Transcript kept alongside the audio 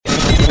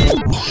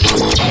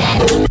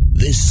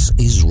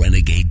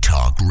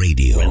Talk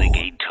Radio.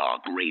 Renegade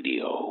Talk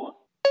Radio.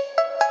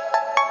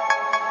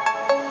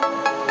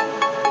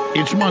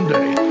 It's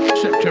Monday,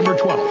 September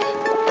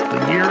 12th.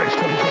 The year is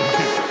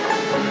 2022.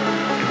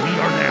 And we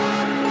are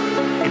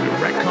now in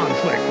direct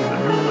conflict with the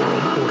New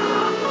World Order.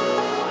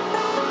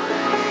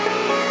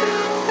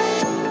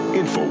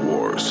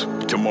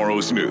 InfoWars.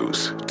 Tomorrow's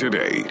news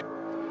today.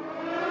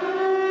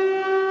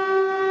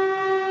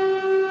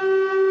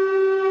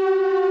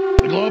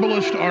 The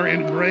globalists are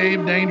in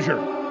grave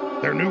danger.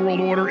 Their New World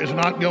Order is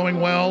not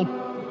going well.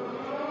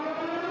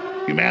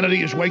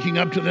 Humanity is waking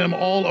up to them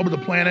all over the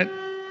planet.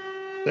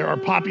 There are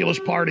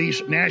populist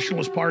parties,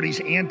 nationalist parties,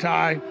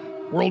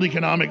 anti-World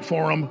Economic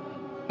Forum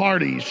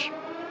parties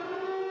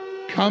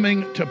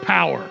coming to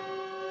power.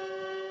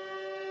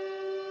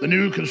 The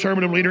new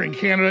conservative leader in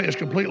Canada is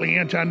completely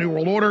anti-New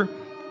World Order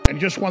and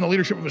just won the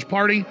leadership of his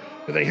party.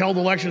 If they held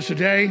elections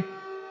today,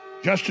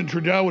 Justin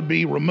Trudeau would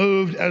be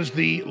removed as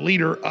the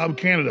leader of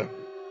Canada.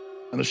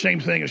 And the same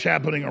thing is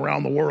happening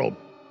around the world.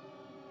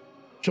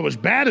 So as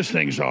bad as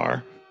things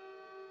are,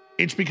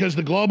 it's because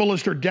the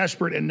globalists are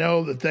desperate and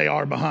know that they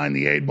are behind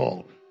the eight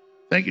ball.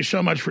 Thank you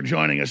so much for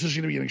joining us. This is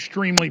going to be an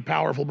extremely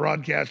powerful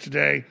broadcast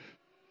today.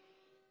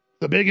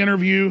 The big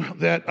interview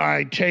that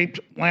I taped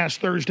last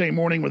Thursday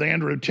morning with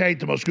Andrew Tate,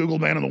 the most Googled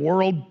man in the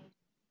world,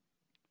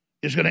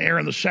 is going to air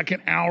in the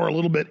second hour, a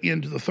little bit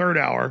into the third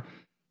hour.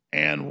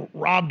 And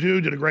Rob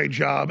Dew did a great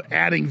job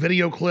adding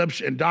video clips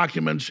and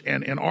documents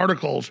and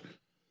articles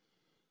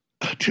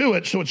to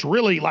it. So it's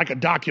really like a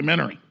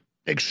documentary.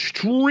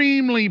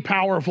 Extremely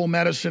powerful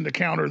medicine to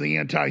counter the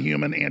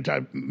anti-human,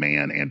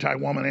 anti-man,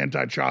 anti-woman,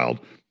 anti-child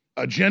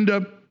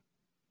agenda.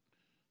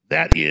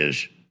 That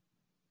is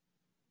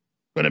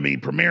going to be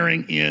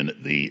premiering in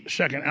the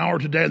second hour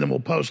today. Then we'll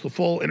post the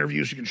full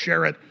interview so you can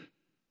share it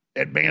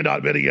at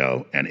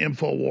band.video and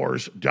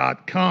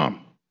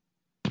Infowars.com.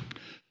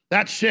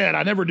 That said,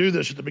 I never do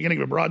this at the beginning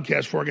of a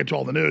broadcast before I get to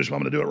all the news, but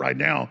I'm going to do it right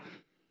now.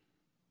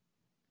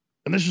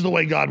 And this is the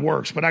way God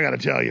works, but I got to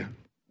tell you,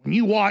 when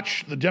you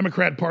watch the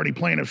Democrat Party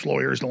plaintiffs'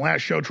 lawyers, the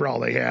last show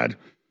trial they had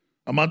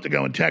a month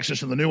ago in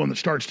Texas and the new one that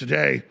starts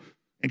today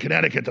in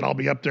Connecticut that I'll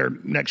be up there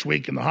next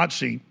week in the hot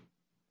seat,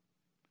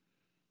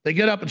 they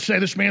get up and say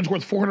this man's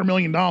worth $400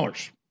 million. And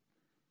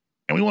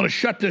we want to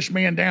shut this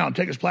man down,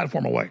 take his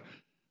platform away.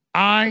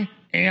 I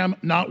am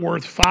not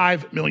worth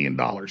 $5 million.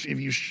 If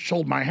you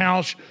sold my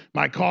house,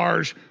 my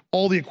cars,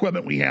 all the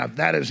equipment we have,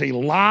 that is a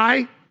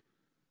lie.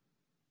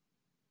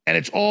 And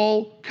it's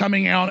all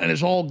coming out and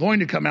is all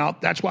going to come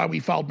out. That's why we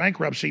filed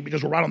bankruptcy,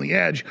 because we're right on the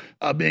edge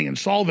of being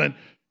insolvent,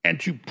 and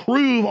to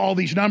prove all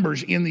these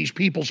numbers in these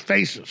people's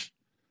faces.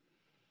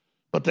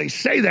 But they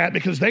say that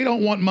because they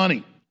don't want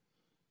money.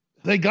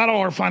 They got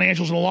all our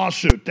financials in a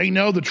lawsuit. They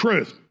know the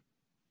truth.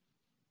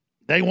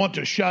 They want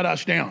to shut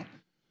us down.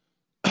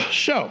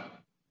 So,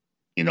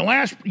 in the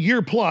last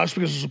year plus,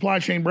 because of supply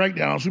chain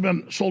breakdowns, we've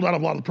been sold out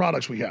of a lot of the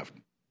products we have.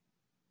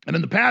 And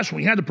in the past,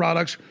 when we had the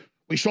products,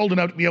 we sold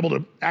enough to be able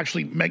to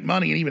actually make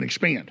money and even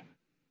expand.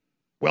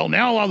 Well,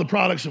 now a lot of the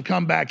products have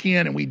come back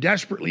in, and we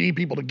desperately need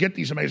people to get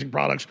these amazing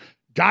products.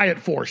 Diet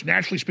Force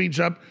naturally speeds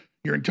up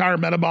your entire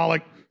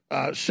metabolic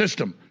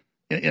system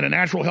in a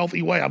natural,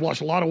 healthy way. I've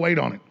lost a lot of weight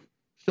on it.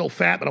 Still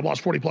fat, but I've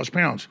lost 40 plus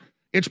pounds.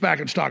 It's back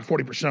in stock,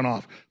 40%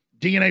 off.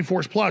 DNA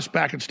Force Plus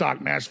back in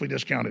stock, massively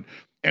discounted.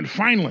 And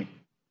finally,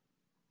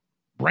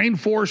 Brain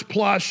Force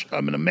Plus,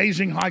 an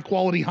amazing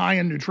high-quality,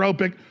 high-end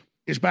nootropic,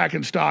 is back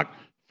in stock,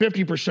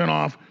 50%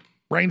 off.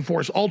 Brain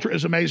Force Ultra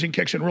is amazing,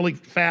 kicks in really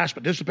fast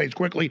but dissipates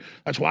quickly.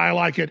 That's why I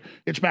like it.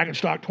 It's back in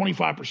stock,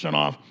 25%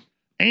 off.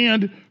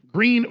 And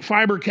green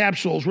fiber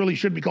capsules, really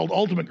should be called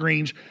Ultimate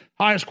Greens,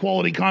 highest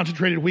quality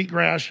concentrated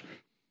wheatgrass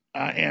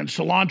and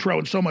cilantro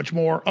and so much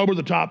more. Over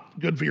the top,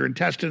 good for your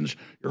intestines,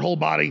 your whole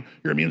body,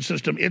 your immune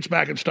system. It's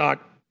back in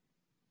stock,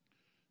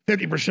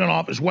 50%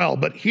 off as well.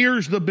 But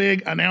here's the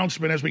big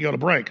announcement as we go to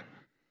break.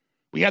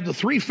 We had the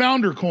 3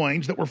 founder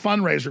coins that were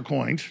fundraiser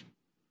coins.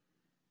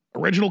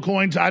 Original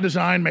coins I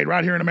designed, made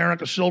right here in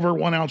America, silver,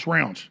 1 ounce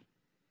rounds.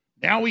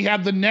 Now we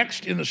have the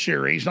next in the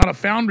series, not a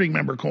founding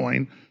member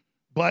coin,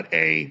 but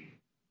a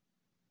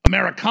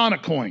Americana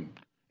coin.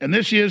 And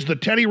this is the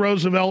Teddy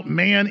Roosevelt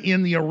Man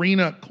in the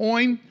Arena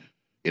coin.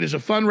 It is a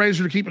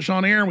fundraiser to keep us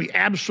on air, and we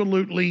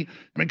absolutely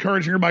am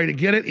encouraging everybody to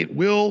get it. It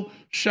will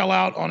sell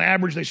out on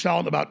average. They sell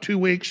out in about 2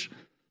 weeks.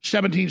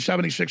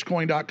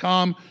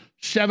 1776coin.com.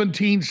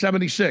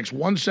 1776,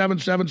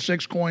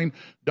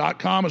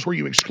 1776coin.com is where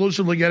you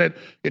exclusively get it.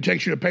 It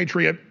takes you to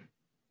Patriot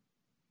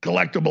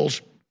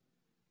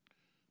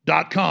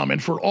Collectibles.com.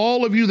 And for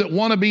all of you that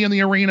want to be in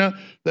the arena,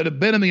 that have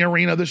been in the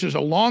arena, this is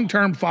a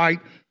long-term fight.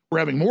 We're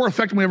having more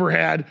effect than we ever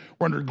had.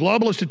 We're under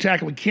globalist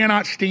attack, and we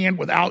cannot stand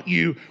without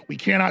you. We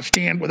cannot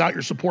stand without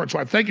your support. So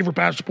I thank you for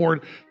past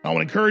support. I want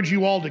to encourage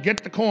you all to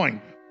get the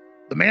coin.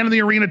 The Man in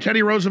the Arena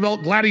Teddy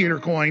Roosevelt Gladiator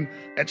coin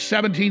at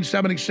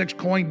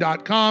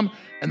 1776coin.com.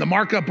 And the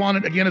markup on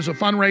it, again, is a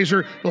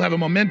fundraiser. You'll have a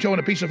memento and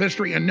a piece of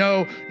history, and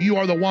know you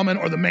are the woman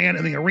or the man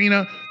in the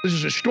arena. This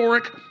is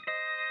historic.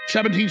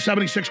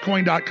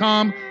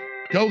 1776coin.com.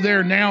 Go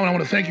there now, and I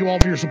want to thank you all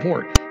for your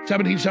support.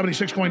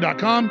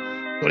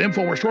 1776coin.com. Go to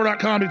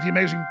InfoWarsStore.com to get the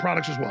amazing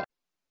products as well.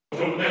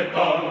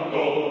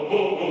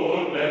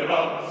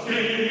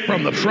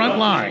 From the front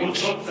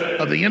lines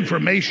of the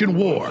information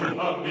war,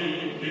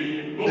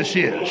 this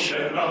is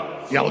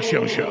the Alex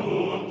Jones Show.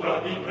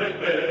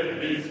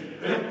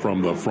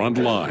 From the front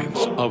lines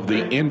of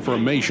the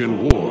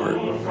information war,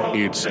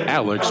 it's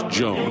Alex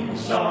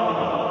Jones.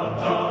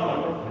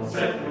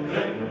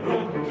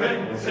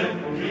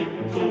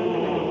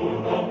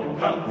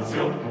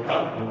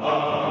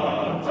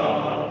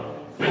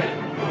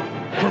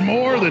 For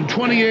more than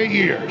 28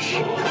 years,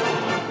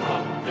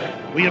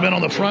 we have been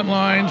on the front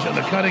lines and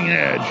the cutting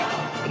edge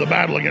of the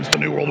battle against the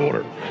New World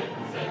Order.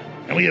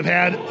 And we have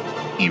had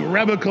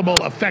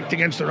irrevocable effect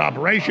against their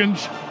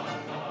operations.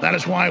 That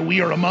is why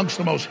we are amongst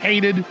the most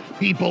hated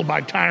people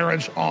by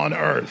tyrants on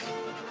earth.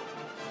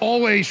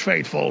 Always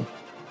faithful,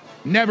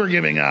 never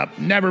giving up,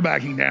 never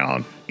backing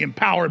down,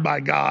 empowered by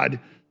God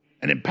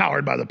and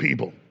empowered by the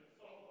people.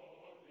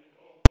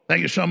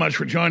 Thank you so much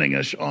for joining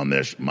us on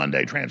this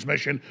Monday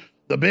transmission.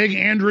 The big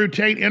Andrew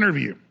Tate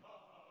interview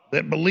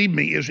that, believe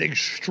me, is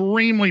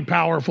extremely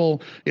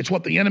powerful. It's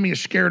what the enemy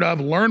is scared of.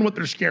 Learn what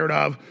they're scared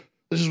of.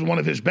 This is one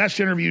of his best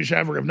interviews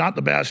ever, if not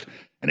the best.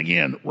 And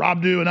again,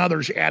 Rob Dew and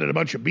others added a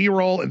bunch of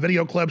B-roll and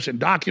video clips and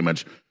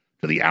documents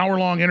to the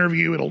hour-long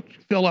interview. It'll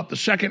fill up the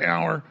second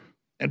hour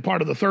and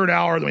part of the third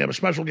hour. Then we have a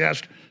special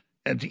guest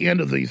at the end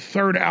of the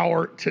third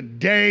hour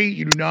today.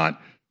 You do not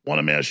want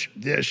to miss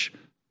this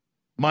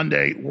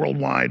Monday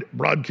worldwide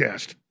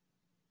broadcast.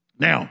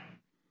 Now,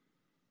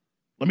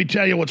 let me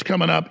tell you what's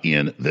coming up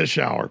in this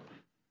hour.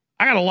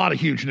 I got a lot of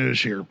huge news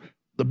here.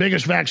 The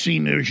biggest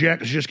vaccine news yet,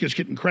 because it just gets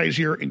getting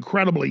crazier,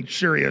 incredibly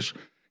serious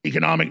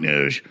economic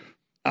news.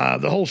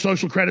 The whole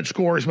social credit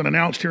score has been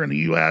announced here in the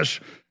U.S.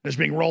 It's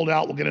being rolled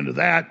out. We'll get into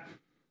that.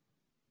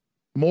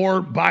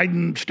 More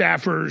Biden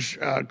staffers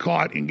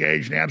caught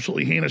engaged in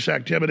absolutely heinous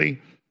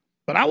activity.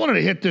 But I wanted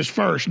to hit this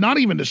first, not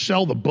even to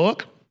sell the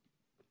book,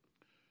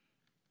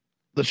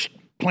 the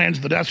plans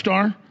of the Death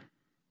Star,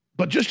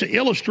 but just to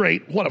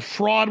illustrate what a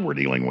fraud we're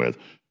dealing with.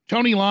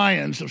 Tony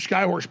Lyons of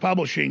Skyhorse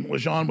Publishing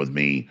was on with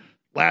me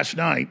last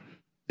night,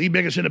 the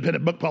biggest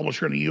independent book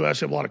publisher in the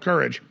U.S. Have a lot of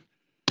courage.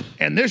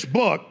 And this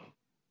book,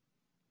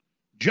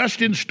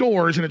 just in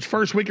stores in its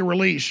first week of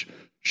release,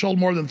 sold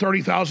more than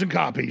 30,000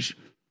 copies,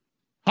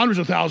 hundreds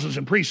of thousands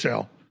in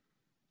pre-sale.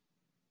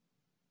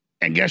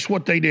 And guess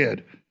what they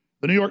did?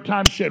 The New York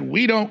Times said,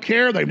 we don't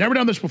care. They've never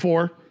done this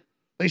before.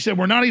 They said,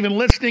 we're not even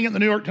listing it in the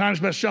New York Times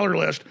bestseller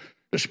list,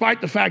 despite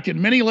the fact in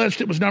many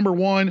lists it was number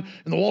one,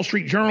 in the Wall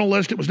Street Journal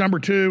list it was number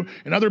two,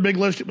 in other big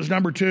lists it was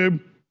number two,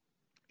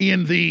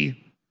 in the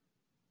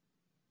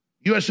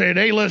USA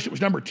Today list it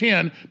was number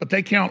 10, but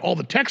they count all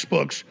the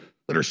textbooks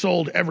that are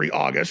sold every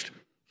August.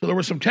 So there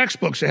were some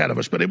textbooks ahead of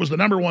us, but it was the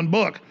number one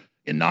book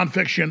in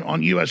nonfiction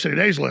on USA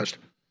Today's list.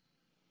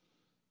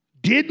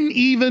 Didn't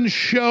even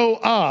show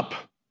up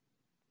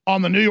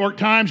on the New York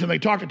Times, and they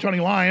talked to Tony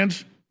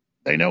Lyons.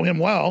 They know him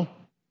well.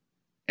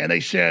 And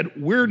they said,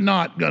 we're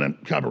not going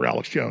to cover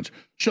Alex Jones.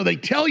 So they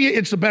tell you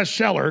it's the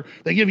bestseller.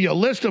 They give you a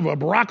list of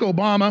Barack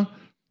Obama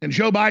and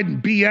Joe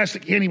Biden BS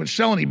that can't even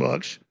sell any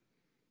books.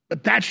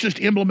 But that's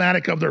just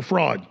emblematic of their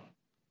fraud.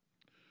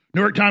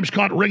 New York Times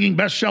caught rigging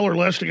bestseller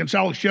list against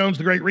Alex Jones,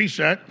 The Great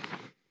Reset.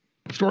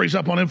 Stories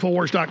up on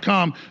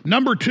Infowars.com.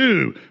 Number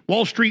 2,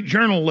 Wall Street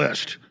Journal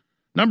list.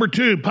 Number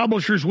 2,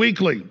 Publishers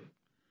Weekly.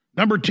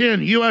 Number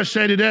 10,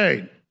 USA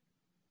Today.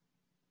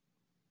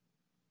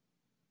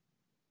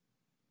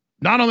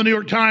 Not on the New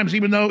York Times,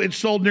 even though it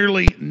sold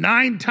nearly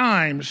 9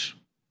 times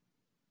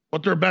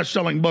what their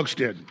best-selling books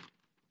did.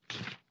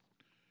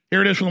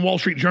 Here it is from the Wall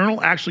Street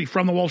Journal, actually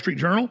from the Wall Street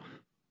Journal.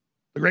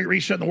 The Great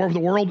Reset and the War for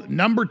the World,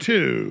 number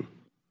 2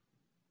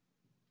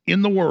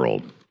 in the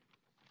world.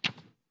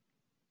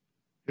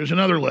 Here's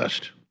another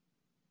list.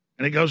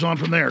 And it goes on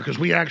from there, because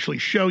we actually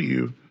show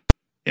you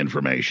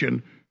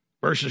information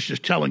versus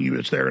just telling you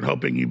it's there and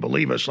hoping you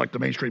believe us like the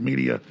mainstream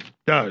media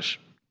does.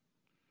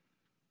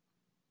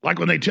 Like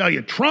when they tell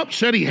you, Trump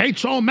said he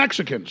hates all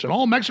Mexicans and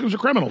all Mexicans are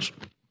criminals.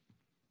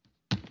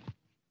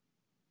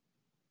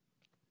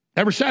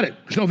 Never said it.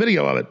 There's no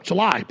video of it. It's a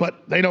lie,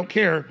 but they don't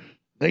care.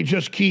 They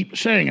just keep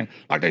saying it.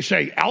 Like they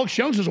say, Alex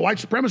Jones is a white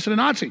supremacist and a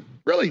Nazi.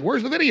 Really?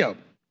 Where's the video?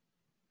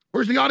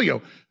 Where's the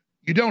audio?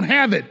 You don't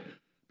have it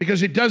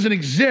because it doesn't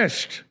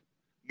exist.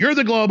 You're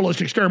the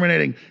globalist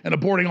exterminating and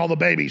aborting all the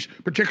babies,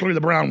 particularly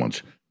the brown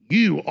ones.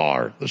 You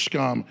are the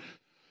scum.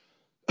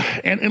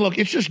 And look,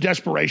 it's just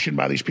desperation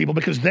by these people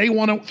because they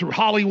want to, through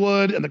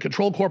Hollywood and the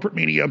controlled corporate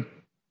media,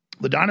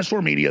 the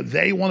dinosaur media,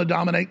 they want to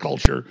dominate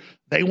culture.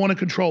 They want to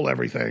control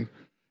everything.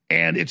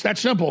 And it's that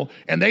simple.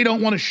 And they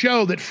don't want to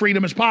show that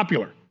freedom is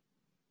popular.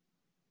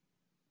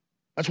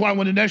 That's why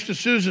when Dinesh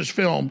D'Souza's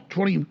film,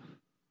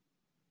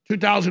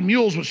 22,000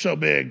 Mules, was so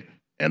big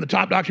and the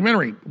top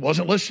documentary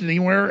wasn't listed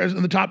anywhere as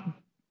in the top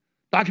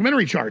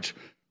documentary charts.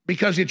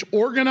 Because it's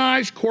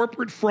organized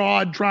corporate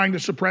fraud trying to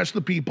suppress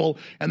the people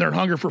and their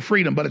hunger for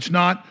freedom, but it's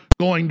not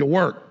going to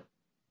work.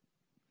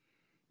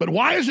 But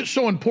why is it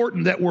so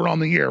important that we're on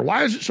the air?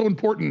 Why is it so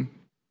important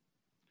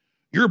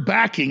your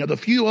backing of the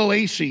few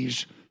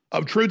oases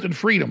of truth and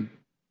freedom.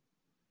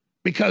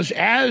 Because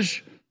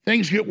as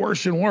things get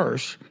worse and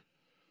worse,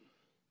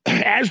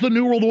 as the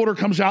New World Order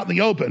comes out in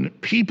the open,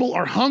 people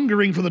are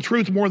hungering for the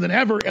truth more than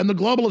ever, and the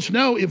globalists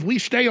know if we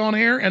stay on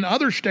air and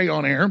others stay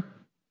on air,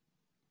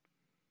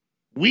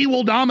 we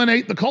will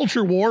dominate the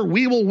culture war,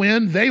 we will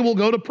win, they will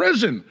go to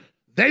prison,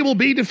 they will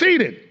be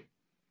defeated.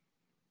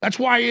 That's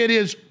why it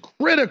is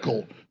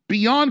critical,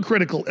 beyond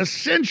critical,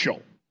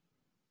 essential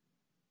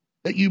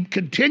that you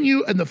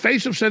continue in the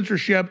face of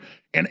censorship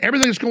and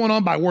everything that's going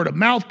on by word of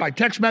mouth, by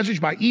text message,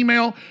 by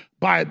email,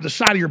 by the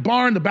side of your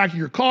barn, the back of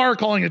your car,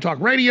 calling into talk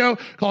radio,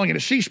 calling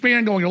into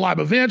C-SPAN, going to live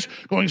events,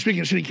 going and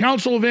speaking at city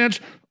council events,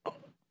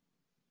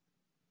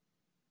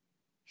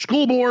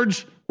 school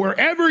boards,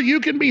 wherever you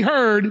can be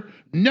heard,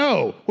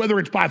 know whether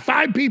it's by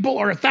 5 people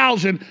or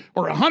 1,000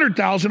 or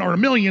 100,000 or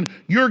 1 million,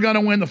 you're going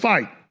to win the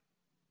fight.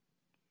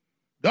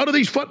 Go to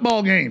these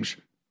football games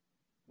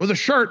with a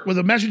shirt with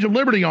a message of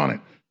liberty on it.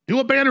 Do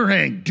a banner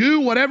hang.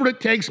 Do whatever it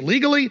takes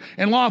legally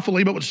and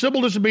lawfully, but with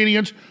civil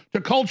disobedience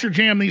to culture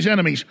jam these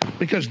enemies,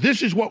 because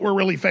this is what we're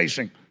really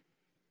facing.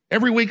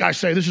 Every week I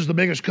say this is the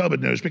biggest COVID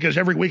news because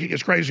every week it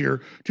gets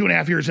crazier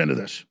 2.5 years into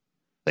this.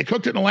 They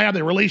cooked it in the lab.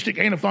 They released it,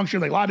 gained a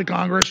function. They lied to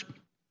Congress.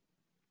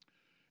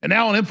 And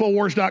now on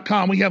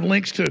Infowars.com, we have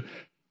links to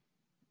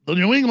the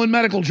New England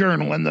Medical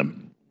Journal and the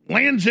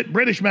Lancet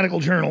British Medical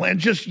Journal and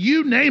just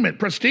you name it,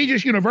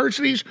 prestigious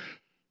universities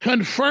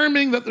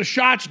confirming that the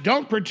shots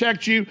don't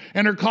protect you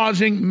and are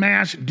causing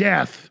mass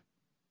death.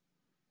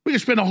 We could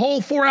spend a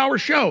whole 4-hour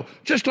show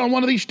just on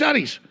one of these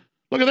studies.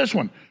 Look at this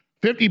one.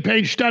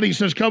 50-page study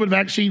says COVID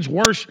vaccine's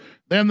worse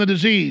than the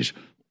disease.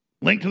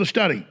 Link to the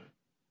study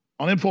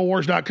on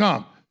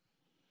Infowars.com.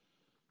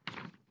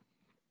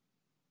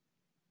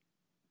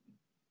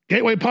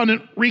 Gateway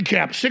Pundit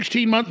recap.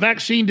 16-month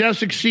vaccine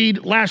deaths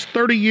exceed last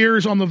 30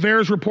 years on the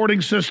VAERS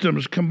reporting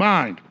systems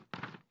combined.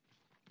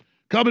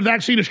 COVID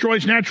vaccine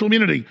destroys natural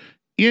immunity.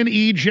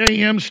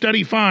 NEJM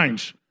study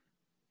finds.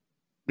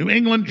 New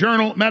England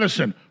Journal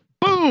Medicine.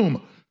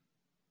 Boom!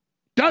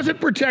 Doesn't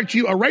protect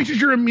you,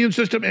 erases your immune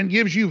system, and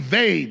gives you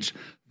VAIDS,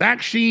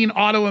 vaccine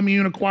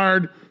autoimmune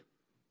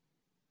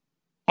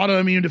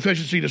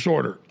deficiency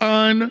disorder.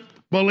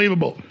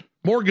 Unbelievable.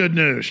 More good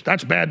news.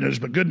 That's bad news,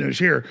 but good news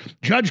here.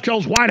 Judge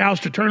tells White House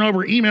to turn over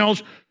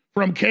emails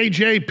from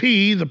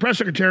KJP, the press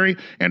secretary,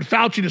 and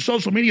Fauci to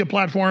social media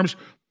platforms,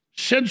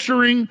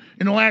 censoring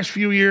in the last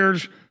few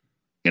years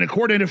in a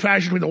coordinated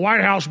fashion between the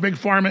White House, Big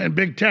Pharma, and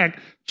Big Tech,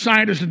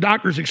 scientists and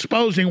doctors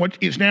exposing what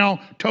is now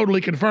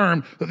totally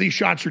confirmed that these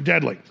shots are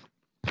deadly.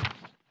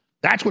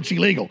 That's what's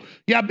illegal.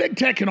 Yeah, Big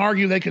Tech can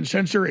argue they can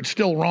censor. It's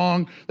still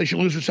wrong. They should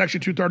lose their Section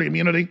 230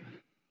 immunity.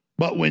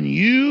 But when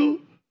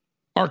you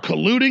are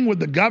colluding with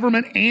the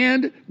government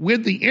and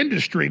with the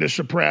industry to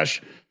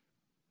suppress,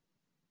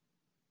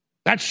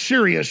 that's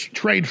serious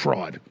trade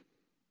fraud.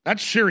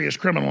 That's serious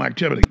criminal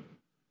activity.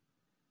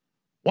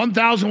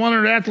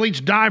 1,100 athletes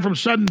die from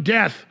sudden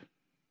death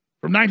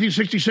from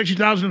 1966 to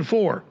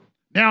 2004.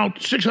 Now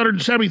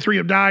 673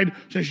 have died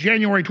since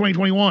January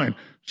 2021.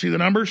 See the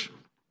numbers?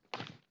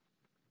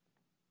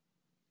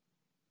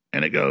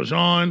 And it goes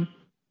on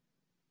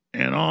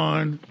and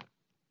on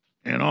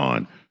and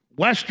on.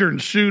 Western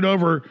sued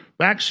over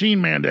vaccine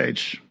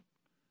mandates.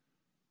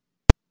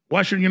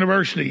 Western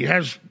University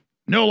has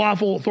no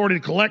lawful authority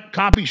to collect,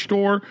 copy,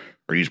 store,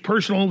 or use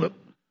personal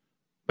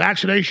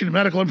vaccination and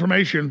medical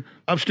information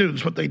of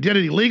students, but they did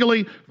it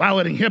illegally,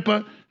 violating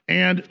HIPAA,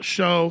 and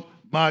so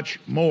much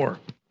more.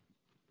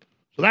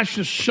 So that's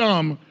just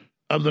some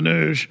of the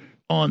news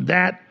on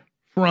that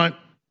front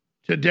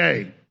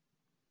today.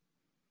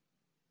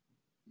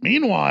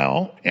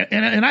 Meanwhile,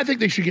 and I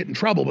think they should get in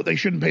trouble, but they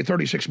shouldn't pay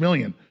 $36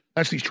 million.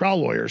 That's these trial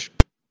lawyers.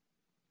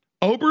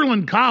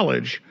 Oberlin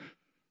College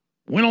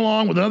went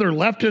along with another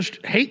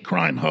leftist hate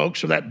crime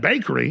hoax of that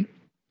bakery,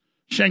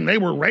 saying they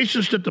were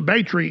racist at the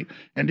bakery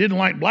and didn't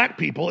like black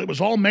people. It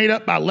was all made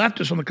up by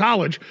leftists on the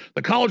college.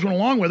 The college went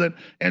along with it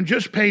and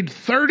just paid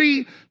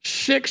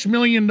 $36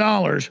 million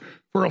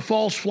for a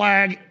false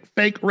flag,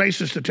 fake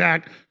racist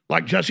attack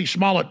like Jussie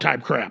Smollett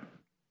type crap.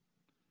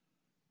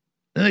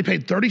 Then they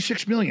paid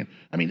 $36 million.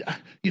 I mean,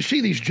 you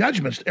see these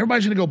judgments,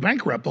 everybody's going to go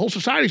bankrupt. The whole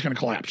society's going to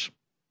collapse.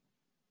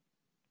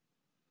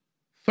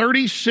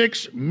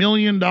 $36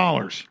 million.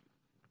 How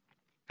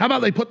about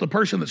they put the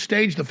person that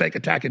staged the fake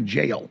attack in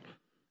jail?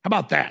 How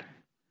about that?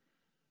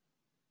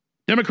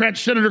 Democrat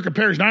senator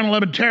compares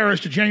 9/11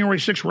 terrorists to January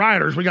 6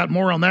 rioters. We got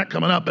more on that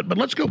coming up, but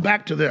let's go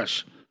back to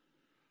this.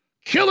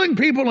 Killing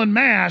people en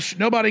masse,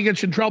 nobody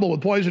gets in trouble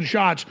with poison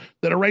shots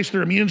that erase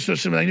their immune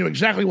system, and they knew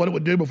exactly what it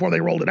would do before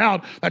they rolled it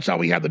out. That's how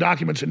we have the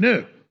documents and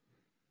knew.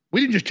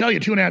 We didn't just tell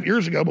you 2.5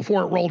 years ago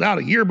before it rolled out,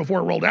 a year before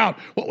it rolled out,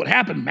 what would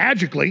happen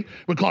magically.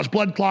 It would cause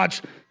blood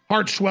clots,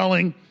 heart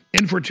swelling,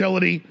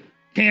 infertility,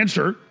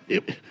 cancer.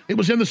 It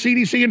was in the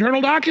CDC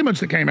internal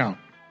documents that came out.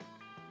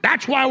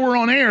 That's why we're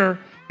on air,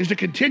 is to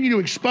continue to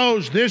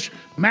expose this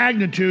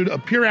magnitude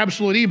of pure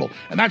absolute evil.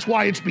 And that's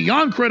why it's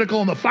beyond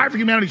critical in the fight for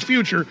humanity's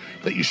future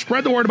that you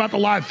spread the word about the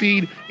live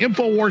feed,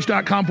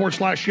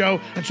 Infowars.com/show,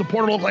 and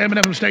support our local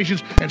M&M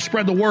stations and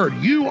spread the word.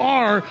 You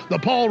are the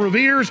Paul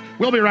Reveres.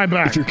 We'll be right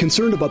back. If you're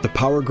concerned about the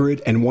power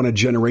grid and want to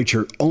generate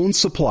your own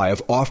supply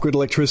of off-grid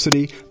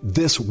electricity,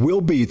 this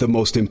will be the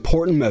most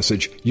important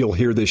message you'll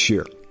hear this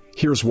year.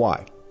 Here's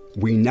why.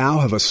 We now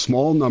have a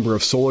small number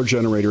of solar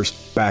generators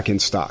back in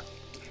stock.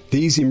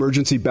 These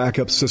emergency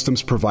backup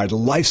systems provide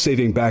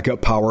life-saving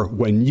backup power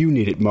when you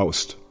need it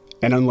most.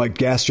 And unlike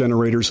gas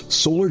generators,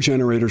 solar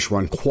generators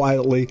run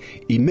quietly,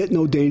 emit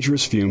no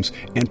dangerous fumes,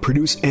 and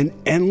produce an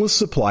endless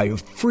supply of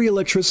free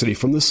electricity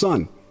from the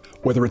sun.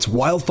 Whether it's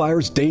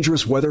wildfires,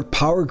 dangerous weather,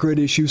 power grid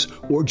issues,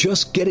 or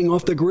just getting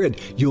off the grid,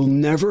 you'll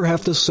never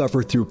have to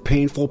suffer through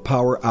painful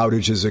power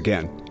outages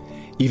again.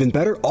 Even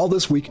better, all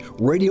this week,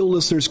 radio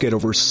listeners get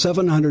over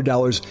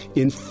 $700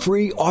 in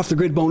free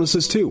off-the-grid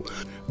bonuses too.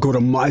 Go to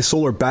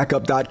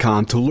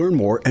mysolarbackup.com to learn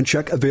more and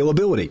check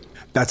availability.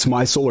 That's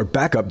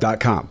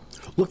mysolarbackup.com.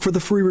 Look for the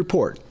free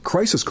report,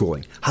 Crisis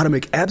Cooling, how to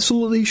make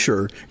absolutely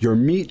sure your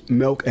meat,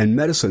 milk, and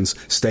medicines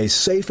stay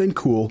safe and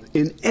cool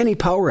in any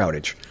power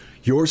outage.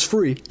 Yours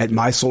free at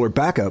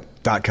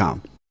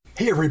mysolarbackup.com.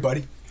 Hey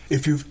everybody,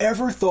 if you've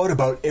ever thought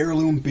about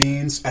heirloom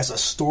beans as a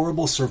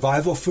storable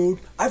survival food,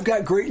 I've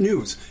got great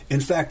news.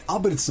 In fact, I'll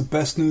bet it's the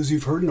best news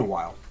you've heard in a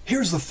while.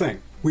 Here's the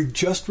thing. We've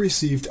just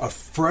received a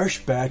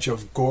fresh batch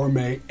of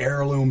gourmet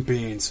heirloom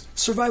beans,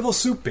 survival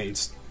soup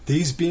beans.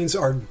 These beans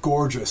are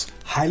gorgeous,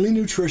 highly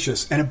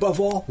nutritious, and above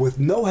all, with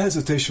no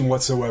hesitation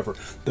whatsoever,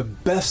 the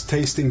best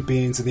tasting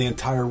beans in the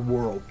entire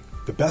world.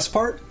 The best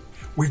part?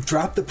 We've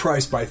dropped the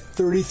price by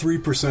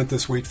 33%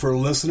 this week for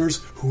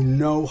listeners who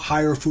know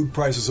higher food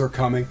prices are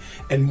coming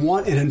and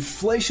want an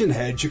inflation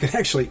hedge you can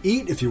actually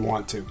eat if you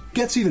want to.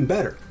 Gets even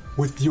better.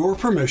 With your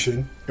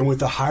permission, and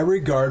with a high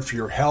regard for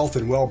your health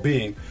and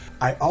well-being,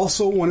 I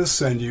also want to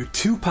send you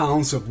 2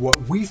 pounds of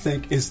what we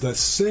think is the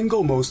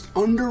single most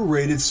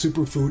underrated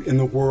superfood in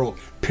the world,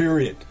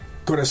 period.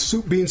 Go to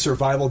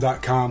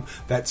soupbeansurvival.com,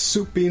 that's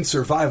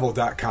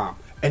soupbeansurvival.com,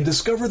 and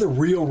discover the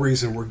real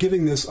reason we're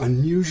giving this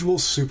unusual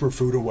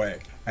superfood away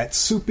at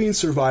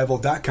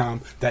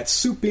soupbeansurvival.com,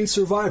 that's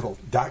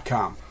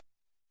soupbeansurvival.com.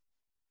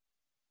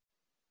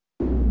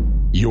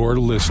 You're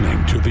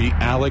listening to The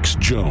Alex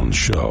Jones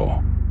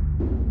Show.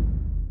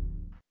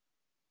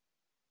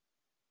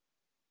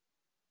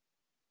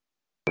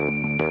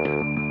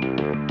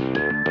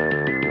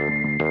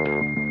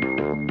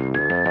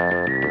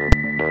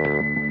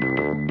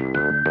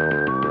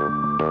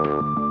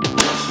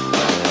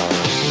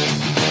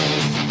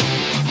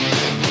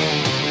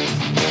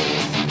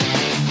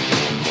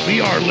 We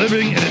are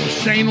living in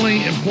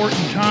insanely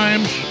important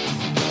times.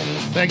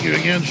 Thank you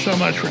again so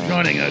much for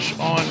joining us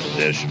on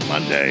this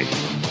Monday,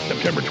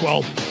 September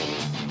 12th,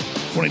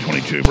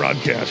 2022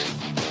 broadcast.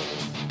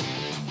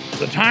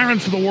 The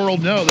tyrants of the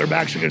world know their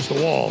back's against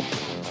the wall.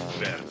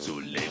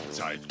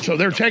 So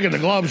they're taking the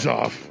gloves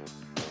off.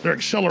 They're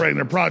accelerating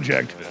their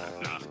project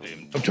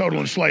of total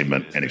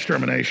enslavement and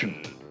extermination.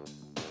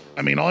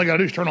 I mean, all you got to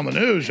do is turn on the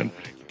news, and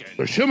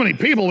there's too many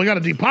people. We got to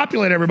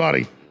depopulate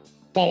everybody.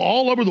 While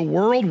all over the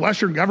world,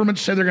 Western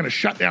governments say they're going to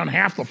shut down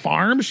half the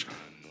farms.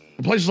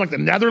 In places like the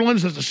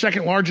Netherlands, that's the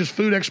second largest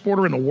food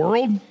exporter in the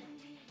world.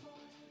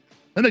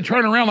 Then they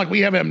turn around like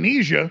we have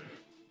amnesia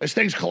as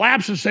things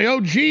collapse and say,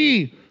 oh,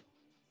 gee,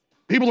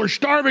 people are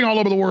starving all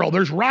over the world.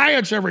 There's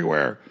riots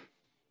everywhere.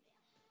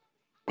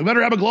 We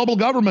better have a global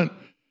government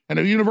and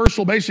a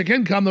universal basic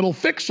income that'll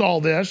fix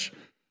all this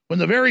when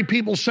the very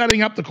people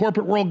setting up the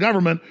corporate world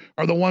government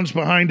are the ones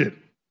behind it.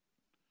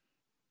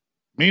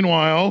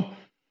 Meanwhile,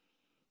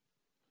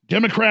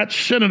 Democrat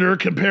senator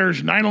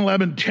compares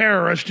 9/11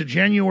 terrorists to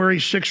January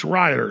 6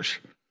 rioters.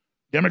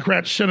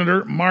 Democrat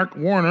Senator Mark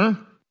Warner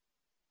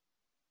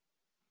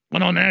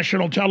went on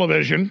national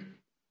television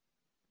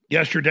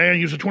yesterday and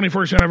used the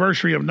 21st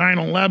anniversary of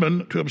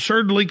 9/11 to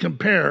absurdly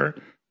compare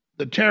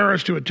the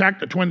terrorists who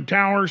attacked the Twin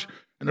Towers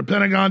and the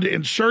Pentagon to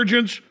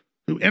insurgents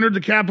who entered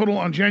the Capitol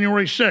on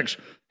January 6.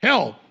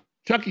 Hell,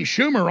 Chucky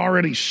Schumer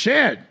already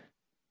said,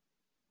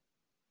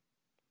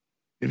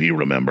 if you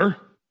remember,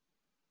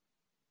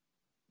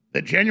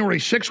 that January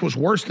 6 was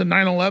worse than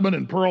 9/11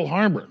 in Pearl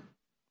Harbor.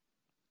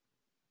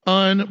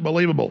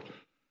 Unbelievable.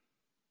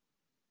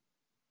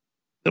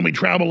 Then we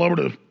travel over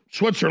to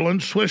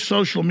Switzerland. Swiss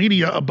social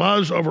media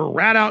abuzz over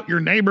rat out your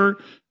neighbor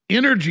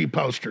energy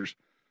posters.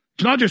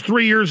 It's not just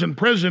 3 years in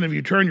prison if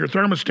you turn your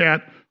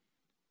thermostat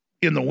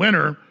in the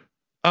winter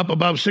up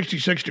above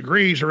 66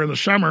 degrees or in the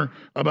summer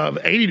above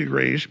 80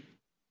 degrees.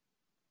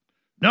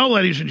 No,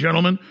 ladies and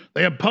gentlemen,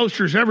 they have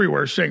posters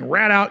everywhere saying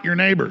rat out your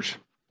neighbors.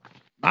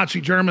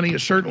 Nazi Germany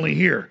is certainly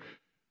here.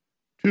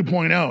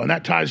 2.0, and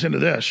that ties into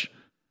this.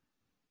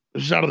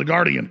 This is out of The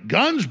Guardian.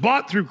 Guns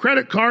bought through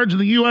credit cards in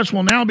the U.S.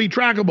 will now be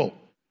trackable.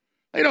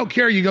 They don't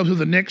care you go through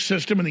the NICS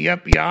system and the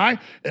FBI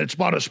and it's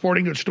bought at a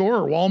sporting goods store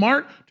or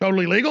Walmart,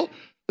 totally legal.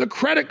 The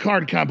credit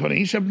card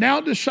companies have now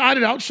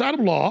decided outside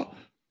of law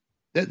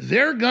that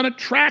they're going to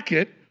track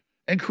it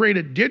and create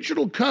a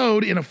digital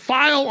code in a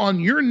file on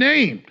your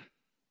name,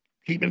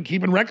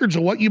 keeping records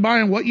of what you buy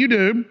and what you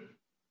do.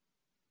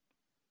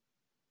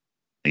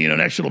 And,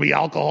 next it'll be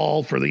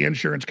alcohol for the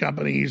insurance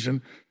companies, and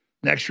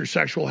next your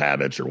sexual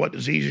habits or what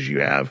diseases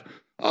you have.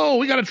 Oh,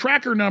 we got a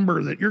tracker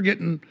number that you're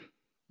getting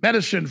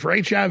medicine for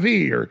HIV,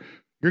 or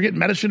you're getting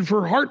medicine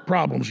for heart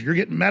problems. You're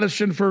getting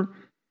medicine for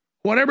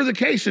whatever the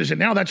case is. And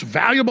now that's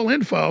valuable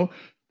info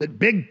that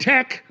big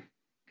tech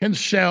can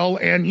sell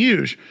and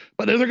use.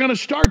 But they're going to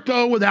start,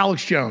 though, with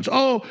Alex Jones.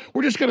 Oh,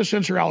 we're just going to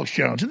censor Alex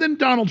Jones. And then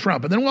Donald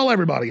Trump. And then,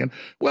 everybody. And,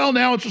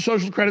 now it's a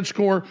social credit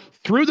score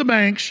through the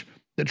banks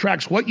that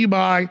tracks what you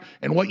buy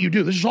and what you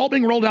do. This is all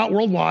being rolled out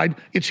worldwide.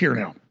 It's here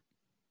now.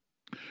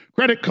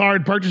 Credit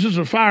card purchases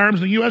of firearms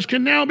in the U.S.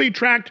 can now be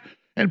tracked,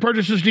 and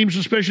purchases deemed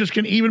suspicious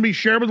can even be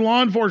shared with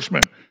law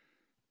enforcement.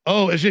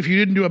 Oh, as if you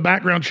didn't do a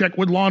background check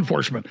with law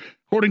enforcement.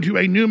 According to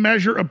a new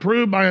measure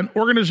approved by an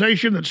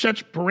organization that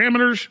sets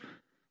parameters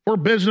for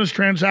business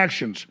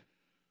transactions.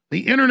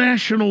 The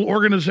International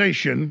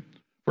Organization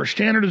for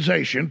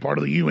Standardization, part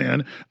of the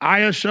UN,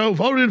 ISO,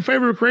 voted in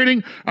favor of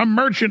creating a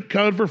merchant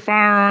code for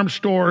firearms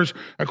stores,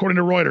 according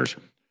to Reuters,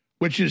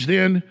 which is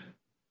then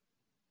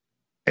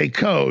a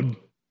code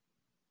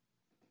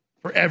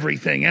for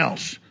everything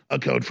else. A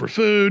code for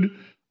food,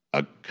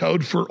 a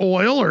code for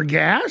oil or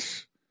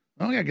gas.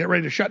 Oh, yeah, get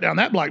ready to shut down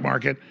that black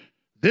market.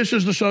 This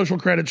is the social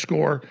credit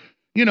score.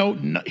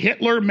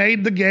 Hitler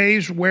made the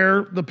gays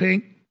wear the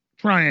pink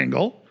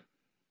triangle,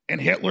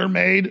 and Hitler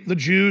made the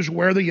Jews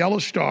wear the yellow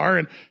star,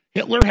 and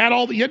Hitler had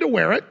you had to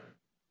wear it.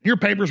 Your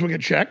papers would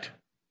get checked.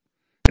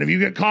 And if you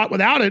get caught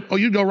without it,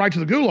 you'd go right to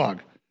the gulag.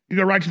 You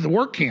go right to the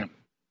work camp,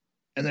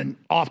 and then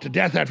off to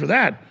death after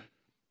that.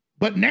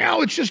 But now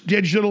it's just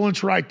digital, and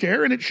it's right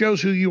there, and it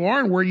shows who you are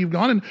and where you've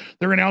gone. And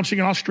they're announcing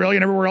in Australia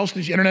and everywhere else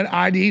these internet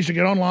IDs to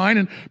get online.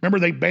 And remember,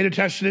 they beta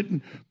tested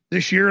it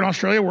this year in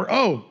Australia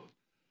where,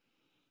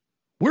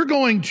 we're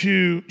going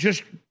to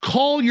just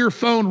call your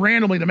phone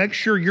randomly to make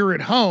sure you're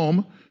at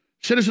home.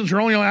 Citizens are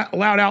only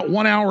allowed out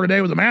 1 hour a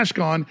day with a mask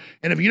on.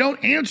 And if you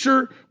don't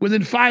answer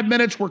within 5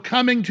 minutes, we're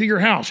coming to your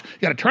house.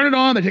 You got to turn it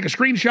on. They take a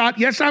screenshot.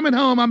 Yes, I'm at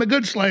home. I'm a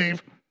good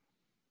slave.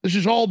 This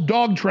is all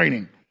dog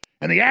training.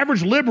 And the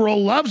average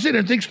liberal loves it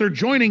and thinks they're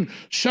joining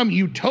some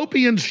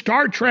utopian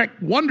Star Trek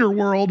wonder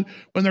world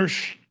when they're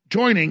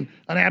joining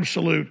an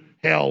absolute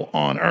hell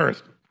on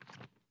earth.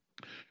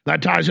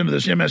 That ties into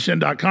this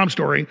MSN.com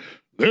story.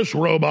 This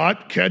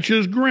robot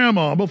catches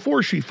grandma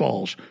before she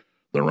falls.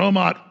 The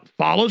robot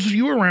follows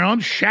you around,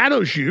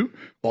 shadows you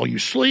while you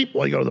sleep,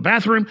 while you go to the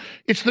bathroom.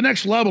 It's the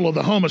next level of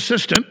the home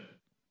assistant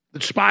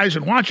that spies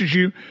and watches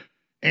you.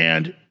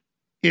 And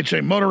it's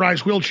a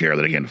motorized wheelchair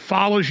that, again,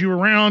 follows you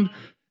around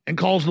and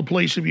calls the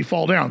police if you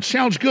fall down.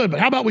 Sounds good, but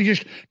how about we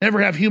just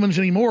never have humans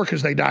anymore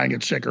because they die and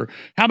get sicker?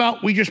 How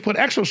about we just put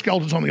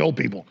exoskeletons on the old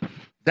people?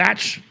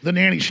 That's the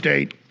nanny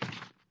state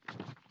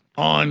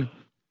on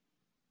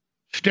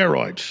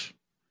steroids.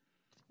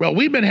 Well,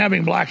 we've been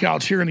having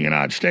blackouts here in the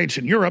United States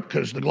and Europe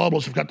because the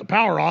globalists have cut the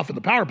power off at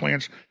the power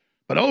plants.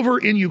 But over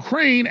in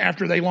Ukraine,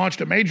 after they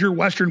launched a major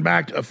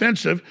Western-backed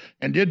offensive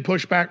and did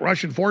push back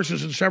Russian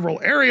forces in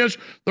several areas,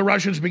 the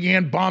Russians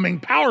began bombing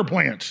power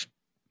plants.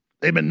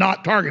 They've been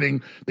not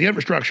targeting the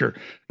infrastructure.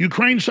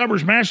 Ukraine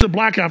suffers massive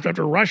blackout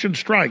after Russian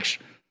strikes.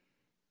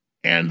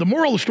 And the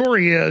moral of the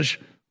story is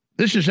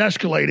this is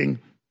escalating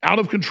out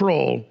of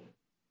control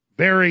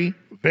very,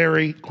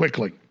 very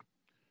quickly.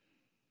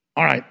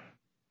 All right.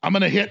 I'm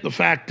going to hit the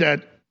fact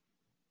that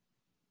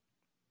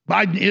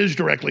Biden is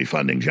directly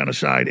funding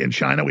genocide in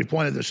China. We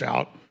pointed this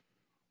out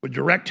with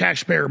direct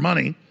taxpayer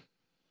money,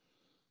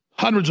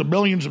 hundreds of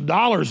billions of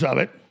dollars of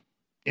it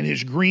in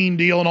his Green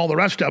Deal and all the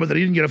rest of it that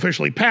he didn't get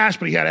officially passed,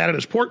 but he had added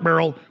his pork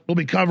barrel. We'll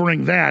be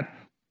covering that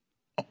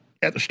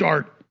at the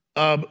start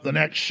of the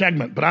next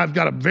segment. But I've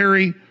got a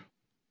very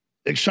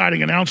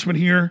exciting announcement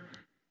here.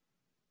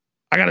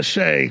 I got to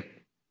say,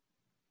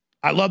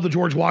 I love the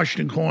George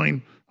Washington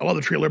coin. I love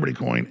the Tree of Liberty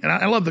coin. And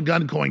I love the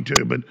gun coin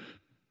too, but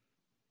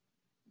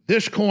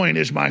this coin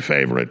is my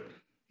favorite.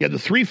 You have the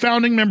 3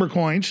 founding member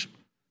coins.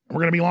 And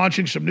we're going to be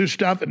launching some new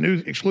stuff and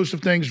new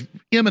exclusive things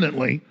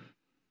imminently.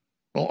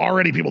 Well,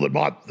 already people that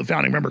bought the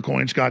founding member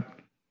coins got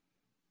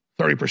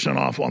 30%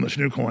 off on this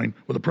new coin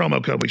with a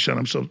promo code we sent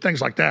them. So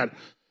things like that.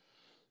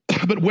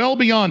 But well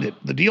beyond it,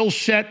 the deal's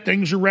set.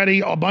 Things are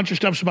ready. A bunch of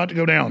stuff's about to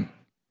go down.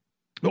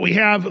 But we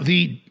have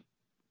the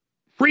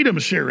Freedom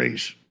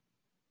Series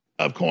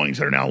of coins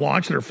that are now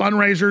launched, that are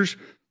fundraisers,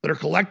 that are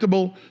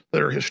collectible,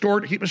 that are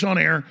historic to keep us on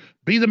air.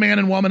 Be the man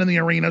and woman in the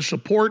arena.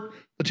 Support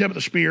the tip of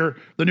the spear.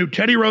 The new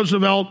Teddy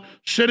Roosevelt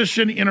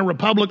Citizen in a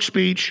Republic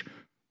speech.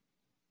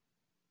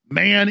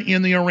 Man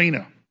in the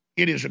arena.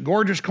 It is a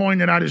gorgeous coin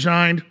that I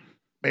designed,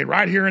 made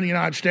right here in the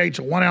United States,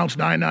 a 1 ounce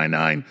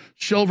 999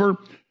 silver,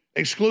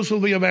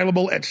 exclusively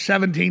available at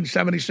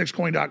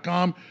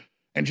 1776coin.com.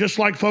 And just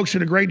like folks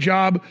did a great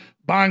job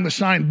buying the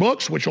signed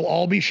books, which will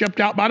all be shipped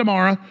out by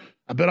tomorrow.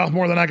 I bit off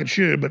more than I could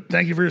chew, but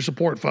thank you for your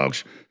support,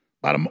 folks.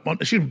 By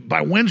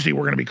Wednesday,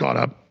 we're going to be caught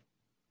up.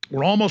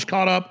 We're almost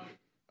caught up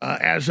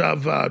as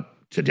of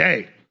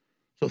today.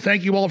 So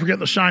thank you all for getting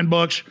the signed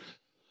books.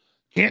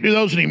 Can't do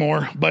those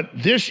anymore, but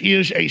this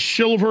is a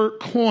silver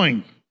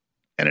coin,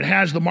 and it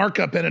has the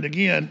markup in it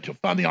again to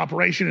fund the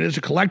operation. It is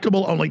a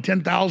collectible. Only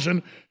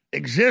 10,000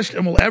 exist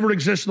and will ever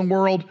exist in the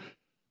world.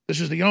 This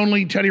is the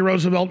only Teddy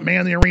Roosevelt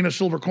Man the Arena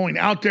silver coin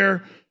out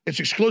there. It's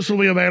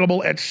exclusively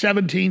available at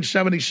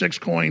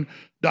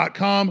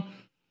 1776coin.com.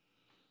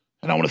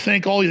 And I want to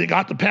thank all of you that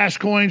got the past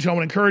coins. I want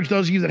to encourage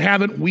those of you that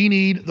haven't. We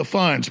need the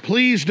funds.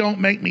 Please don't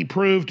make me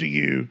prove to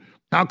you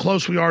how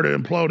close we are to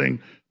imploding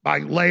by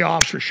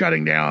layoffs or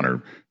shutting down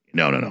or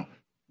no.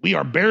 We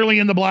are barely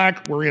in the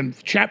black. We're in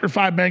Chapter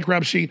 5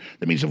 bankruptcy.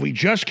 That means if we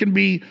just can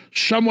be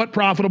somewhat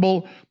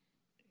profitable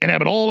and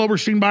have it all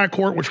overseen by a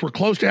court, which we're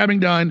close to having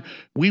done,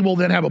 we will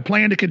then have a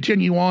plan to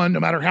continue on no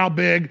matter how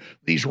big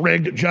these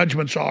rigged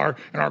judgments are,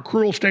 and our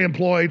crew will stay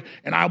employed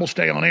and I will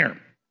stay on air.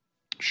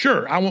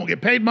 Sure, I won't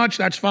get paid much.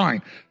 That's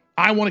fine.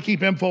 I want to keep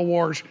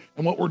InfoWars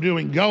and what we're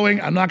doing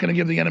going. I'm not going to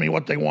give the enemy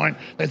what they want.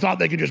 They thought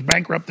they could just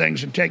bankrupt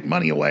things and take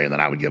money away and then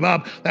I would give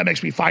up. That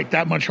makes me fight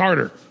that much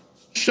harder.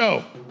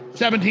 So,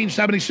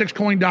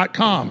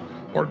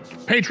 1776coin.com or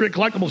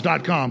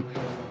patriotcollectibles.com.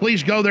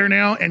 Please go there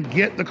now and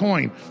get the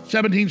coin.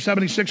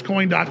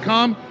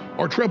 1776coin.com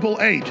or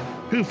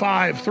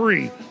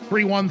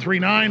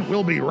 888-253-3139.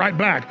 We'll be right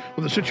back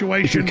with the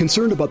situation. If you're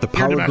concerned about the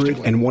power grid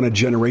and want to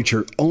generate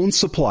your own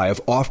supply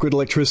of off-grid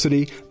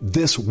electricity,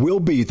 this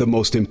will be the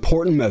most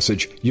important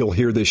message you'll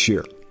hear this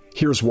year.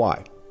 Here's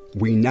why.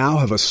 We now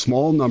have a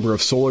small number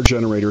of solar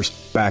generators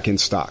back in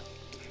stock.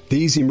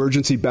 These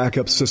emergency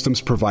backup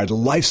systems provide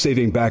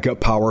life-saving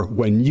backup power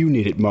when you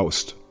need it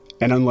most.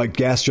 And unlike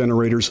gas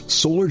generators,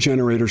 solar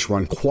generators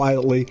run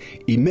quietly,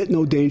 emit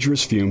no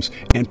dangerous fumes,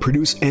 and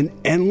produce an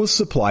endless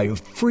supply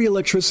of free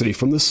electricity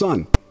from the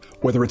sun.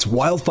 Whether it's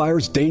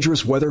wildfires,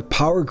 dangerous weather,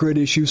 power grid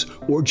issues,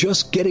 or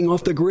just getting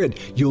off the grid,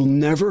 you'll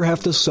never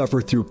have to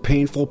suffer through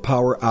painful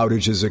power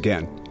outages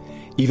again.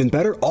 Even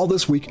better, all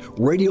this week,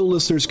 radio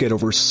listeners get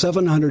over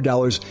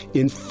 $700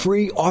 in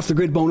free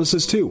off-the-grid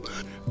bonuses too.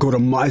 Go to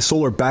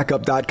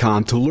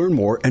mysolarbackup.com to learn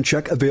more and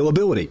check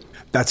availability.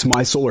 That's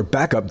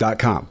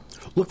mysolarbackup.com.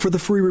 Look for the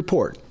free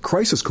report,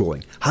 Crisis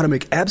Cooling, how to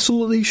make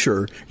absolutely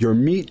sure your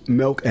meat,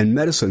 milk, and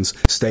medicines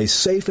stay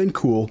safe and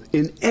cool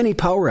in any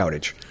power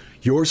outage.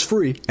 Yours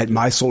free at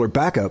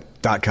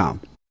mysolarbackup.com.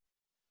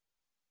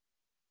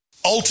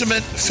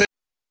 Ultimate.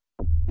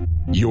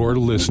 You're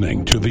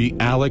listening to The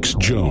Alex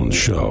Jones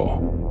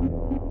Show.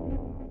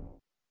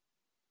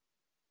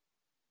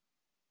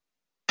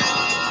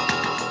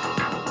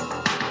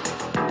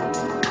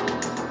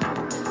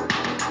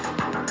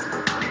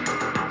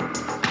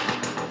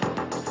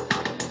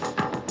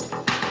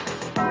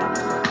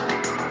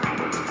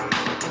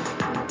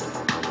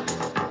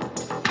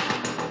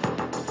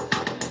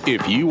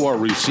 If you are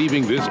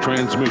receiving this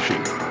transmission,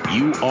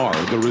 you are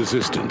the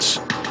resistance.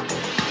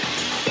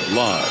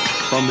 Live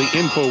from the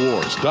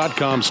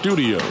Infowars.com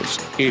studios,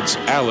 it's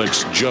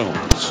Alex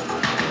Jones.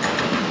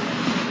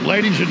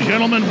 Ladies and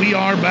gentlemen, we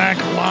are back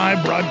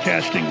live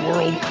broadcasting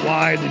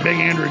worldwide. The big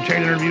Andrew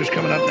Tate interview is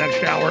coming up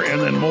next hour and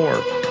then more.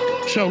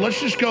 So let's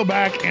just go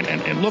back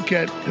and look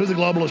at who the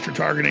globalists are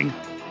targeting,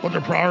 what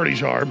their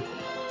priorities are.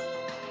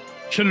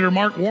 Senator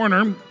Mark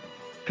Warner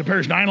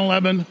compares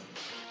 9/11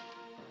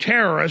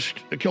 terrorists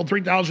that killed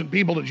 3,000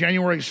 people to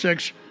January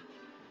 6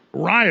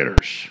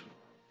 rioters.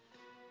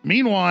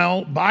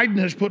 Meanwhile, Biden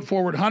has put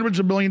forward hundreds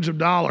of billions of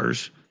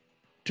dollars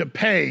to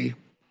pay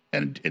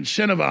and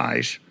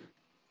incentivize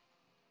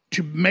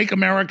to make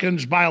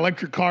Americans buy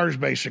electric cars,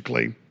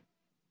 basically,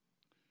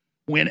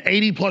 when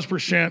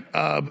 80+%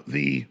 of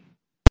the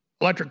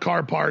electric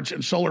car parts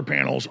and solar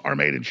panels are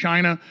made in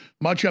China,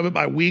 much of it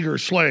by Uyghur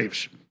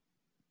slaves.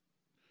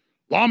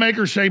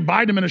 Lawmakers say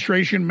Biden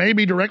administration may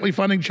be directly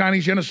funding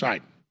Chinese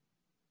genocide.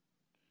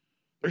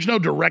 There's no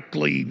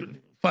directly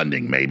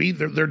funding, maybe.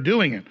 They're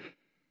doing it.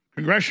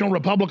 Congressional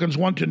Republicans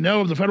want to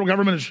know if the federal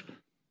government is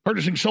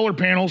purchasing solar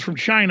panels from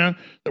China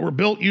that were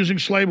built using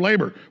slave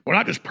labor. We're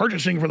not just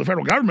purchasing for the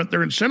federal government,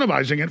 they're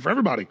incentivizing it for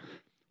everybody.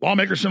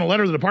 Lawmakers sent a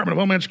letter to the Department of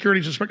Homeland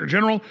Security's Inspector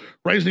General,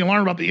 raising the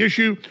alarm about the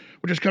issue,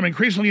 which has come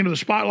increasingly into the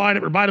spotlight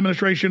after Biden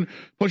administration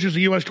pushes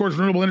the U.S. towards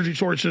renewable energy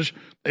sources,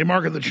 a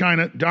market that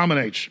China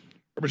dominates.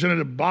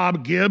 Representative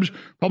Bob Gibbs,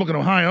 Republican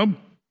Ohio,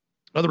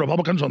 other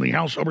Republicans on the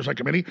House Oversight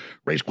Committee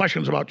raised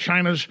questions about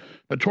China's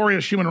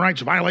notorious human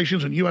rights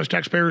violations, and U.S.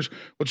 taxpayers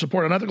would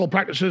support unethical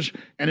practices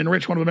and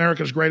enrich one of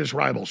America's greatest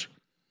rivals.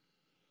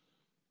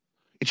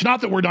 It's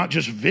not that we're not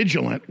just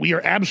vigilant. We are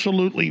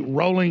absolutely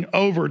rolling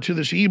over to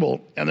this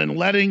evil and then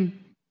letting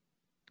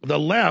the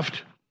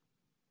left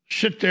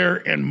sit there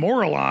and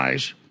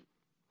moralize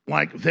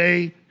like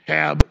they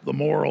have the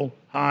moral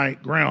high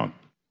ground.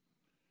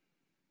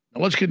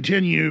 Now let's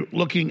continue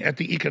looking at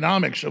the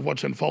economics of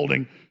what's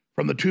unfolding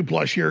from the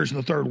 2+ years in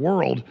the third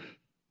world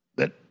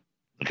that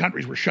the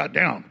countries were shut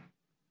down.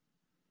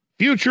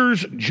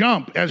 Futures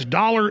jump as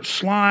dollar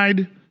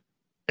slide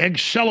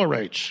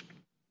accelerates.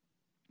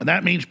 And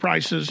that means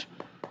prices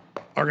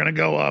are going to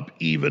go up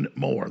even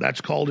more. That's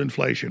called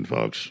inflation,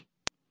 folks,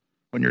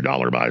 when your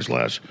dollar buys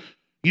less.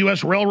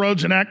 U.S.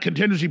 railroads enact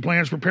contingency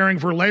plans preparing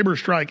for labor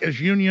strike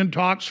as union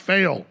talks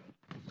fail.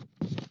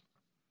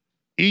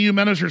 EU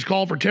ministers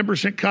call for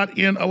 10% cut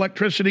in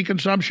electricity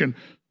consumption.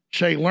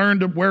 Say, learn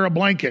to wear a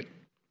blanket.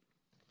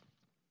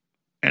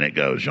 And it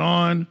goes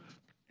on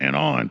and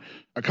on.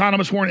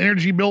 Economists warn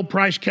energy bill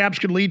price caps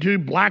could lead to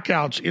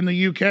blackouts in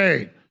the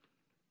UK.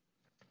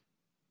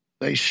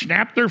 They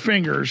snap their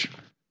fingers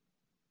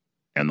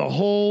and the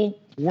whole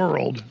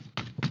world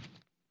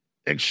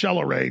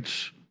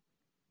accelerates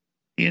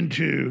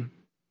into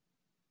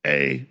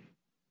a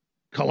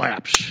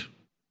collapse.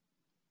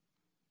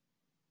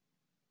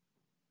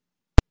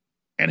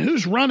 And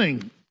who's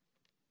running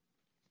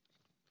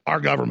our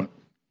government?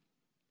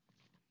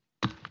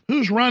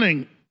 Who's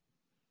running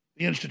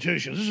the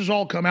institutions? This has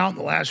all come out in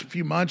the last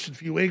few months and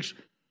few weeks.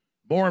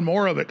 More and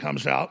more of it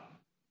comes out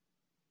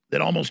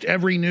that almost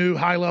every new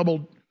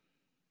high-level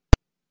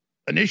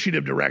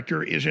initiative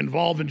director is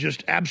involved in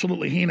just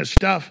absolutely heinous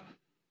stuff.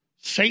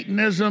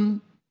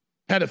 Satanism,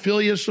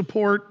 pedophilia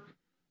support.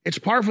 It's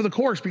par for the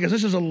course because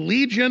this is a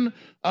legion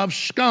of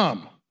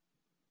scum,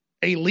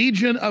 a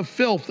legion of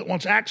filth that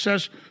wants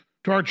access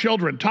to our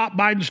children. Top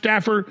Biden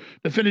staffer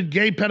defended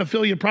gay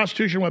pedophilia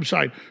prostitution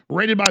website,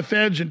 raided by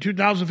feds in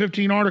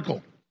 2015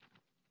 article.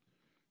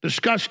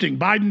 Disgusting.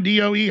 Biden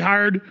DOE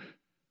hired,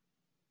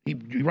 he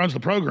runs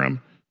the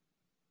program,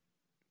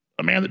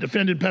 a man that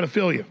defended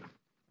pedophilia.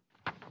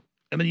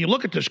 And then you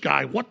look at this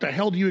guy, what the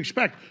hell do you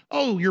expect?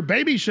 Oh, your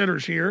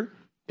babysitter's here.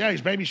 Yeah,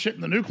 he's babysitting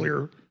the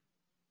nuclear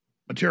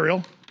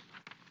material.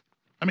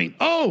 I mean,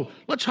 oh,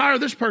 let's hire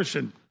this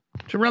person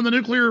to run the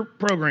nuclear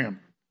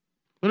program,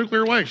 the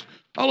nuclear waste.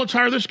 Oh, let's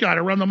hire this guy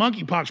to run the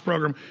monkeypox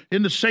program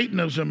into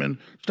Satanism and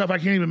stuff I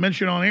can't even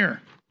mention on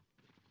air.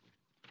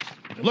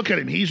 And look at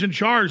him. He's in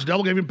charge. The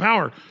devil gave him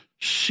power.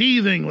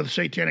 Seething with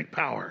satanic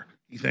power,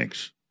 he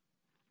thinks.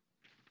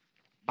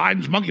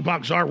 Biden's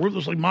monkeypox czar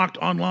ruthlessly mocked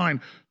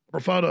online for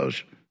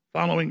photos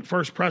following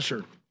first presser.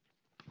 And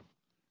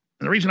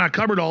the reason I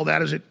covered all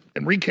that is and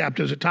recapped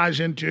is it ties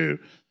into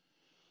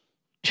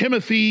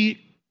Timothy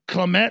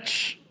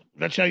Clements,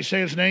 that's how you say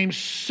his name,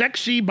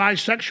 sexy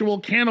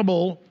bisexual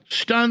cannibal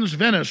stuns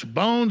Venice,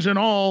 bones and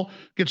all,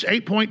 gets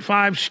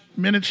 8.5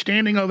 minutes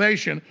standing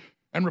ovation.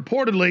 And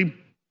reportedly,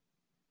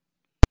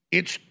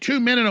 it's two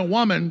men and a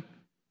woman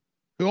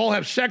who all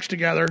have sex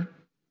together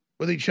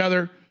with each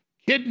other,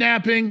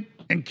 kidnapping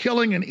and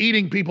killing and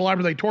eating people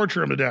after they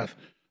torture them to death.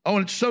 Oh,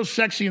 and it's so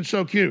sexy and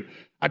so cute.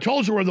 I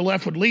told you where the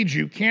left would lead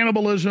you.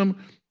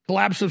 Cannibalism,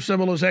 collapse of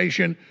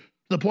civilization,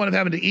 to the point of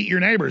having to eat your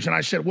neighbors. And I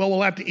said, well,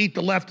 we'll have to eat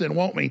the left then,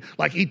 won't we?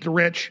 Like eat the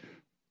rich,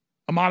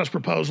 a modest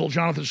proposal,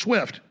 Jonathan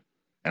Swift.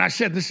 And I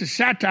said, this is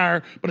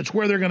satire, but it's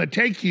where they're going to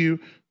take you.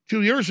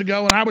 2 years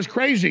ago, and I was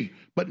crazy.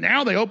 But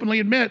now they openly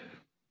admit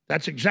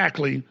that's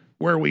exactly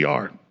where we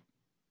are.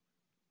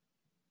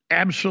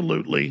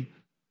 Absolutely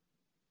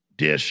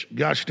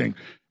disgusting.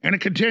 And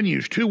it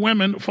continues. Two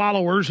women,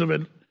 followers of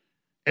an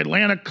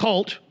Atlanta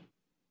cult,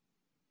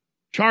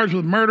 charged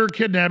with murder,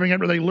 kidnapping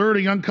after they lured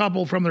a young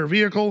couple from their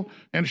vehicle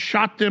and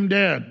shot them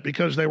dead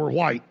because they were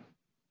white.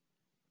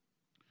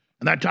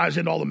 And that ties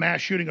into all the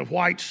mass shooting of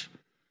whites,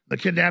 the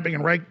kidnapping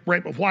and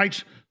rape of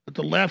whites that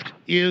the left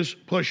is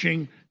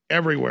pushing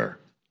everywhere.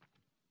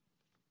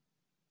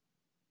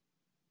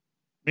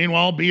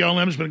 Meanwhile,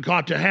 BLM has been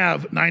caught to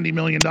have $90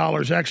 million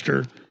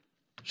extra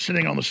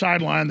sitting on the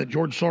sideline that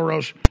George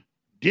Soros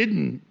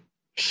didn't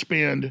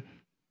spend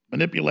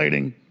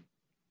manipulating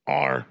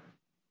our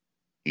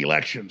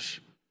elections.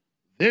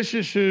 This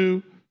is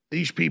who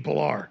these people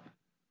are.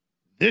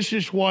 This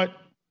is what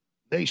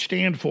they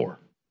stand for.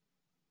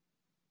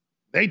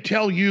 They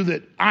tell you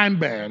that I'm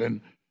bad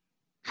and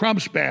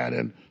Trump's bad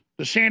and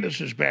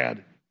DeSantis is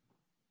bad.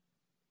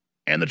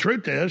 And the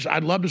truth is,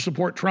 I'd love to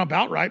support Trump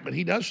outright, but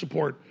he does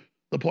support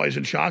the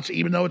poison shots,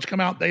 even though it's come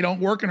out they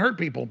don't work and hurt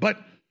people. But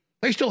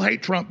they still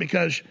hate Trump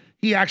because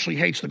he actually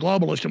hates the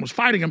globalist and was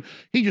fighting him.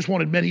 He just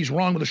won't admit he's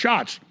wrong with the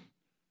shots.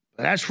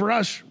 But as for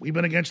us, we've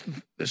been against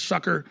this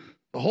sucker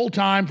the whole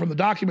time from the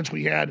documents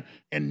we had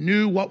and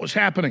knew what was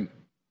happening.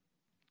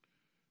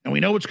 And we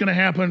know what's going to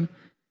happen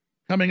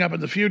coming up in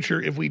the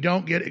future if we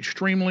don't get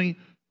extremely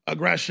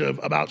aggressive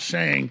about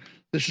saying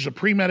this is a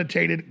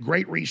premeditated,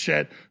 great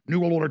reset, New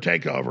World Order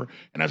takeover.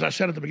 And as I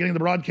said at the beginning of the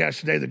broadcast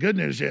today, the good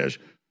news is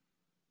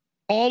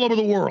all over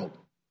the world,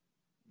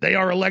 they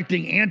are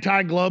electing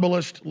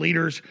anti-globalist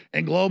leaders,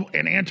 and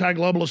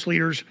anti-globalist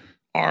leaders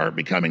are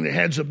becoming the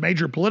heads of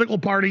major political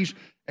parties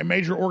and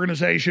major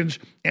organizations.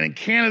 And in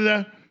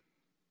Canada,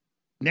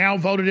 now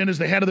voted in as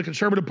the head of the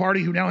Conservative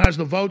Party, who now has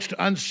the votes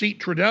to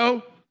unseat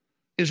Trudeau,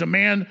 is a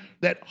man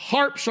that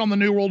harps on the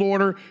New World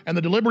Order and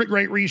the deliberate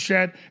Great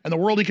Reset and the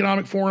World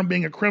Economic Forum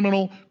being a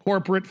criminal,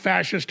 corporate,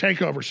 fascist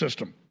takeover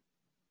system.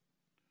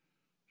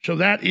 So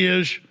that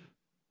is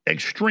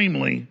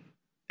extremely,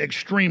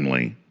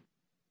 extremely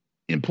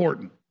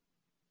important.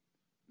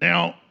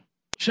 Now,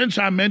 since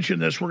I mentioned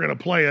this, we're going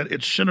to play it.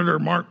 It's Senator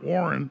Mark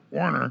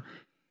Warner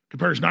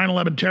compares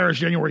 9/11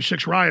 terrorists, January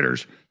 6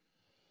 rioters.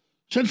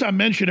 Since I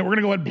mentioned it, we're going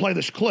to go ahead and play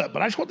this clip,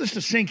 but I just want this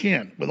to sink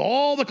in. With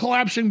all the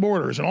collapsing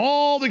borders and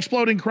all the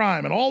exploding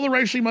crime and all the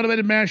racially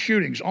motivated mass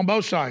shootings on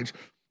both sides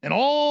and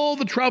all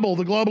the trouble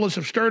the globalists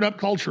have stirred up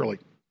culturally,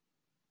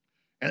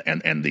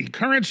 and the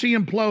currency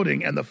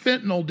imploding and the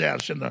fentanyl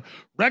deaths and the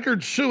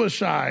record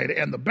suicide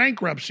and the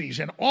bankruptcies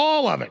and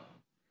all of it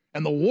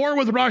and the war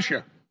with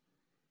Russia,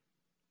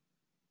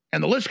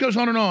 and the list goes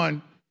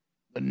on,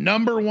 the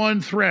number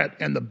one threat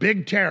and the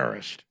big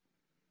terrorist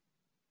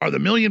are the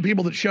million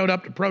people that showed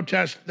up to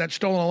protest that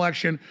stolen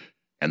election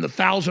and the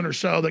 1,000 or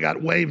so that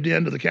got waved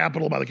into the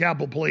Capitol by the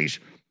Capitol Police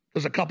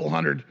because a couple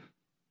hundred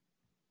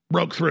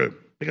broke through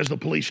because the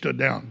police stood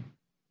down.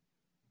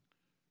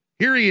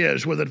 Here he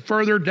is with a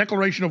further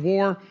declaration of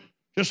war,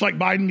 just like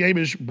Biden gave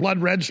his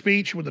blood red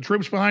speech with the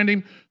troops behind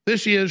him.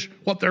 This is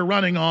what they're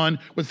running on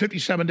with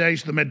 57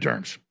 days to the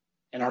midterms.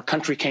 And our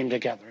country came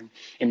together. And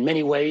in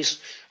many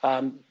ways,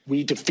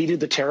 we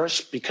defeated the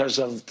terrorists because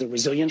of the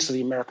resilience of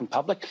the American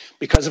public,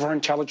 because of our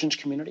intelligence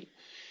community.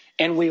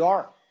 And we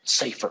are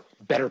safer,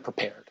 better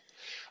prepared.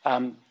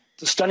 The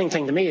stunning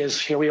thing to me is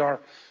here we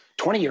are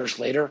 20 years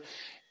later,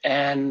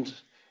 and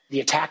the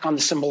attack on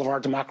the symbol of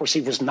our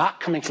democracy was not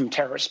coming from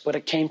terrorists, but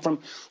it came from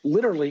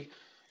literally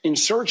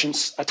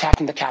insurgents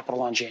attacking the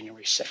Capitol on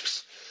January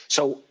 6th.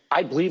 So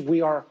I believe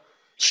we are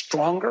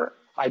stronger.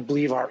 I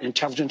believe our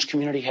intelligence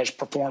community has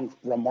performed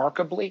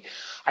remarkably.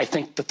 I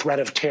think the threat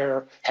of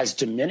terror has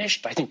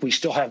diminished. I think we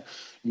still have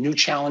new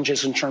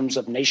challenges in terms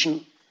of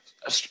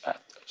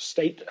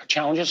state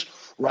challenges,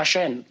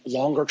 Russia, and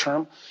longer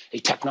term, a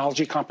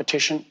technology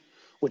competition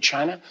with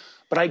China.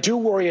 But I do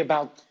worry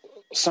about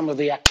some of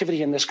the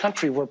activity in this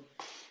country where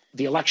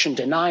the election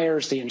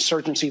deniers, the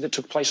insurgency that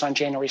took place on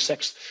January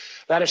 6th,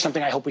 that is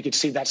something I hope we could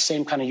see, that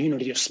same kind of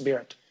unity of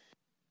spirit.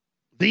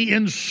 The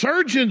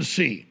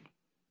insurgency,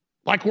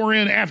 like we're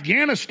in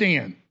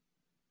Afghanistan.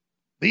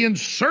 The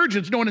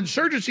insurgents, no, an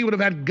insurgency would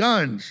have had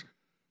guns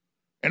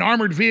and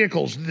armored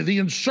vehicles. The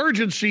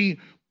insurgency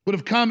would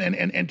have come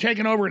and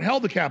taken over and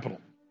held the Capitol.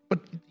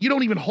 But you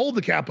don't even hold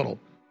the Capitol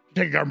to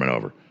take a government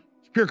over.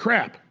 It's pure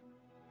crap.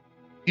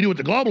 You do what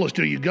the globalists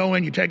do. You go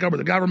in, you take over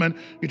the government,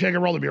 you take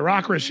over all the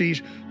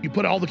bureaucracies, you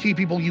put all the key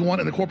people you want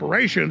in the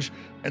corporations,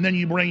 and then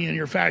you bring in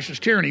your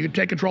fascist tyranny. You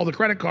take control of the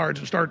credit cards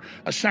and start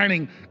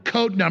assigning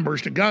code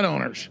numbers to gun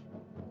owners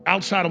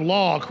outside of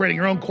law, creating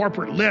your own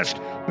corporate list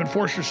to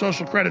enforce your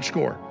social credit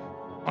score.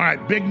 All right,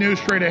 big news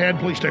straight ahead.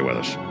 Please stay with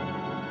us.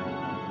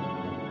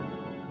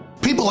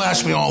 People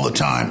ask me all the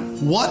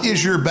time, what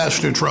is your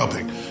best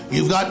nootropic?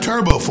 You've got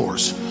Turbo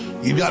Force,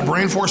 you've got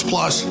Brain Force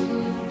Plus,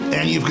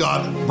 and you've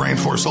got Brain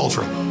Force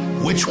Ultra.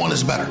 Which one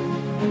is better?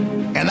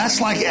 And that's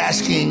like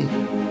asking,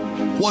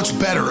 what's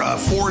better, a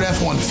Ford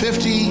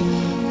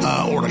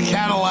F-150 or a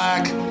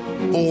Cadillac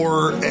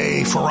or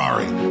a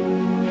Ferrari?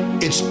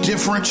 It's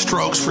different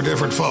strokes for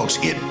different folks.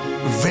 It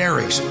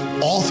varies.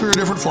 All three are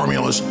different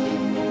formulas.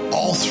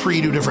 All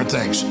three do different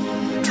things.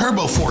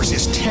 Turbo Force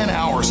is 10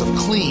 hours of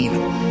clean,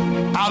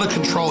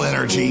 out-of-control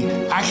energy.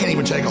 I can't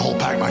even take a whole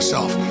pack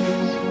myself.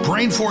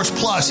 Brain Force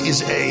Plus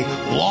is a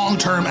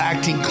long-term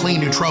acting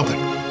clean nootropic.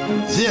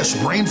 This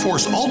Brain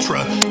Force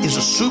Ultra is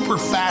a super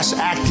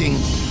fast-acting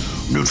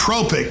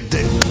nootropic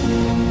that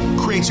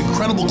creates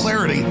incredible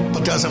clarity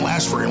but doesn't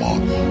last very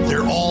long.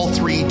 They're all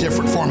three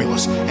different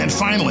formulas. And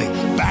finally,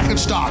 back in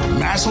stock,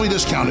 massively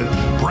discounted,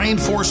 Brain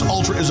Force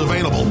Ultra is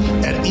available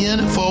at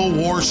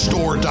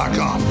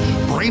InfoWarsStore.com.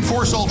 Brain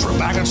Force Ultra,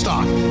 back in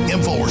stock,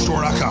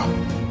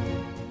 InfoWarsStore.com.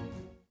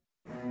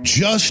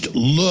 Just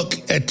look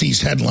at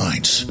these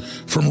headlines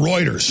from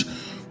Reuters.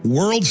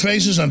 World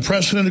faces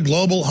unprecedented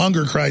global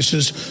hunger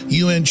crisis,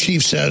 UN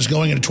chief says,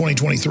 going into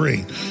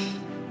 2023.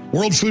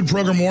 World Food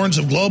Program warns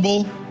of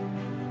global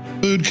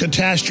food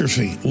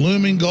catastrophe,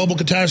 looming global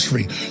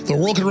catastrophe. The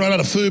world could run out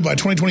of food by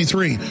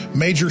 2023,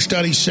 major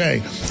studies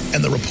say,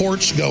 and the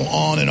reports go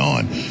on and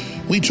on.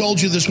 We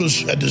told you this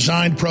was a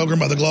designed program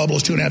by the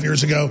globalists 2.5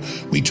 years ago.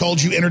 We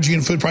told you energy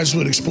and food prices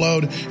would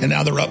explode, and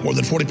now they're up more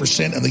than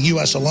 40% in the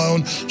U.S.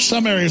 alone.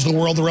 Some areas of the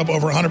world, they're up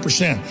over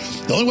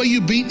 100%. The only way you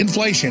beat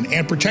inflation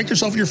and protect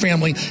yourself and your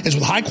family is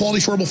with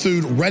high-quality, storable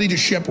food ready to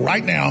ship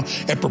right now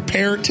at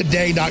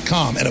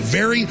preparetoday.com at a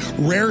very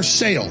rare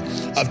sale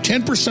of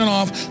 10%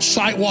 off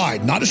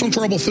site-wide. Not just on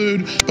storable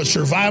food, but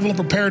survival and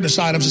preparedness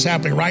items is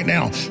happening right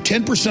now.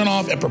 10%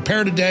 off at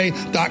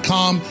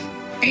preparetoday.com.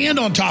 And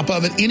on top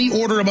of it, any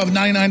order above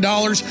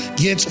 $99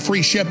 gets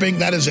free shipping.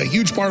 That is a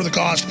huge part of the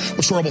cost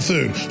with storable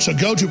food. So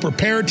go to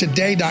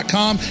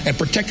preparetoday.com and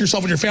protect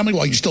yourself and your family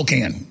while you still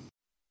can.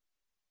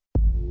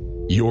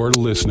 You're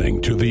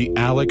listening to The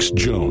Alex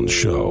Jones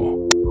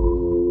Show.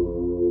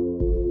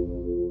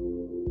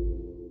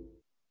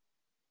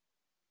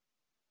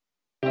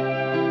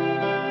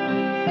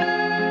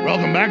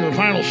 Welcome back to the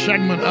final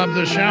segment of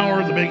this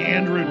hour. The big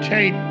Andrew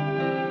Tate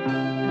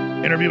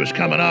interview is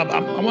coming up. I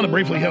want to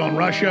briefly hit on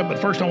Russia, but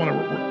first I want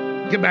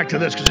to get back to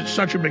this because it's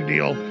such a big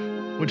deal.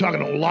 We're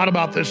talking a lot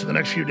about this in the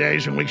next few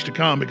days and weeks to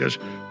come because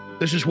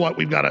this is what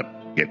we've got to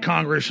get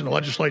Congress and the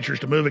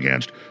legislatures to move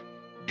against.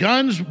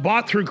 Guns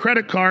bought through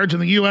credit cards in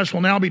the U.S.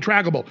 will now be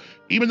trackable.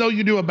 Even though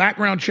you do a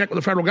background check with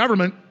the federal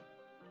government,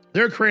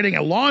 they're creating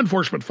a law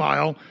enforcement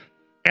file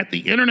at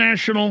the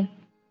International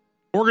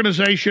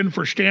Organization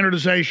for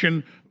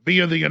Standardization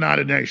via the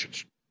United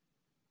Nations.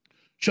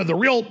 So the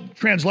real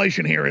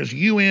translation here is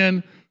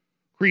UN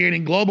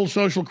creating global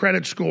social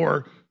credit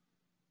score,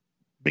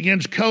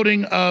 begins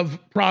coding of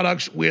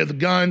products with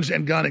guns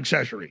and gun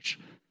accessories.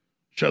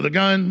 So the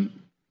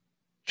gun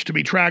is to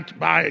be tracked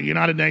by a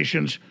United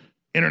Nations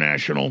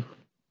international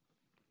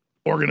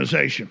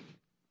organization.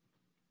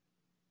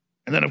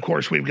 And then, of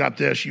course, we've got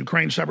this.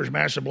 Ukraine suffers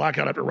massive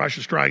blackout after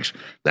Russia strikes.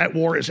 That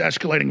war is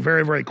escalating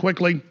very, very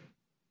quickly.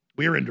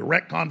 We are in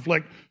direct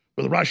conflict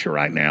with Russia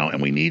right now,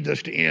 and we need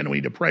this to end. We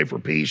need to pray for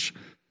peace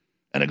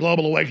and a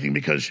global awakening,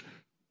 because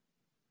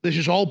this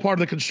is all part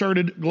of the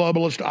concerted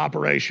globalist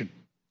operation.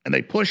 And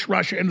they pushed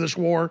Russia into this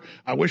war.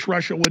 I wish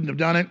Russia wouldn't have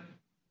done it,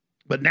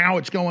 but now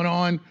it's going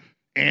on,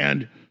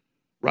 and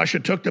Russia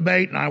took the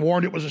bait, and I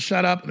warned it was a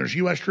setup, and there's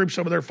U.S. troops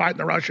over there fighting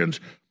the Russians,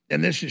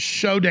 and this is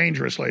so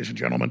dangerous, ladies and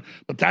gentlemen.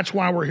 But that's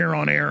why we're here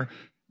on air.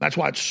 That's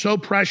why it's so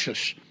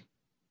precious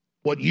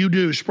what you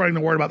do spreading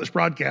the word about this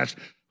broadcast,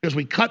 because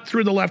we cut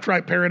through the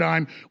left-right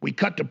paradigm, we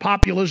cut to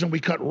populism, we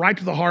cut right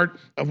to the heart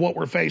of what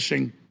we're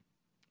facing,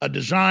 a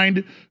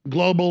designed,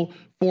 global,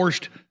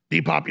 forced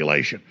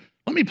depopulation.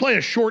 Let me play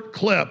a short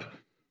clip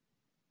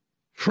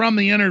from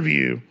the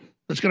interview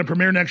that's going to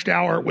premiere next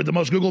hour with the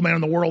most Googled man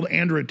in the world,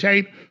 Andrew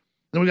Tate.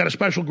 Then we got a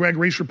special Greg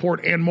Reese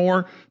report and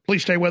more.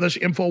 Please stay with us,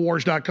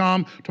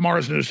 Infowars.com,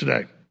 tomorrow's news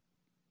today.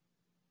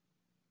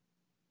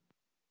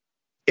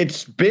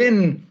 It's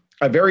been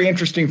a very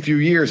interesting few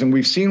years, and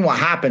we've seen what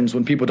happens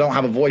when people don't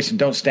have a voice and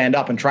don't stand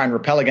up and try and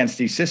repel against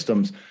these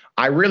systems.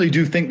 I really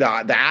do think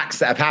that the acts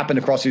that have happened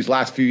across these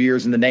last few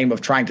years in the name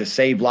of trying to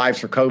save lives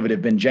for COVID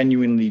have been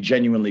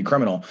genuinely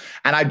criminal.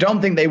 And I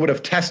don't think they would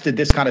have tested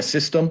this kind of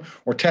system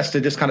or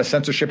tested this kind of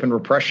censorship and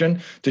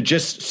repression to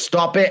just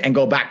stop it and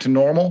go back to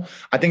normal.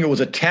 I think it was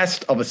a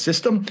test of a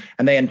system,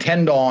 and they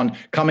intend on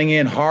coming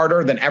in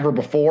harder than ever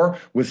before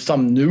with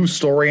some new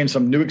story and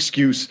some new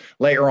excuse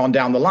later on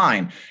down the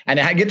line. And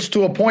it gets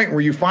to a point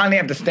where you finally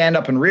have to stand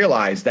up and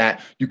realize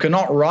that you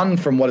cannot run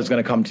from what is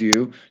going to come to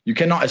you. You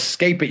cannot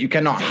escape it. You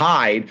cannot hide.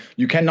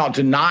 You cannot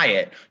deny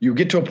it. You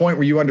get to a point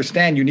where you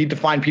understand you need to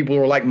find people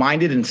who are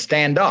like-minded and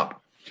stand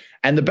up.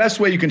 And the best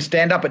way you can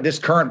stand up at this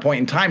current point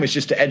in time is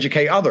just to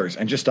educate others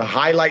and just to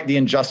highlight the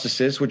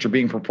injustices which are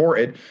being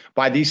purported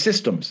by these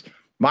systems.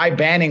 My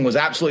banning was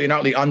absolutely and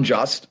utterly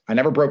unjust. I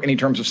never broke any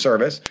terms of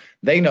service.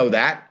 They know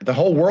that. The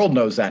whole world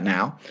knows that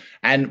now.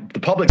 And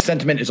the public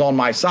sentiment is on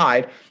my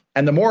side.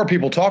 And the more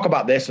people talk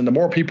about this and the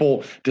more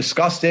people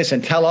discuss this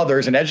and tell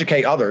others and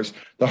educate others,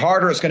 the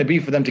harder it's going to be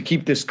for them to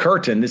keep this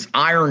curtain, this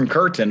iron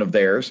curtain of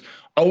theirs,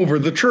 over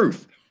the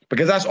truth,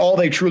 because that's all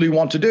they truly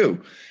want to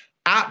do.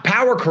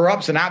 Power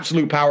corrupts, and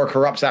absolute power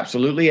corrupts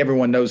absolutely.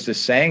 Everyone knows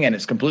this saying, and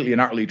it's completely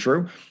and utterly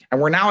true.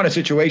 And we're now in a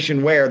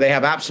situation where they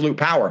have absolute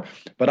power.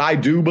 But I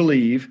do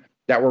believe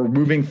that we're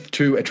moving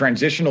to a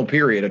transitional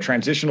period, a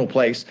transitional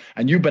place,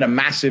 and you've been a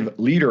massive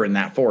leader in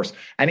that force.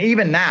 And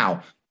even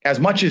now, as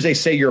much as they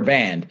say you're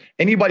banned,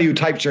 anybody who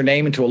types your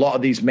name into a lot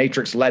of these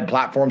Matrix-led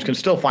platforms can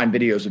still find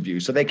videos of you.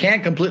 So they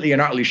can't completely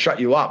and utterly shut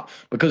you up,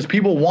 because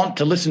people want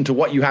to listen to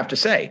what you have to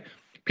say.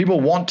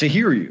 People want to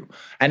hear you.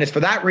 And it's for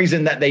that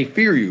reason that they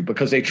fear you,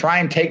 because they try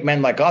and take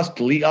men like us,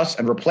 delete us,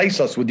 and replace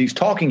us with these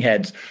talking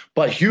heads.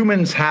 But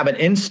humans have an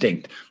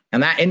instinct,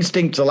 and that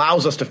instinct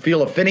allows us to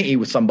feel affinity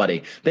with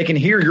somebody. They can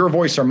hear your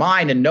voice or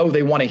mine and know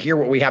they want to hear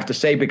what we have to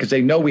say, because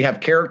they know we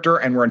have character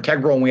and we're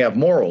integral and we have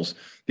morals.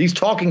 These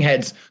talking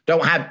heads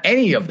don't have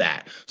any of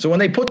that. So when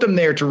they put them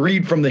there to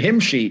read from the hymn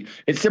sheet,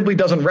 it simply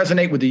doesn't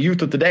resonate with the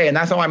youth of today. And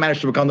that's how I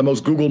managed to become the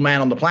most Googled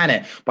man on the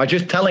planet, by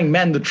just telling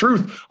men the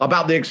truth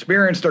about the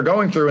experience they're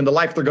going through and the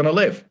life they're going to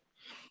live.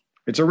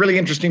 It's a really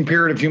interesting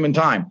period of human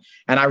time.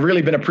 And I've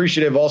really been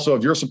appreciative also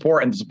of your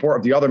support and the support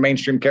of the other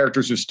mainstream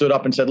characters who stood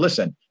up and said,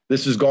 listen,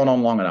 this has gone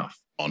on long enough.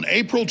 On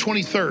April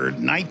 23rd,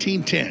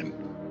 1910,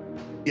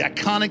 the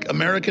iconic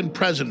American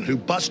president who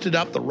busted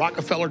up the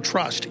Rockefeller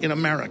Trust in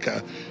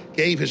America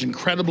gave his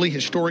incredibly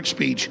historic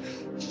speech,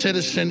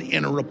 Citizen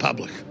in a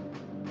Republic.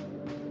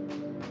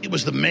 It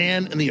was the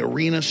man in the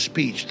arena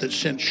speech that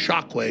sent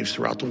shockwaves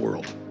throughout the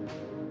world.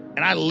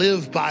 And I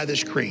live by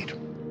this creed.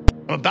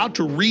 I'm about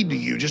to read to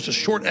you just a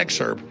short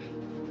excerpt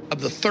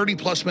of the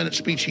 30-plus minute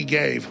speech he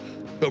gave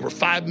to over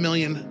 5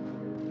 million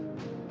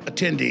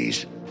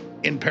attendees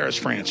in Paris,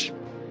 France.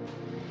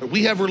 But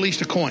we have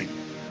released a coin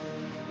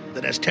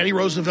that has Teddy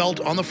Roosevelt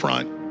on the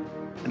front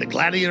and a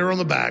gladiator on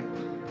the back,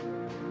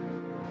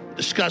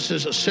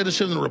 discusses a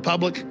citizen in the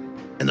republic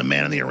and the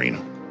man in the arena.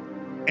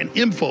 And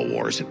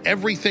Infowars and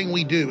everything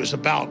we do is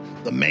about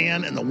the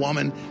man and the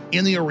woman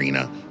in the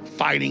arena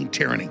fighting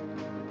tyranny.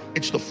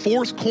 It's the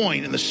fourth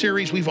coin in the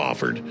series we've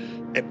offered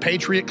at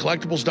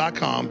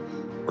PatriotCollectibles.com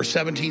or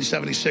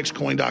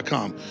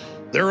 1776coin.com.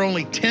 There are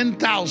only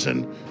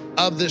 10,000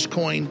 of this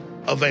coin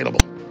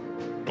available.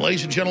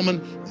 Ladies and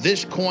gentlemen,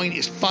 this coin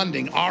is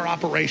funding our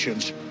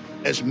operations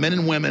as men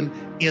and women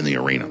in the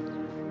arena.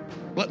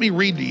 Let me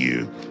read to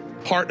you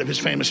part of his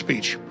famous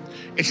speech.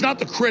 It's not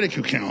the critic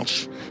who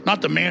counts,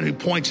 not the man who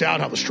points out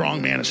how the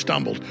strong man has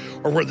stumbled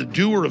or where the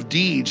doer of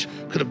deeds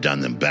could have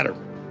done them better.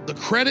 The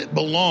credit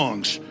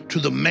belongs to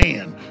the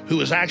man who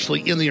is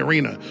actually in the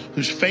arena,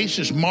 whose face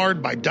is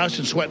marred by dust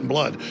and sweat and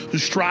blood, who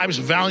strives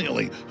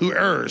valiantly, who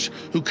errs,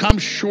 who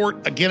comes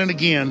short again and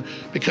again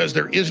because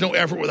there is no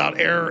effort without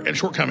error and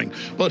shortcoming,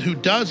 but who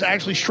does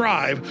actually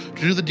strive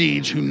to do the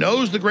deeds, who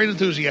knows the great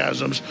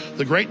enthusiasms,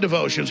 the great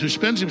devotions, who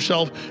spends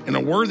himself in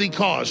a worthy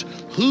cause,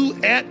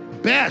 who at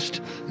best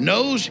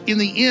knows in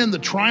the end the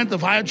triumph of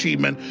high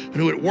achievement, and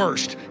who at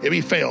worst, if he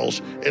fails,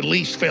 at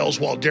least fails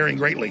while daring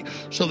greatly,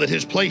 so that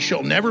his place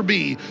shall never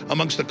be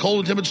amongst the cold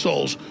and timid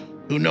souls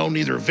who know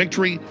neither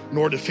victory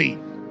nor defeat.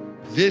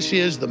 This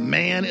is the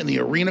man in the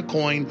arena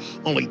coin,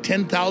 only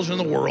 10,000 in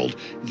the world.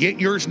 Get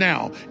yours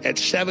now at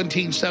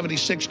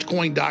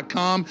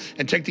 1776coin.com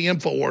and take the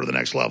InfoWar to the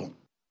next level.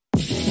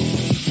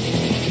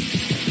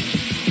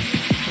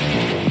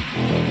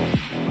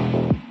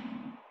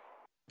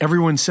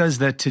 Everyone says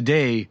that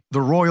today, the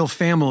royal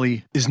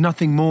family is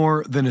nothing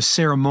more than a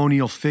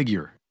ceremonial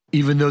figure,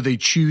 even though they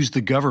choose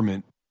the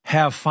government,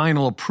 have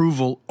final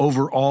approval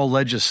over all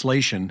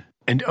legislation,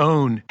 and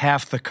own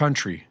half the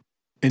country.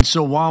 And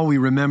so while we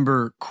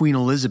remember Queen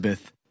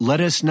Elizabeth, let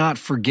us not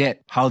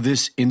forget how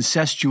this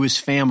incestuous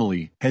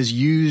family has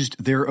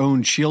used their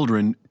own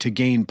children to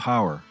gain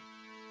power.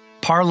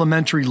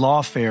 Parliamentary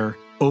lawfare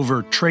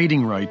over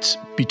trading rights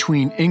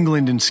between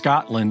England and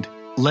Scotland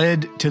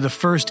led to the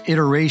first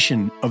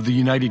iteration of the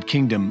United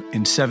Kingdom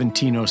in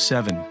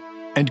 1707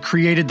 and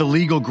created the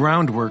legal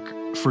groundwork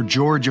for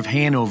George of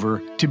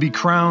Hanover to be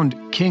crowned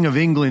King of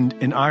England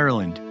and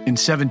Ireland in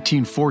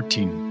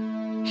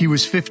 1714. He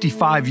was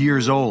 55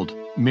 years old,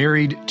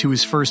 married to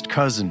his first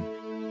cousin,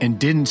 and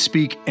didn't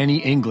speak any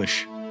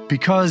English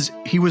because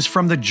he was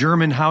from the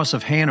German House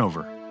of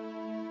Hanover.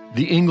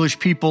 The English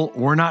people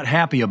were not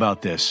happy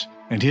about this,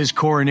 and his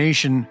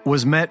coronation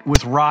was met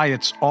with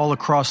riots all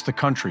across the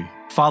country,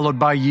 followed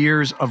by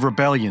years of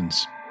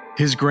rebellions.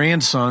 His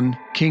grandson,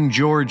 King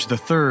George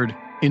III,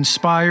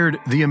 inspired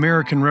the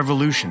American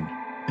Revolution,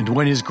 and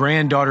when his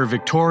granddaughter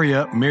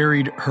Victoria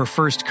married her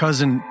first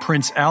cousin,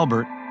 Prince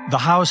Albert, the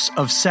House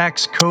of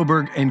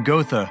Saxe-Coburg and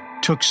Gotha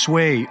took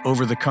sway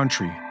over the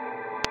country.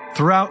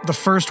 Throughout the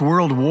First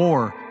World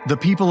War, the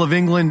people of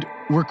England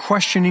were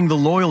questioning the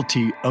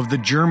loyalty of the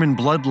German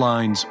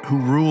bloodlines who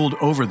ruled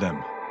over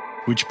them,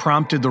 which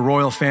prompted the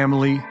royal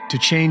family to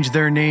change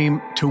their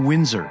name to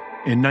Windsor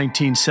in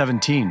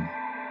 1917.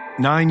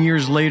 9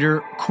 years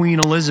later, Queen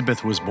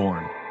Elizabeth was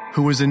born,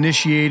 who was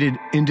initiated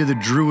into the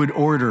Druid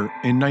Order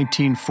in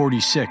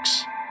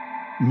 1946,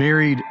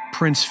 married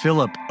Prince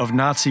Philip of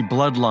Nazi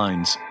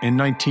bloodlines in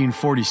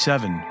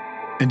 1947,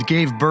 and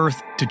gave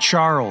birth to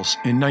Charles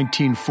in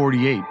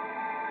 1948.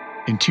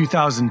 In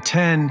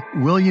 2010,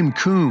 William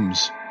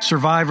Coombs,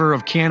 survivor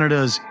of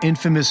Canada's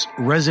infamous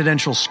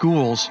residential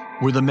schools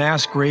where the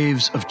mass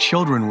graves of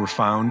children were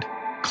found,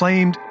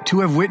 claimed to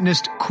have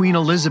witnessed Queen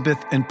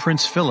Elizabeth and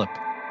Prince Philip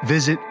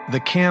visit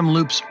the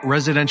Kamloops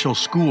Residential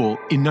School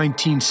in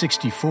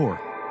 1964,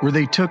 where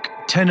they took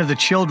 10 of the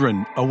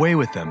children away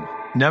with them,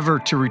 never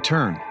to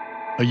return.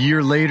 A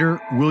year later,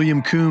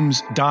 William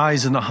Coombs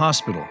dies in the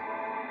hospital.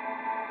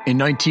 In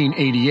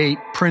 1988,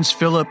 Prince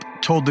Philip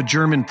told the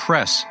German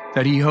press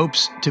that he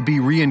hopes to be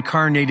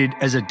reincarnated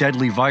as a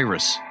deadly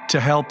virus to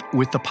help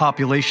with the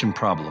population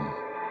problem.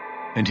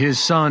 And his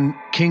son,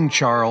 King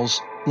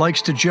Charles,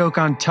 likes to joke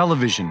on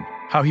television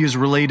how he is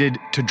related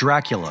to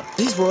Dracula.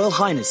 His Royal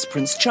Highness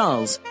Prince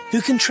Charles,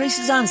 who can trace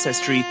his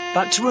ancestry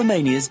back to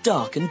Romania's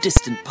dark and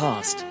distant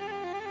past.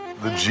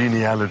 The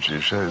genealogy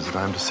shows that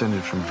I'm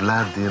descended from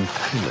Vlad the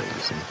Impaler,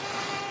 you see.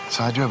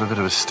 So I do have a bit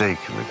of a stake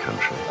in the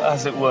country.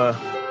 As it were.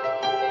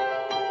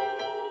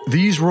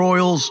 These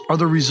royals are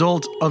the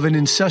result of an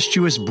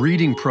incestuous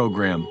breeding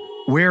program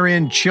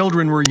wherein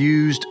children were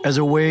used as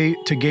a way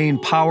to gain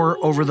power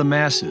over the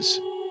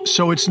masses.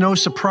 So it's no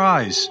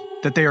surprise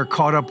that they are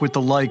caught up with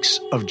the likes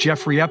of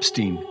Jeffrey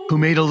Epstein, who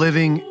made a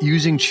living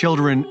using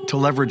children to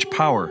leverage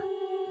power,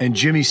 and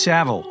Jimmy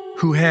Savile,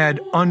 who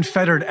had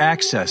unfettered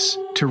access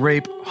to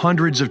rape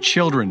hundreds of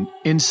children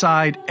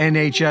inside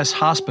NHS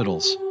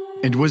hospitals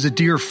and was a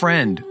dear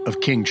friend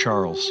of King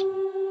Charles.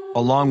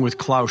 Along with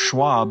Klaus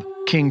Schwab,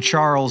 King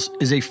Charles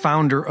is a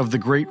founder of the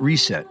Great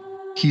Reset.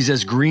 He's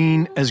as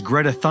green as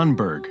Greta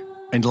Thunberg,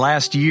 and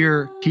last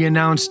year he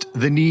announced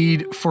the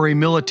need for a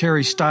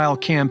military-style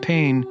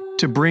campaign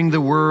to bring the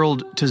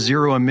world to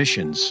zero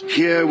emissions.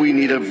 Here we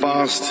need a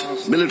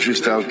vast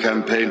military-style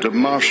campaign to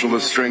marshal the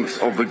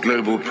strength of the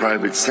global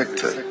private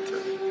sector,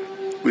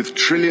 with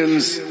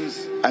trillions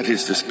at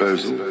his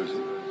disposal,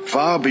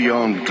 far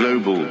beyond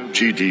global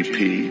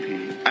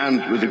GDP,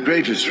 and with the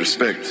greatest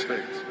respect,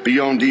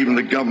 beyond even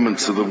the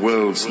governments of the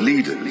world's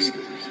leaders.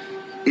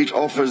 It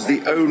offers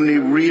the only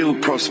real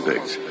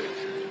prospect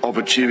of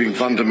achieving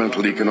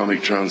fundamental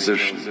economic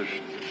transition.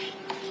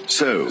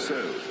 So,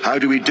 how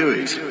do we do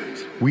it?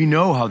 We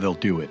know how they'll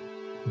do it.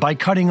 By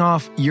cutting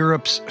off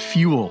Europe's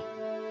fuel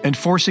and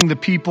forcing the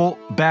people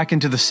back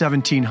into the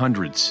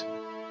 1700s.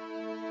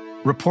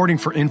 Reporting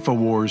for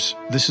InfoWars,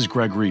 this is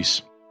Greg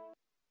Reese.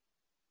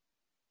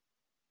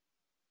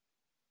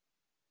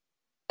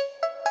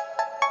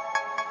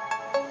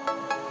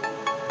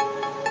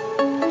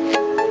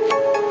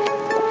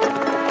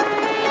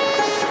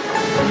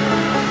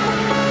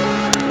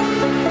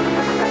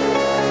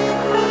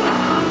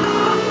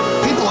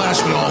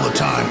 ask me all the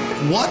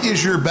time, what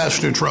is your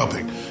best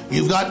nootropic?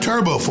 You've got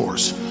Turbo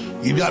Force,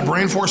 you've got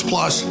Brain Force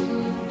Plus,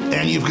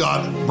 and you've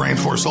got Brain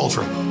Force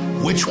Ultra.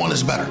 Which one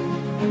is better?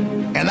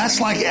 And that's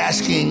like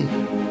asking,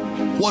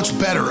 what's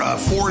better, a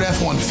Ford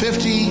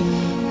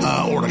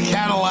F-150 or a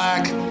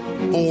Cadillac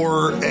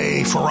or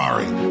a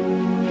Ferrari?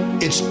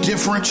 It's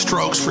different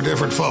strokes for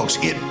different folks.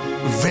 It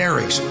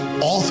varies.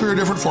 All three are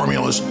different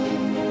formulas.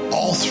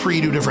 All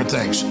three do different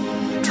things.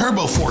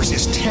 Turbo Force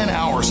is 10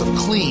 hours of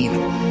clean,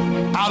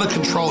 out of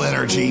control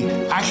energy.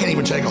 I can't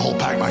even take a whole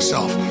pack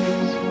myself.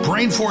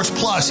 Brain Force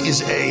Plus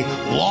is a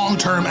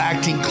long-term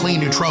acting clean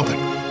nootropic.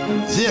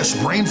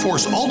 This Brain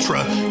Force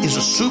Ultra is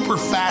a super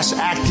fast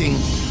acting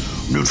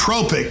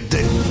nootropic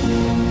that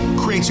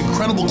creates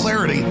incredible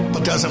clarity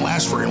but doesn't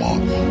last very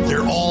long.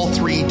 They're all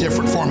three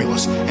different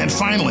formulas. And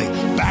finally,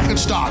 back in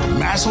stock,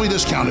 massively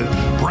discounted,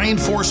 Brain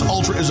Force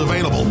Ultra is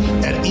available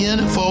at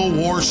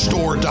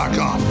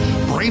InfoWarsStore.com.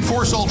 Brain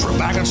Force Ultra,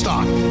 back in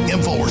stock,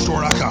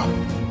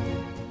 InfoWarsStore.com.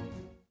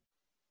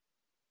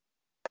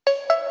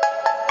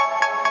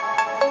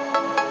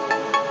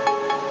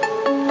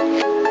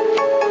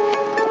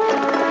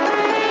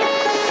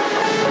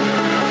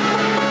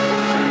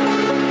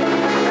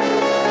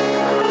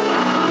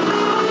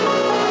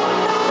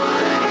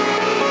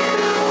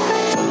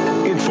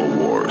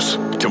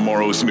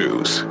 Tomorrow's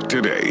news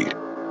today.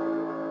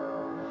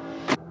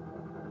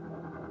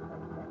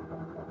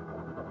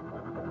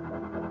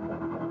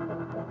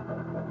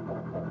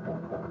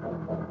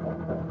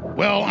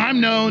 Well, I'm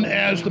known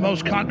as the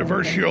most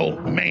controversial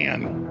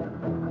man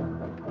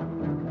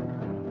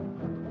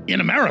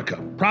in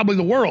America, probably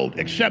the world,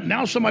 except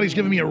now somebody's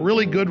giving me a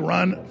really good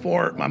run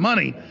for my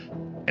money.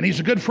 And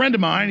he's a good friend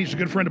of mine. He's a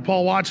good friend of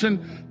Paul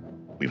Watson.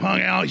 We've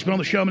hung out. He's been on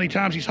the show many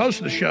times. He's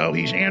hosted the show.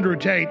 He's Andrew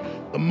Tate,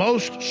 the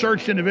most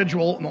searched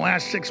individual in the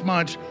last 6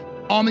 months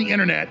on the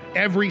internet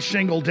every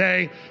single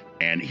day.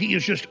 And he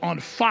is just on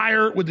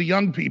fire with the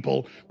young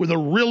people with a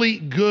really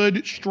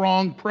good,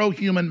 strong,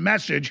 pro-human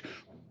message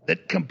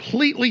that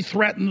completely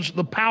threatens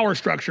the power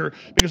structure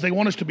because they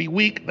want us to be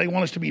weak. They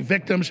want us to be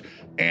victims.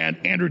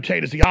 And Andrew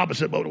Tate is the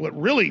opposite. But what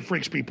really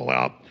freaks people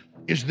out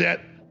is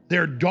that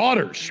their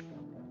daughters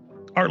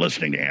are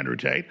listening to Andrew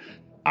Tate.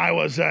 I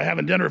was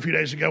having dinner a few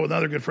days ago with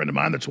another good friend of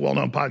mine that's a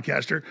well-known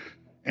podcaster,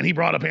 and he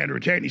brought up Andrew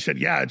Tate, and he said,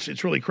 yeah,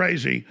 it's really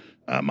crazy.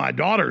 My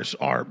daughters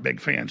are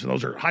big fans, and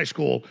those are high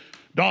school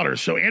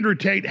daughters. So Andrew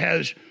Tate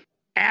has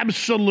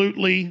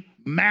absolutely,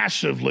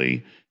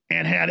 massively,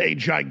 and had a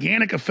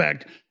gigantic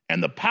effect,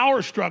 and the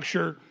power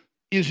structure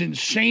is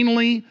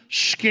insanely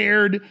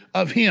scared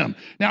of him.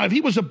 Now, if he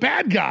was a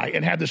bad guy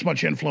and had this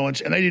much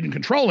influence and they didn't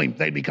control him,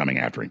 they'd be coming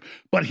after him.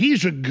 But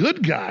he's a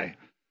good guy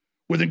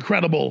with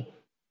incredible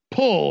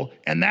pull,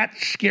 and that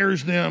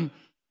scares them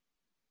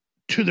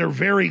to their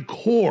very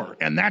core.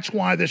 And that's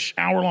why this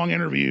hour-long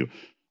interview,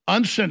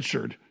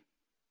 uncensored,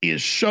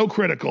 is so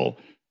critical.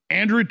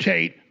 Andrew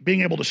Tate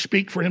being able to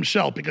speak for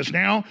himself, because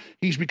now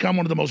he's become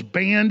one of the most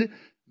banned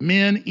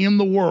men in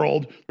the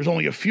world. There's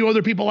only a few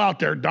other people out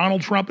there.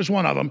 Donald Trump is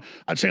one of them.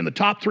 I'd say in the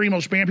top 3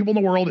 most banned people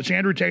in the world, it's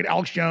Andrew Tate,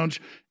 Alex Jones,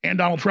 and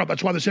Donald Trump.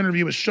 That's why this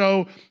interview is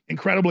so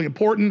incredibly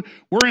important.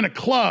 We're in a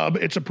club.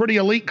 It's a pretty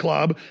elite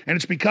club, and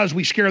it's because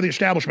we scare the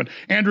establishment.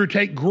 Andrew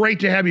Tate, great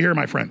to have you here,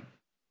 my friend.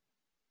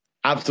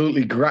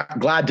 Absolutely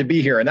glad to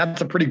be here, and that's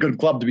a pretty good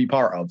club to be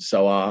part of.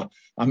 So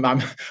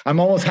I'm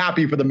almost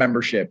happy for the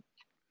membership.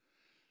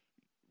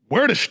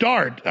 Where to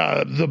start?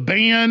 The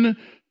ban,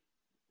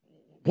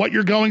 what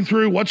you're going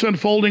through, what's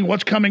unfolding,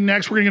 what's coming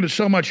next. We're going to get into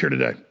so much here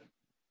today.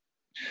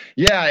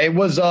 Yeah, it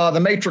was the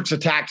Matrix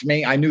attacked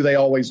me. I knew they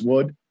always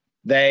would.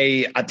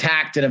 They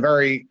attacked in a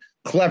very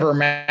clever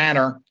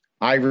manner.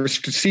 I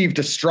received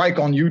a strike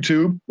on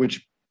YouTube,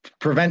 which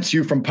prevents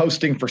you from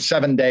posting for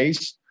 7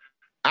 days.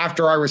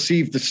 After I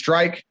received the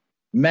strike,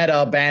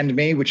 Meta banned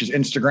me, which is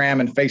Instagram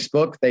and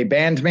Facebook. They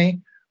banned me.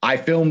 I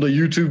filmed a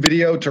YouTube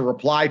video to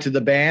reply to the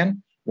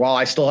ban while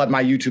I still had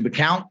my YouTube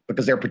account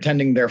because they're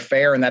pretending they're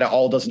fair and that it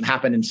all doesn't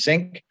happen in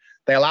sync.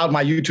 They allowed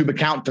my YouTube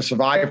account to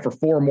survive for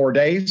 4 more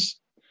days,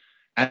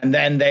 and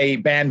then they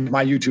banned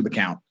my YouTube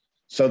account.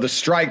 So the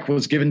strike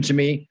was given to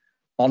me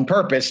on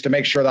purpose to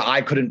make sure that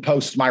I couldn't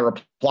post my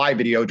reply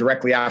video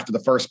directly after the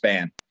first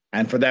ban,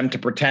 and for them to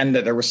pretend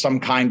that there was some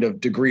kind of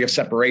degree of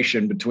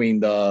separation between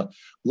the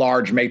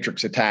large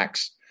Matrix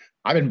attacks.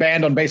 I've been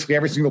banned on basically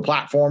every single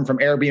platform, from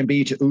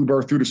Airbnb to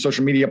Uber through to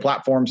social media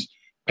platforms,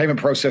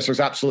 payment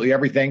processors, absolutely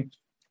everything.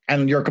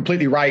 And you're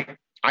completely right.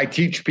 I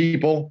teach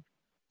people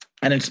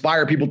and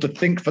inspire people to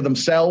think for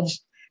themselves.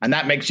 And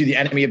that makes you the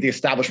enemy of the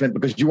establishment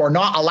because you are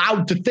not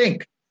allowed to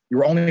think.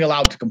 You're only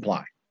allowed to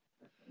comply.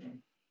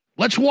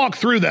 Let's walk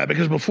through that,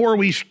 because before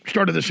we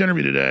started this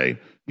interview today,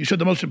 you said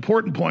the most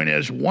important point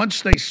is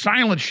once they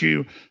silence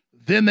you,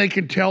 then they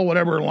can tell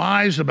whatever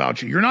lies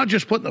about you. You're not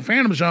just put in the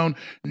phantom zone.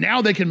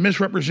 Now they can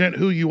misrepresent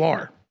who you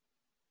are.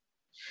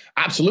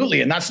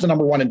 Absolutely. And that's the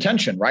number one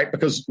intention, right?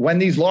 Because when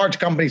these large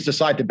companies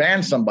decide to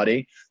ban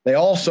somebody, they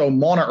also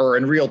monitor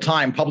in real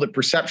time public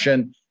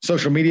perception,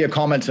 social media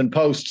comments and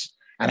posts,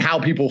 and how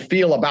people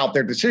feel about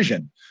their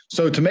decision.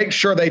 So to make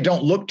sure they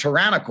don't look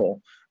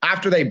tyrannical,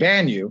 After they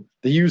ban you,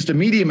 they used a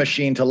media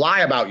machine to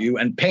lie about you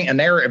and paint a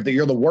narrative that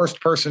you're the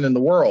worst person in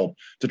the world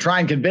to try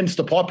and convince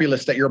the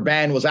populace that your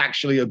ban was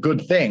actually a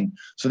good thing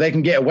so they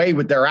can get away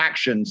with their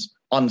actions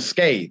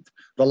unscathed.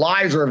 The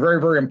lies are a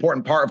very, very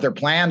important part of their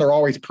plan. They're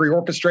always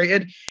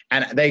pre-orchestrated,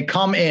 and they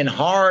come in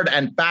hard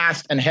and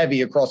fast and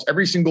heavy across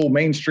every single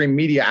mainstream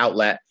media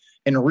outlet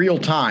in real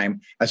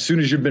time. As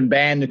soon as you've been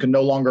banned, you can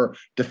no longer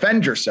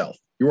defend yourself.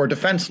 You are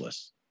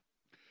defenseless.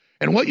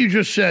 And what you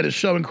just said is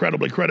so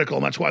incredibly critical,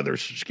 and that's why they're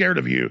scared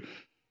of you.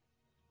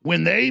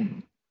 When they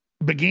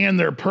began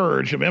their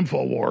purge of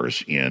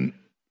InfoWars in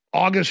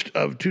August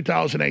of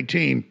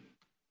 2018,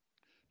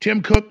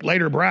 Tim Cook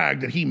later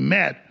bragged that he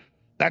met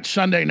that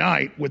Sunday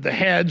night with the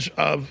heads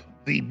of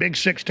the big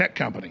 6 tech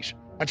companies.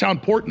 That's how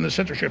important the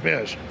censorship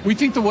is. We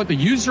think that what the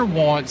user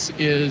wants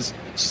is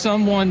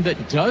someone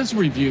that does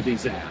review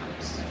these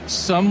apps,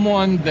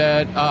 someone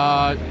that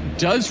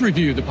does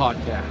review the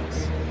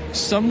podcast,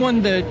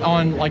 someone that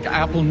on like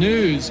Apple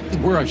News,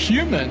 we're a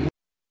human.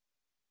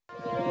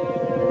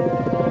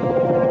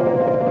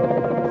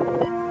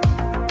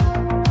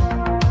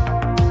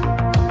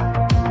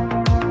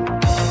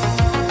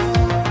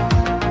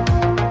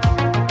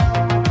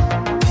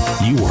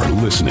 You are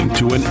listening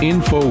to an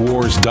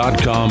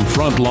Infowars.com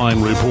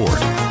frontline report.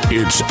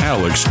 It's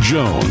Alex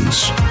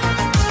Jones.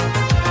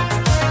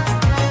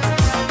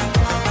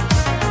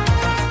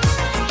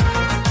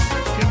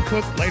 Tim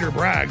Cook later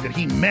bragged that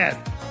he met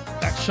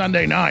that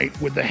Sunday night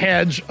with the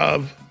heads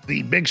of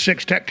the big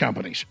 6 tech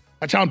companies.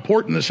 That's how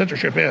important the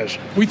censorship is.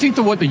 We think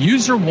that what the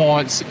user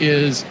wants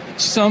is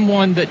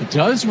someone that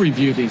does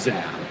review these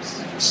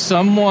apps,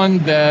 someone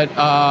that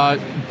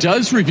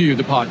does review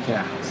the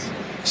podcast,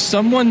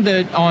 someone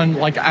that on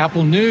like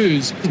Apple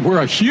News,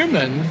 we're a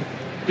human,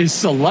 is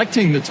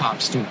selecting the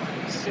top stories.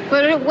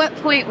 But at what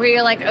point were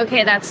you like,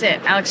 okay, that's it,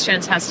 Alex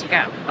Jones has to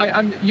go?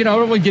 I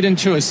don't want to get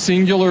into a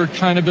singular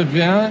kind of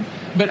event,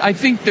 but I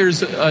think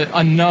there's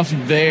enough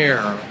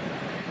there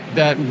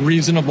that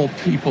reasonable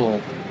people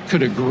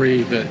could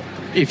agree that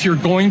if you're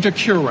going to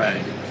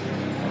curate,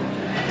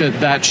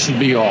 that should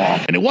be all.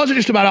 And it wasn't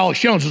just about Alex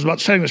Jones, it was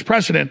about setting this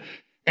precedent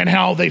and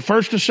how they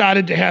first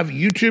decided to have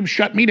YouTube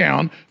shut me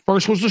down.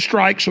 First was the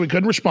strike, so we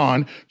couldn't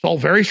respond. It's all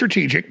very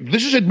strategic.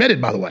 This is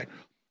admitted, by the way.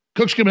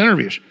 Cook's given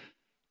interviews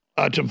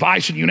to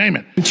Vice and you name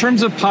it. In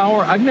terms of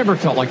power, I've never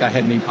felt like I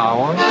had any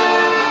power.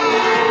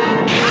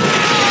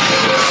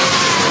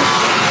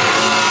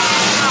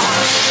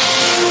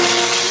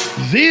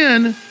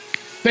 Then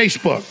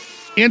Facebook,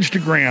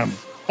 Instagram,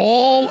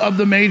 all of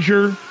the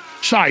major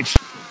sites,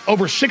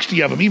 over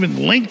 60 of them, even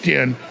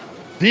LinkedIn,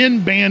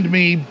 then banned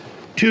me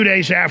 2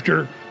 days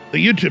after the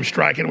YouTube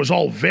strike. And it was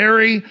all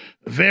very,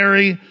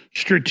 very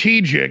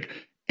strategic.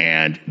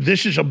 And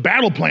this is a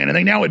battle plan. And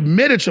they now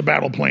admit it's a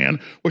battle plan,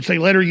 which they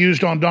later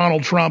used on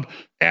Donald Trump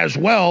as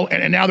well.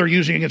 And now they're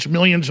using against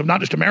millions of not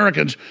just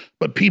Americans,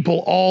 but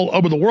people all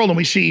over the world. And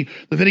we see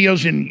the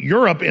videos in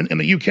Europe, in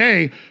the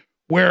UK,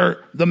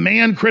 where the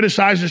man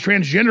criticizes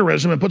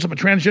transgenderism and puts up a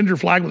transgender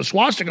flag with a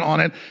swastika on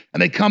it,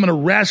 and they come and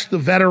arrest the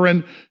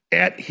veteran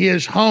at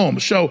his home.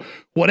 So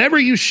whatever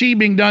you see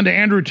being done to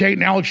Andrew Tate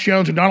and Alex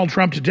Jones and Donald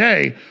Trump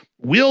today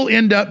will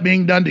end up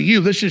being done to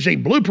you. This is a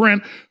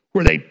blueprint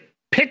where they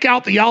pick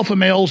out the alpha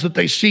males that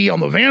they see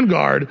on the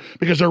vanguard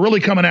because they're really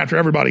coming after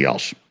everybody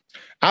else.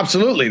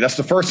 Absolutely. That's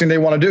the first thing they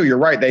want to do. You're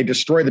right. They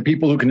destroy the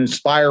people who can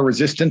inspire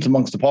resistance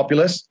amongst the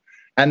populace,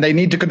 and they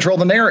need to control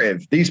the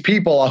narrative. These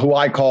people who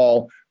I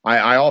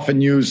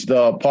often use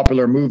the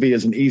popular movie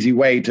as an easy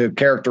way to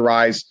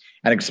characterize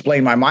and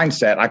explain my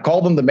mindset. I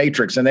call them the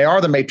Matrix, and they are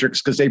the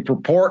Matrix because they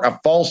purport a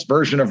false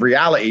version of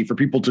reality for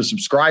people to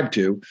subscribe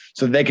to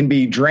so they can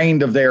be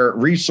drained of their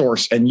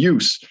resource and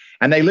use.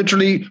 And they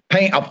literally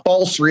paint a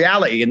false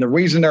reality. And the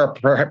reason they're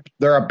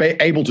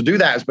able to do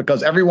that is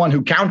because everyone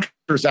who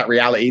counters that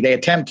reality, they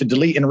attempt to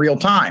delete in real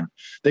time.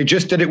 They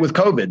just did it with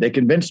COVID. They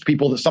convinced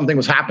people that something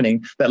was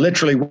happening that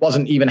literally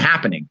wasn't even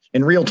happening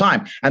in real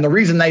time. And the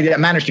reason they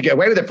managed to get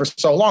away with it for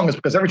so long is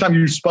because every time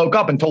you spoke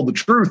up and told the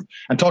truth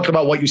and talked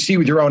about what you see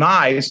with your own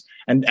eyes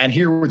and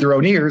hear with your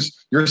own ears,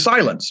 you're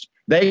silenced.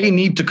 They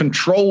need to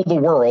control the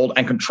world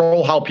and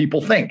control how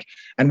people think.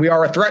 And we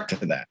are a threat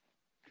to that.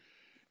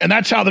 And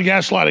that's how the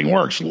gaslighting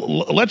works.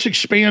 Let's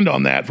expand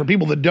on that for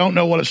people that don't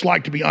know what it's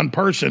like to be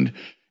unpersoned.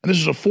 And this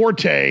is a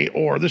forte,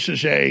 or this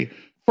is a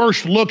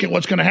first look at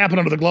what's going to happen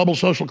under the global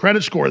social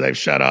credit score they've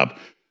set up.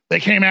 They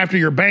came after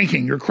your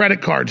banking, your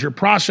credit cards, your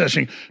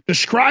processing.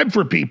 Describe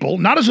for people,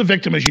 not as a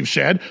victim, as you've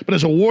said, but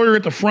as a warrior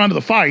at the front of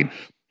the fight,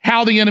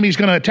 how the enemy is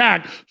going to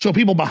attack so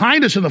people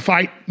behind us in the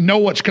fight know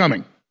what's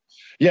coming.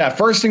 Yeah,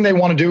 first thing they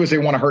want to do is they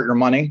want to hurt your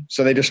money.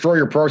 So they destroy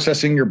your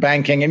processing, your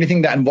banking,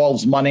 anything that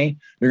involves money.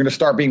 You're going to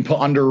start being put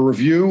under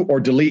review or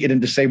deleted and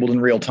disabled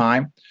in real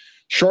time.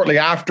 Shortly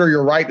after,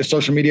 you're right, the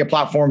social media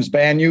platforms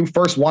ban you.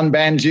 First one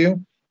bans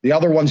you. The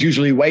other ones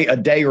usually wait a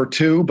day or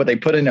two, but they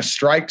put in a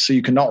strike so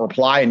you cannot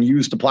reply and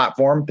use the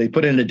platform. They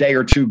put in a day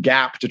or two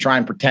gap to try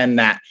and pretend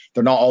that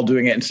they're not all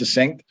doing it in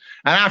succinct.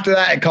 And after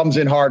that, it comes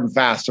in hard and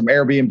fast, from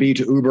Airbnb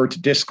to Uber to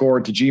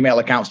Discord to Gmail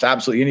accounts to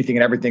absolutely anything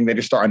and everything. They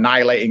just start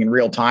annihilating in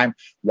real time,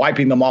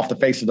 wiping them off the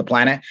face of the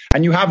planet.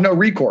 And you have no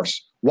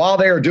recourse. While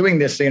they are doing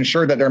this, they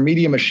ensure that their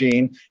media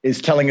machine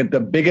is telling it the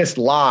biggest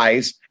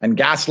lies and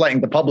gaslighting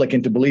the public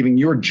into believing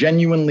you're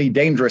genuinely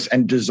dangerous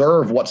and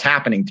deserve what's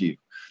happening to you.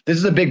 This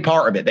is a big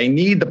part of it. They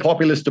need the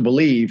populace to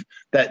believe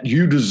that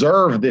you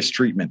deserve this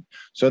treatment.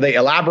 So they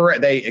elaborate,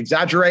 they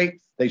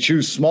exaggerate, they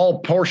choose small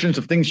portions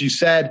of things you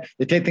said,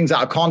 they take things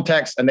out of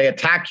context, and they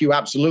attack you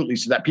absolutely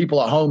so that people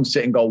at home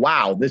sit and go,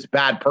 wow, this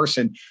bad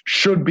person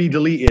should be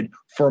deleted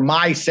for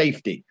my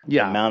safety. The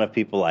amount of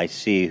people I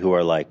see who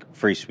are like,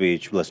 free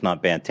speech, let's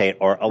not ban Tate,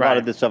 or a lot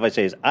of the stuff I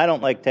say is, I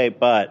don't like Tate,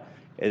 but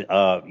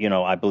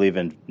I believe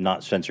in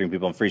not censoring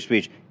people in free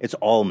speach. It's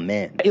all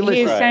men.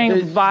 He's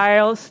saying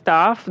vile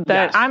stuff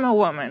that I'm a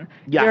woman.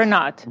 You're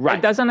not. Right.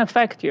 It doesn't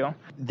affect you.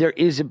 There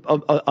is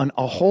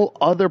a whole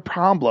other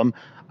problem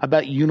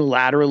about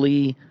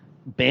unilaterally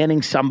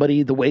banning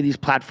somebody, the way these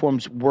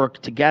platforms work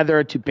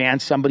together to ban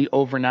somebody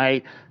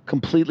overnight,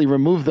 completely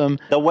remove them.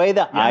 The way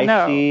that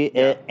I see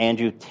it,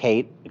 Andrew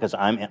Tate, because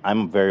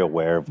I'm very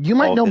aware of you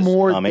might know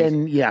more comments.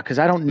 than because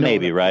I don't know.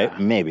 Maybe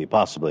maybe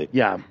possibly.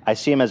 I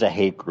see him as a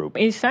hate group.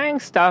 He's saying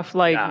stuff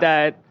like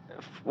that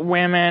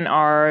women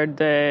are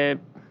the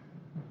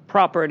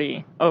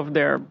property of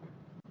their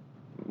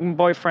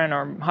boyfriend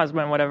or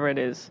husband, whatever it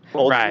is.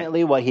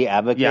 Ultimately, what he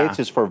advocates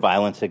is for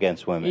violence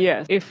against women.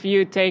 Yes. If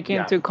you take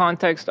into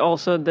context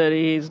also that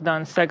he's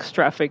done sex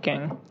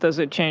trafficking, does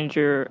it change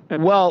your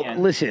opinion? Well,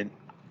 listen,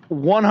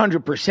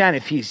 100%.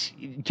 If he's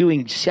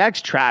doing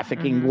sex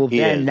trafficking, well,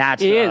 then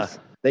that's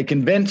They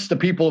convince the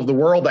people of the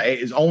world that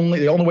the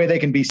only way they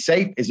can be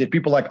safe is if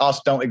people like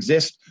us don't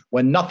exist,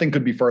 when nothing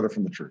could be further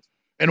from the truth.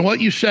 And what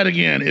you said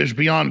again is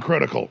beyond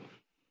critical.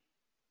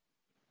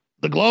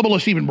 The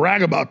globalists even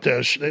brag about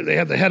this. They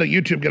have the head of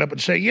YouTube get up and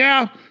say,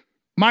 yeah,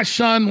 my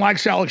son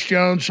likes Alex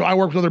Jones, so I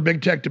worked with other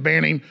big tech to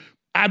ban him.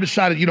 I've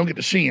decided you don't get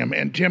to see him.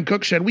 And Tim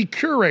Cook said, we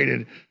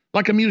curated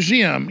like a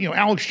museum,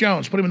 Alex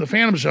Jones, put him in the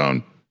Phantom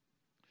Zone.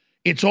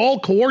 It's all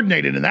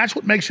coordinated, and that's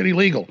what makes it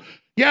illegal.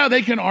 Yeah,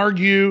 they can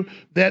argue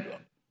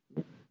that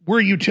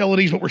we're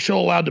utilities, but we're still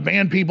allowed to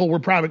ban people. We're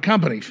private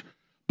companies.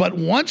 But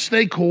once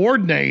they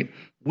coordinate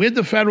with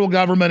the federal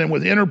government and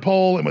with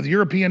Interpol and with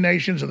European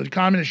nations and the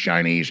communist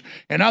Chinese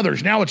and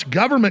others, now it's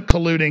government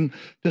colluding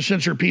to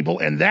censor people,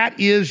 and that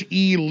is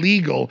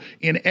illegal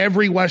in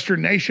every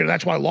Western nation.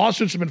 That's why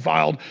lawsuits have been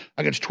filed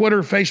against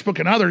Twitter, Facebook,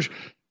 and others,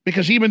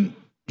 because even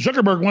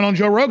Zuckerberg went on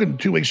Joe Rogan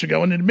 2 weeks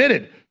ago and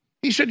admitted,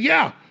 he said,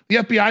 yeah, the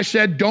FBI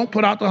said, don't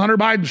put out the Hunter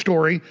Biden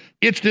story.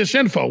 It's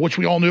disinfo, which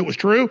we all knew it was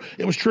true.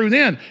 It was true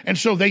then. And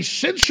so they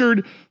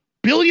censored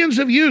billions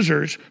of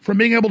users from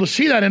being able to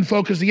see that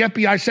info because the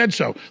FBI said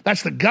so.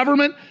 That's the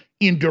government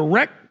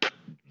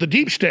the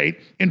deep state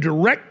in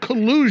direct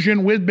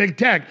collusion with big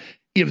tech.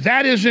 If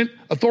that isn't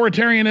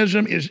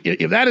authoritarianism,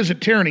 if that isn't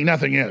tyranny,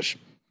 nothing is.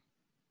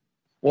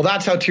 Well,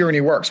 that's how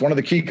tyranny works. One of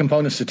the key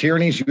components to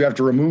tyranny is you have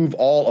to remove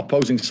all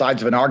opposing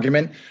sides of an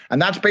argument.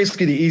 And that's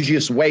basically the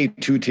easiest way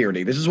to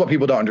tyranny. This is what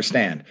people don't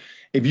understand.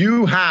 If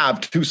you have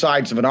two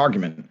sides of an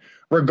argument,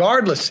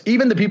 regardless,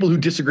 even the people who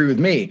disagree with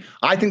me,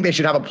 I think they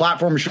should have a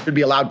platform, should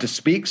be allowed to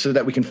speak so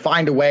that we can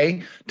find a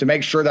way to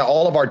make sure that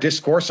all of our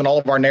discourse and all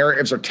of our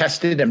narratives are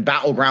tested and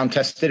battleground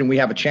tested, and we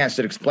have a chance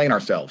to explain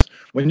ourselves.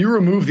 When you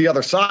remove the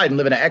other side and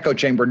live in an echo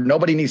chamber,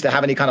 nobody needs to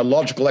have any kind of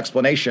logical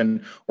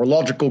explanation or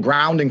logical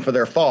grounding for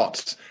their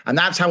thoughts. And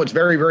that's how it's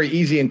very, very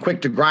easy and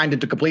quick to grind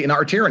into complete and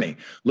utter tyranny.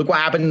 Look what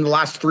happened in the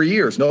last 3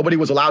 years. Nobody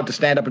was allowed to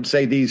stand up and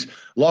say these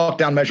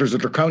lockdown measures are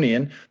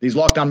draconian, these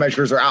lockdown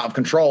measures are out of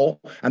control,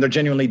 and they're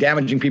genuinely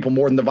damaging people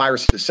more than the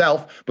virus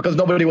itself, because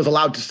nobody was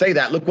allowed to say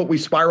that. Look what we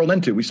spiraled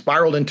into. We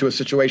spiraled into a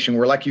situation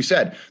where, like you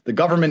said, the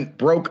government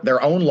broke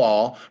their own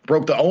law,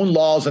 broke the own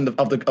laws of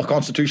the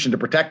Constitution to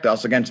protect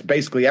us against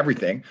basically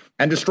everything,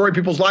 and destroyed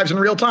people's lives in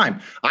real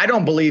time. I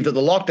don't believe that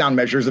the lockdown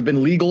measures have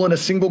been legal in a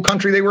single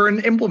country they were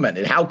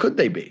implemented. How could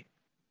they be?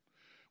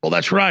 Well,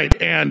 that's right.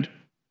 And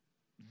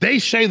they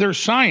say they're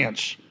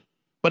science,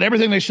 but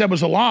everything they said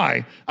was a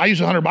lie. I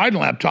use a Hunter Biden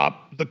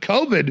laptop. The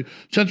COVID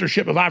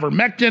censorship of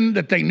ivermectin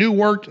that they knew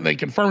worked, they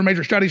confirmed in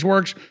major studies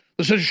works,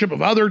 the censorship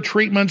of other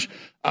treatments,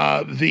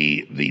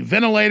 the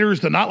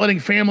ventilators, the not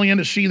letting family in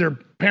to see their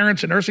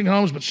parents in nursing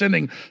homes, but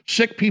sending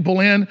sick people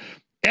in.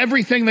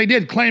 Everything they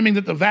did, claiming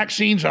that the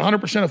vaccine's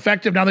 100%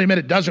 effective. Now they admit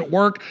it doesn't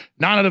work.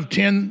 9 out of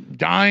 10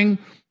 dying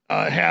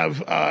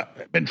have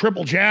been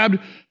triple jabbed.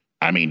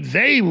 I mean,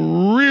 they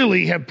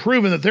really have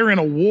proven that they're in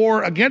a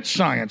war against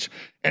science.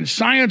 And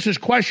science is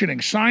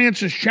questioning.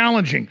 Science is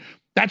challenging.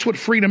 That's what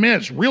freedom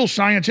is. Real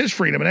science is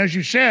freedom. And as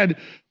you said,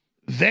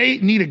 they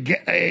need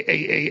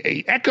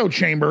a echo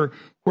chamber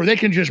where they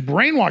can just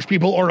brainwash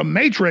people, or a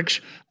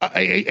matrix,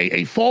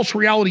 a false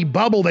reality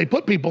bubble they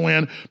put people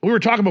in. We were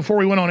talking before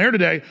we went on air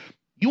today.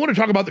 You want to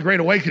talk about the Great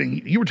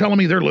Awakening. You were telling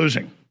me they're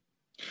losing.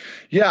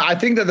 Yeah, I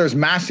think that there's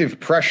massive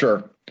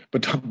pressure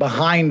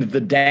behind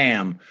the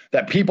dam,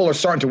 that people are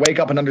starting to wake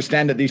up and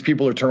understand that these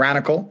people are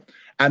tyrannical.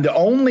 And the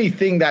only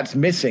thing that's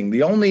missing,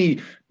 the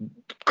only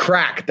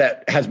crack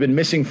that has been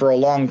missing for a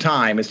long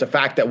time is the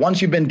fact that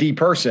once you've been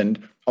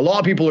depersoned, a lot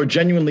of people are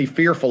genuinely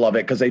fearful of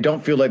it because they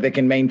don't feel like they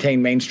can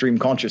maintain mainstream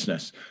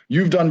consciousness.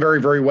 You've done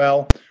very, very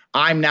well.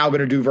 I'm now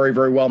going to do very,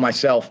 very well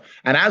myself.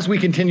 And as we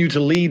continue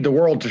to lead the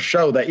world to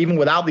show that even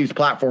without these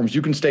platforms,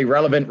 you can stay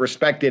relevant,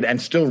 respected,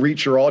 and still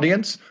reach your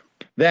audience,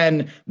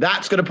 then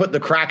that's going to put the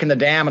crack in the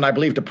dam. And I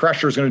believe the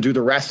pressure is going to do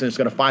the rest, and it's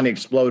going to finally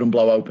explode and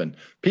blow open.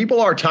 People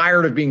are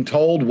tired of being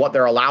told what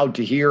they're allowed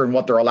to hear and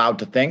what they're allowed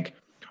to think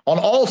on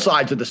all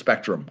sides of the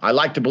spectrum. I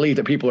like to believe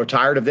that people are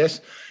tired of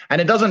this. And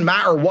it doesn't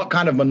matter what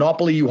kind of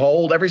monopoly you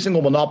hold. Every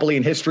single monopoly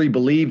in history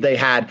believed they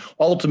had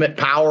ultimate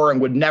power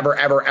and would never,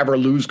 ever, ever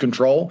lose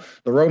control.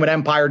 The Roman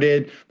Empire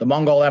did. The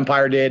Mongol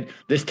Empire did.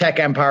 This tech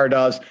empire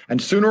does.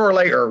 And sooner or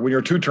later, when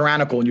you're too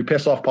tyrannical and you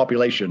piss off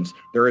populations,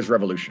 there is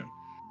revolution.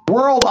 The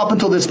world up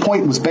until this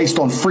point was based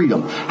on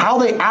freedom. How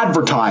they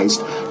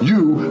advertised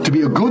you to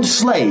be a good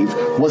slave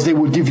was they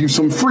would give you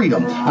some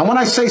freedom. And when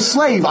I say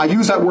slave, I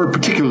use that word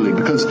particularly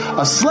because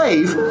a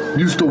slave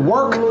used to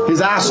work his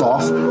ass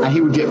off and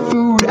he would get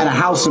food and a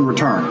house in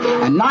return.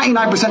 And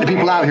 99% of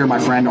people out here, my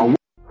friend, are...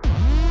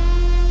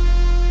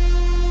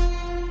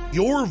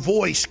 Your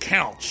voice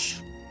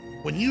counts.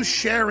 When you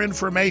share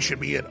information,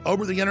 be it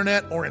over the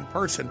internet or in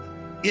person,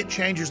 it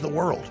changes the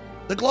world.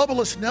 The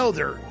globalists know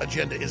their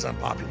agenda is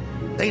unpopular.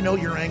 They know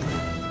you're angry.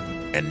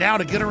 And now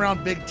to get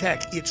around big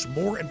tech, it's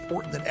more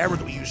important than ever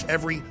that we use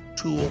every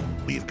tool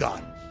we've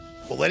got.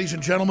 Well, ladies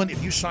and gentlemen,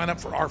 if you sign up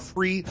for our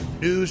free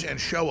news and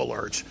show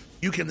alerts,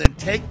 you can then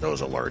take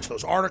those alerts,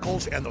 those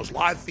articles, and those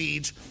live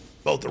feeds,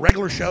 both the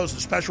regular shows, the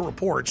special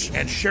reports,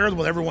 and share them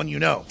with everyone you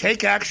know.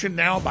 Take action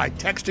now by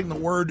texting the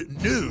word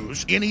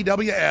NEWS,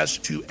 N-E-W-S,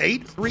 to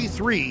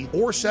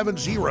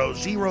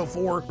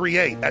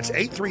 833-470-0438. That's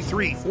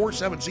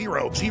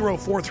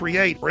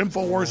 833-470-0438 for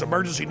InfoWars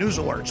Emergency News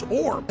Alerts.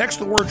 Or text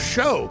the word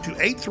SHOW to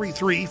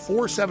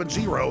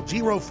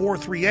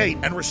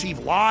 833-470-0438 and receive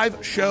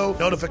live show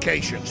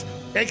notifications.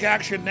 Take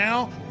action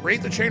now,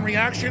 create the chain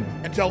reaction,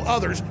 and tell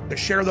others to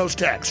share those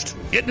texts.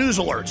 Get news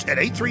alerts at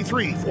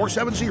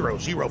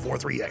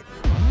 833-470-0438.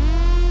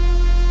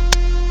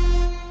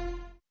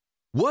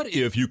 What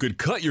if you could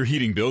cut your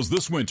heating bills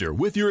this winter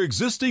with your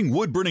existing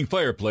wood-burning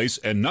fireplace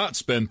and not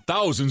spend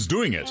thousands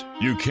doing it?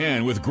 You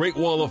can with Great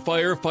Wall of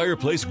Fire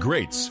fireplace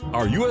grates.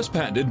 Our U.S.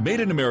 patented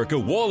made-in-America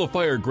Wall of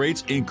Fire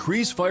grates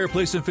increase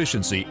fireplace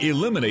efficiency,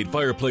 eliminate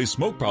fireplace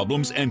smoke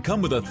problems, and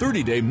come with a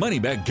 30-day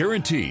money-back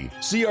guarantee.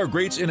 See our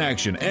grates in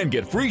action and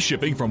get free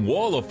shipping from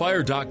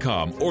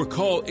walloffire.com or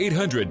call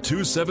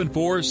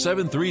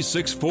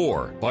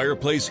 800-274-7364.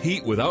 Fireplace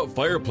heat without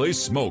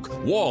fireplace smoke.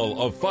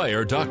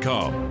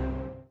 walloffire.com.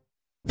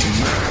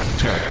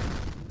 Tech.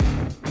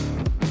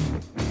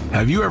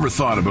 Have you ever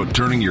thought about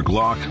turning your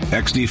Glock,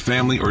 XD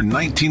Family, or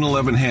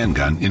 1911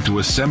 handgun into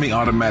a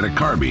semi-automatic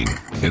carbine?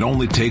 It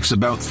only takes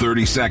about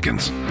 30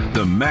 seconds.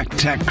 The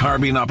MechTech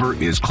Carbine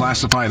Upper is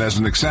classified as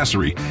an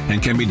accessory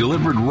and can be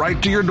delivered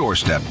right to your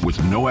doorstep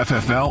with no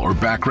FFL or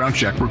background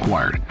check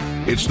required.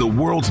 It's the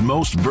world's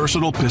most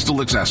versatile pistol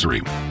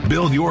accessory.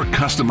 Build your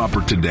custom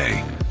upper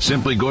today.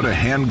 Simply go to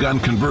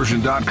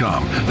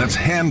handgunconversion.com. That's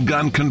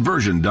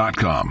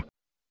handgunconversion.com.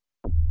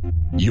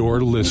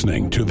 You're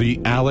listening to The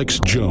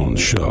Alex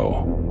Jones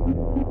Show.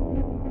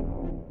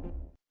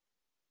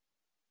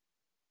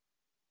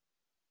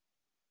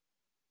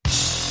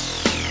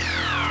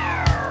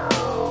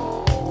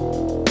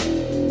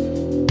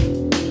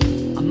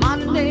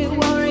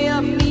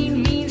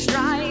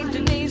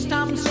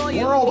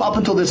 Up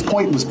until this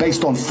point was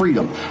based on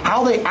freedom.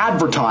 How they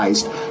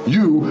advertised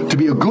you to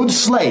be a good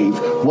slave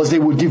was they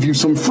would give you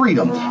some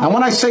freedom. And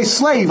when I say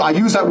slave, I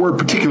use that word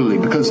particularly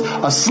because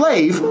a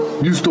slave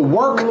used to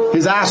work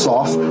his ass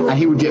off and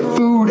he would get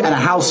food and a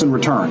house in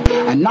return.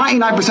 And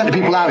 99% of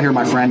people out here,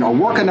 my friend, are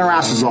working their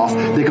asses off.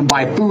 They can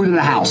buy food and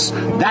a house.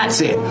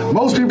 That's it.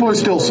 Most people are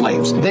still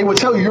slaves. They would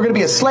tell you you're going to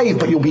be a slave,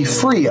 but you'll be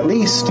free at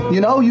least. You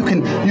know, you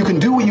can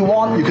do what you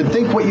want. You can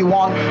think what you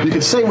want. You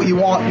can say what you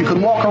want. You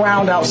can walk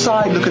around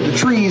outside, look at the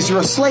trees.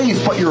 You're a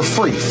slave, but you're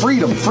free.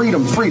 Freedom,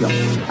 freedom, freedom.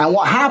 And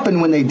what happened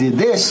when they did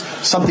this,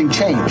 something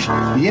changed.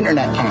 The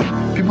internet came.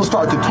 People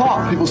started to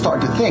talk. People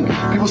started to think.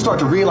 People started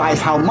to realize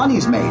how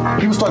money's made.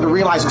 People started to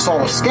realize it's all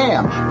a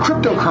scam.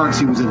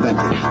 Cryptocurrency was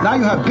invented. Now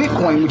you have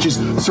Bitcoin, which is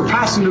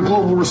surpassing the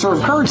global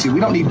reserve currency. We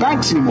don't need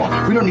banks anymore.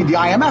 We don't need the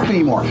IMF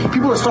anymore.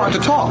 People are starting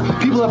to talk.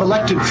 People have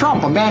elected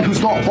Trump, a man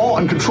who's not bought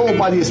and controlled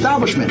by the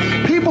establishment.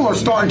 People are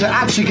starting to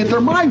actually get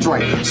their minds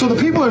right. So the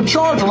people in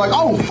charge are like,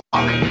 oh,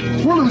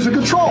 fuck, we're losing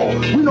control.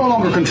 We no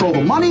longer control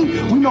the money.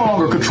 We no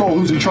longer control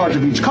who's in charge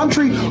of each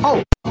country.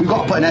 Oh, we've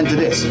got to put an end to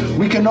this.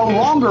 We can no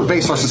longer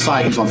base our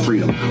societies on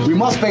freedom. We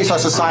must base our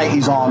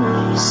societies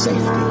on safety.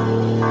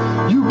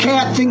 You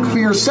can't think for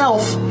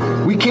yourself,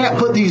 we can't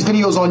put these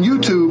videos on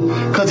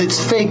YouTube because it's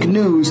fake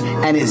news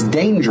and it's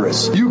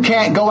dangerous. You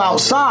can't go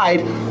outside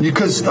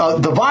because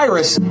the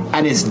virus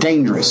and it's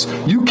dangerous.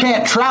 You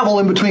can't travel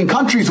in between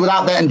countries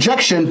without that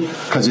injection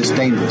because it's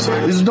dangerous.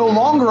 This is no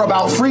longer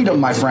about freedom,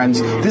 my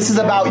friends. This is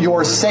about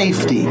your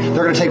safety.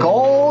 They're going to take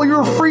all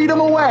your freedom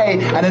away,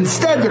 and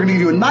instead they're going to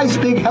give you a nice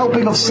big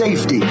helping of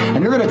safety.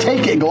 And you're going to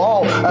take it and go,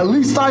 oh, at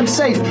least I'm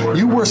safe.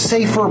 You were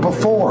safer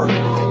before.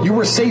 You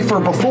were safer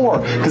before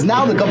because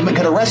now the government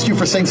can arrest you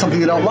for saying something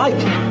they don't like.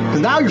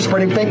 Because now you're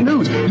spreading fake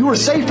news. You were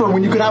safer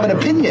when you could have an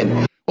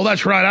opinion. Well,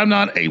 that's right. I'm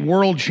not a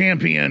world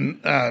champion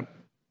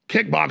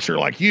kickboxer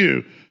like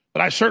you,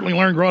 but I certainly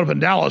learned growing up in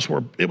Dallas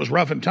where it was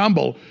rough and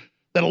tumble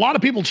that a lot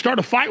of people would start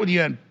a fight with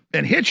you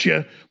and hit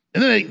you,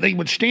 and then they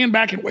would stand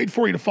back and wait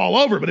for you to fall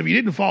over. But if you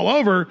didn't fall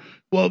over,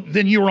 well,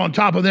 then you were on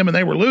top of them and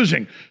they were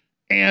losing.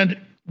 And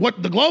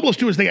what the globalists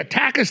do is they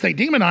attack us, they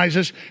demonize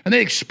us, and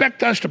they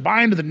expect us to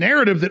buy into the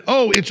narrative that,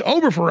 oh, it's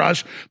over for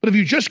us. But if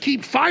you just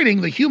keep fighting,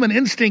 the human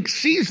instinct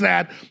sees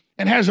that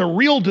and has a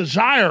real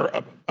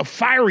desire, a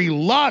fiery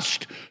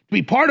lust to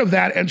be part of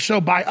that. And so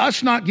by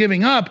us not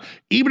giving up,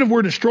 even if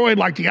we're destroyed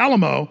like the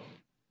Alamo,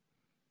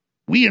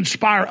 we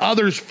inspire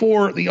others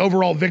for the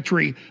overall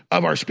victory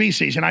of our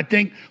species. And I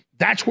think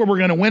that's where we're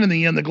going to win in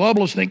the end. The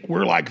globalists think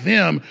we're like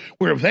them,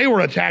 where if they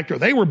were attacked or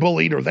they were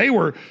bullied or they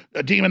were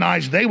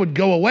demonized, they would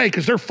go away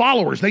because they're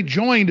followers. They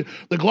joined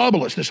the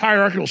globalists, this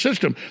hierarchical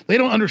system. They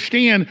don't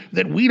understand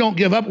that we don't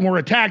give up when we're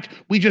attacked.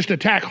 We just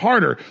attack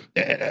harder.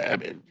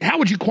 How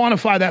would you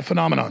quantify that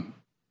phenomenon?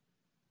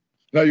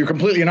 No, you're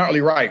completely and utterly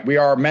right. We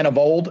are men of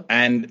old,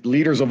 and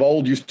leaders of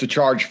old used to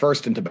charge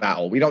first into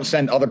battle. We don't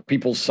send other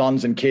people's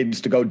sons and kids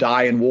to go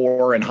die in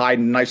war and hide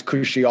in a nice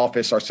cushy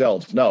office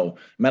ourselves. No,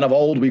 men of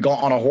old, we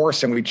got on a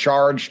horse and we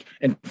charged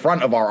in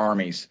front of our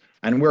armies.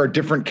 And we're a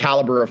different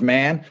caliber of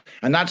man.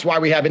 And that's why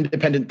we have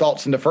independent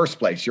thoughts in the first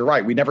place. You're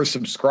right. We never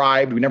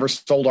subscribed. We never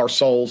sold our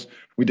souls.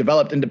 We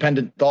developed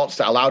independent thoughts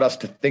that allowed us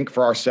to think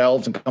for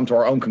ourselves and come to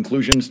our own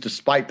conclusions,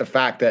 despite the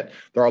fact that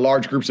there are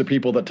large groups of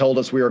people that told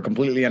us we were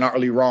completely and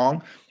utterly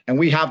wrong. And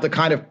we have the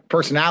kind of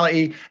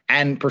personality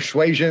and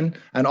persuasion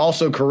and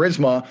also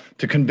charisma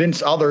to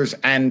convince others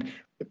and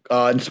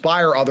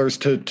inspire others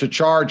to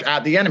charge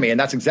at the enemy. And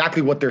that's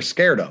exactly what they're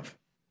scared of.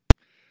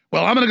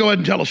 Well, I'm going to go ahead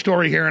and tell a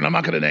story here, and I'm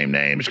not going to name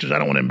names because I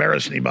don't want to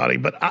embarrass anybody,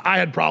 but I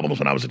had problems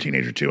when I was a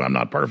teenager too. I'm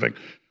not perfect.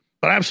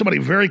 But I have somebody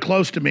very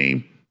close to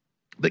me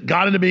that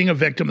got into being a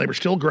victim. They were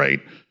still great,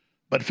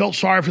 but felt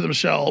sorry for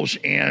themselves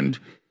and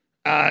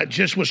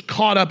just was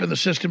caught up in the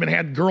system and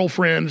had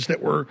girlfriends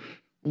that were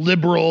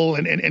liberal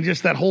and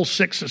just that whole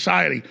sick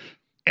society.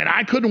 And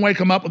I couldn't wake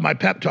them up with my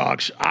pep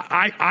talks.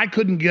 I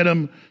couldn't get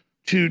them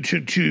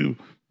to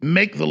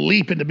make the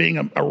leap into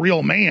being a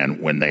real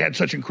man when they had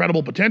such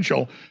incredible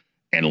potential.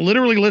 And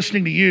literally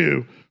listening to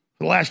you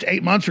for the last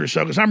 8 months or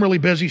so, because I'm really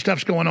busy,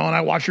 stuff's going on.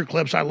 I watch your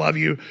clips. I love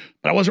you,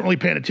 but I wasn't really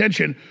paying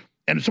attention.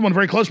 And someone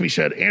very close to me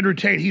said, Andrew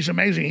Tate, he's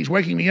amazing. He's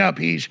waking me up.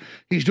 He's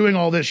doing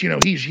all this. You know,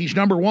 he's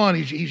number one.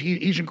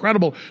 He's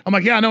incredible. I'm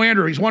like, yeah, I know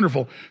Andrew. He's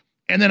wonderful.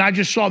 And then I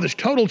just saw this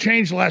total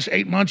change the last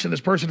 8 months in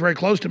this person very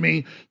close to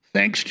me,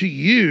 thanks to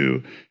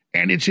you.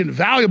 And it's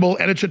invaluable.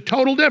 And it's a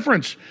total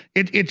difference.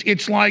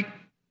 It's like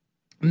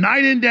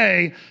night and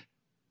day.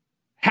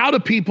 How do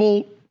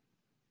people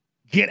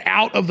get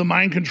out of the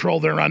mind control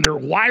they're under?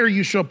 Why are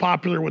you so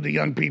popular with the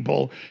young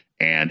people?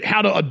 And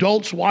how do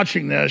adults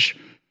watching this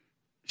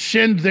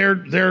send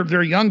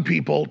their young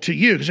people to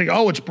you? Because they go,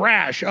 oh, it's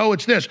brash. Oh,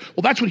 it's this.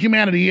 Well, that's what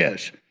humanity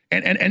is.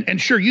 And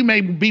sure, you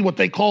may be what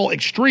they call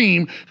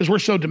extreme because we're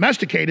so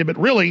domesticated, but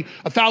really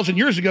 1,000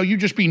 years ago, you'd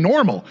just be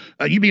normal.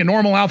 You'd be a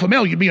normal alpha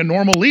male. You'd be a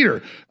normal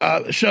leader.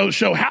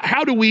 So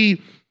how do we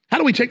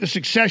take the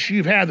success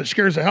you've had that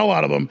scares the hell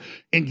out of them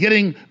in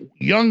getting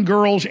young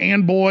girls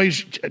and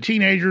boys,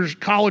 teenagers,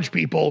 college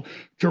people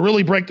to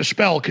really break the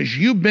spell? Because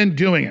you've been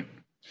doing it.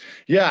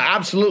 Yeah,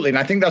 absolutely. And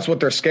I think that's what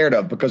they're scared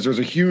of, because there's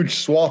a huge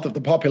swath of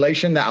the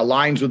population that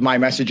aligns with my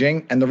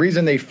messaging. And the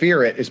reason they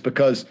fear it is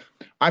because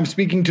I'm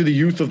speaking to the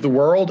youth of the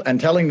world and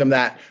telling them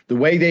that the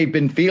way they've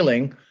been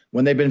feeling,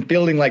 when they've been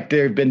feeling like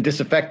they've been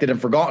disaffected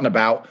and forgotten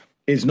about,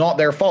 is not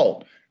their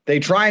fault. They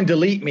try and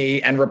delete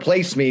me and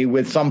replace me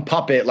with some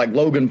puppet like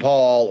Logan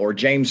Paul or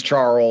James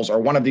Charles or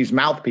one of these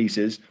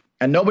mouthpieces.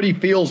 And nobody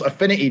feels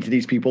affinity to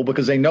these people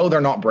because they know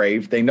they're not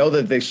brave. They know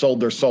that they sold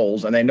their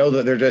souls, and they know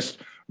that they're just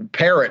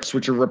parrots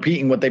which are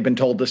repeating what they've been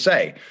told to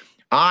say.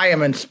 I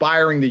am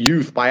inspiring the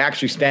youth by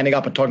actually standing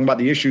up and talking about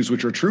the issues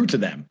which are true to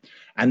them.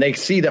 And they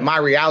see that my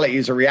reality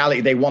is a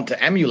reality they want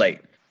to emulate.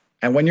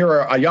 And when you're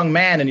a young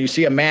man and you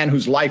see a man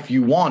whose life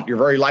you want, you're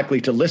very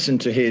likely to listen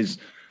to his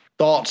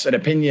thoughts and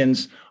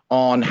opinions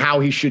on how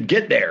he should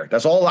get there.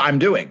 That's all I'm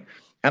doing.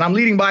 And I'm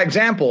leading by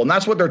example. And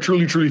that's what they're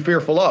truly, truly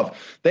fearful of.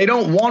 They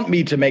don't want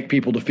me to make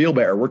people to feel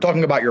better. We're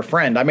talking about your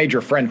friend. I made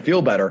your friend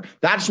feel better.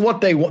 That's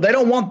what they want. They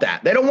don't want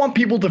that. They don't want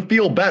people to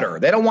feel better.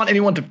 They don't want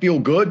anyone to feel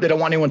good. They don't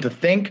want anyone to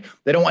think.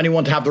 They don't want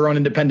anyone to have their own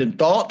independent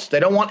thoughts. They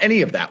don't want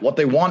any of that. What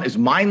they want is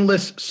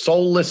mindless,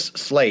 soulless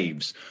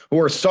slaves who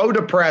are so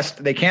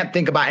depressed they can't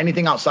think about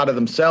anything outside of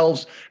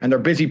themselves, and they're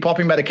busy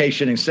popping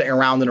medication and sitting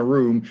around in a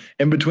room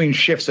in between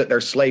shifts at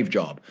their slave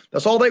job.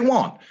 That's all they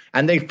want.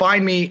 And they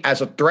find me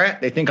as a threat.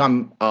 They think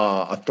I'm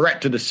a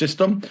threat to the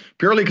system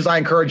purely because I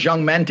encourage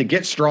young men to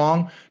get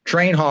strong,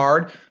 train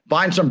hard,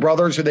 find some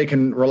brothers who they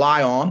can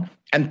rely on,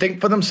 and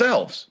think for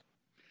themselves.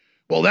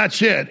 Well,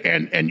 that's it.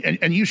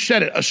 And you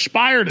said it,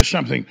 aspire to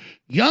something.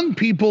 Young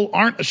people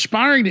aren't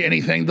aspiring to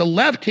anything. The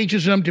left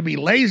teaches them to be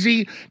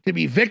lazy, to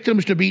be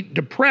victims, to be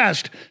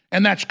depressed,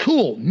 and that's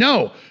cool.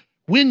 No,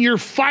 when you're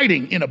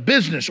fighting in a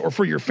business or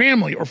for your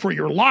family or for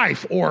your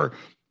life or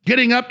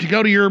getting up to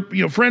go to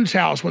your friend's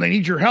house when they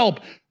need your help,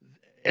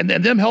 and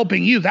then them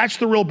helping you, that's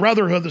the real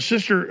brotherhood, the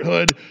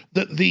sisterhood,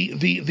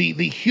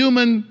 the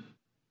human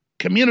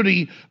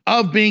community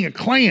of being a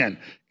clan.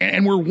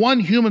 And we're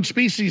one human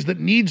species that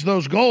needs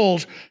those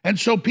goals. And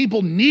so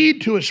people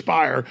need to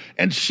aspire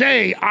and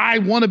say, I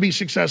want to be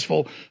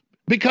successful,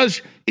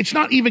 because it's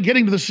not even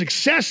getting to the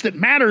success that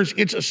matters.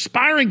 It's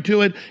aspiring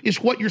to it is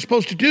what you're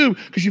supposed to do,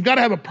 because you've got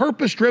to have a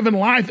purpose-driven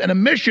life and a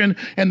mission.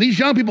 And these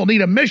young people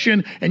need a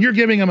mission, and you're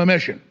giving them a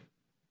mission.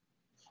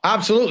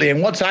 Absolutely.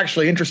 And what's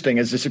actually interesting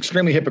is it's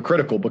extremely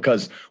hypocritical,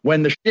 because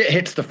when the shit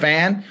hits the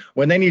fan,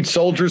 when they need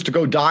soldiers to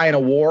go die in a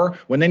war,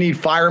 when they need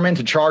firemen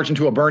to charge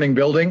into a burning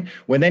building,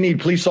 when they need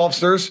police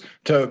officers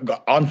to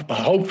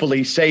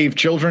hopefully save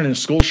children in a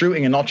school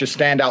shooting and not just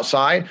stand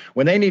outside,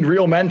 when they need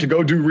real men to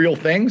go do real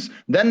things,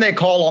 then they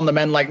call on the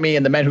men like me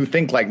and the men who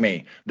think like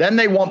me. Then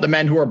they want the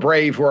men who are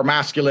brave, who are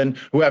masculine,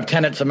 who have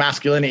tenets of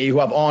masculinity, who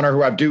have honor,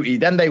 who have duty.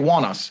 Then they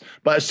want us.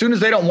 But as soon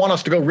as they don't want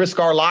us to go risk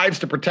our lives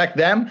to protect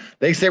them,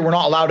 they say we're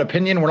not allowed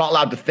opinion, we're not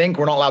allowed to think,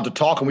 we're not allowed to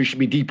talk, and we should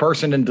be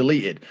depersoned and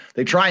deleted.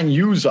 They try and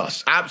use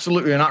us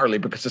absolutely and utterly,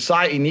 because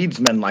society needs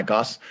men like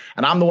us,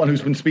 and I'm the one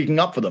who's been speaking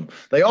up for them.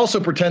 They also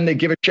pretend they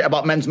give a shit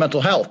about men's mental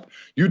health.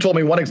 You told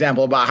me one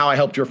example about how I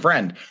helped your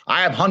friend.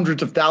 I have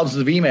hundreds of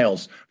thousands of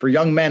emails for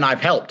young men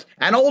I've helped,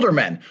 and older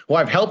men who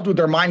I've helped with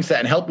their mindset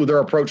and helped with their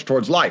approach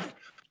towards life.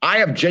 I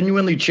have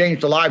genuinely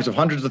changed the lives of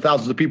hundreds of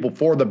thousands of people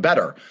for the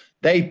better.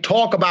 They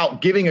talk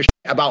about giving a shit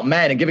about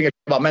men and giving a shit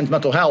about men's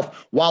mental health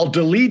while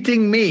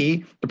deleting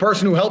me, the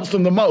person who helps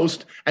them the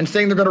most, and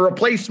saying they're going to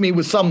replace me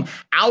with some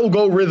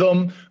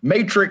algorithm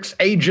matrix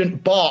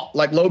agent bot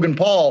like Logan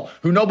Paul,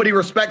 who nobody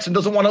respects and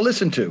doesn't want to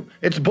listen to.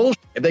 It's bullshit.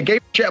 If they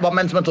gave a shit about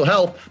men's mental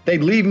health,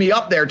 they'd leave me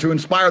up there to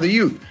inspire the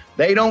youth.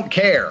 They don't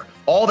care.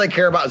 All they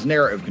care about is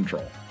narrative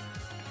control.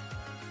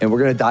 And we're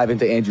going to dive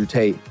into Andrew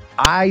Tate.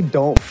 I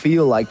don't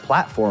feel like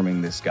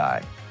platforming this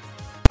guy.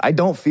 I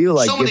don't feel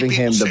like giving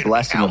him the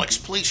blessing. Alex,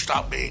 please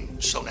stop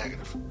being so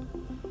negative.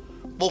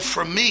 Well,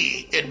 for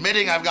me,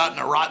 admitting I've gotten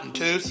a rotten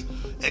tooth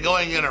and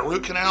going in a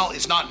root canal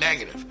is not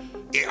negative.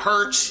 It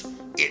hurts.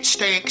 It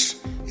stinks.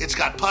 It's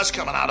got pus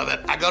coming out of it.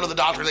 I go to the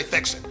doctor, they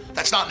fix it.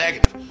 That's not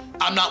negative.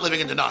 I'm not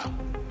living in denial.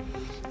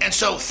 And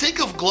so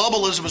think of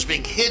globalism as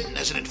being hidden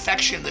as an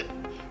infection that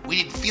we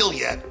didn't feel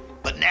yet,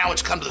 but now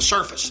it's come to the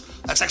surface.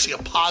 That's actually a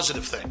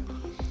positive thing.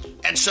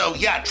 And so,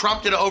 yeah,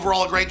 Trump did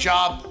overall a great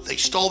job. They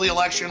stole the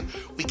election.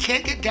 We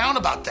can't get down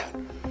about that.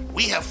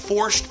 We have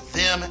forced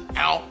them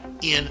out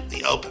in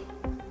the open.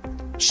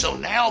 So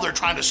now they're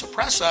trying to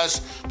suppress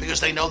us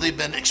because they know they've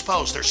been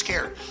exposed. They're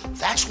scared.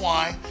 That's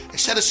why,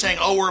 instead of saying,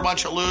 oh, we're a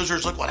bunch of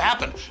losers, look what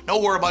happened. No,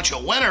 we're a bunch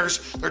of winners.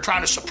 They're trying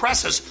to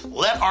suppress us.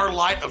 Let our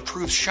light of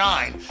truth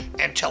shine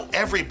and tell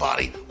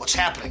everybody what's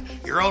happening.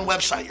 Your own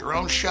website, your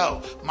own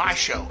show, my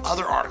show,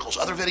 other articles,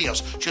 other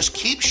videos. Just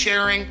keep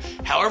sharing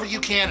however you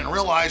can and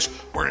realize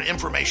we're in an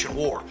information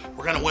war.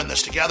 We're going to win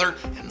this together,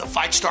 and the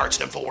fight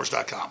starts at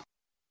Infowars.com.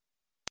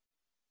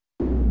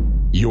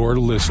 You're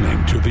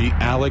listening to The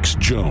Alex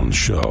Jones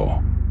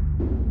Show.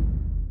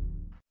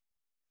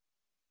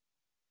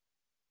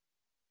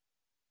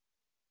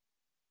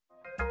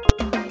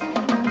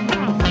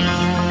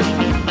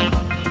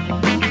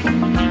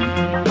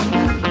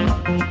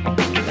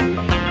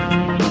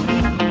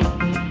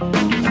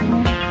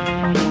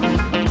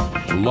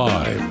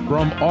 Live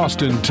from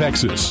Austin,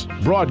 Texas,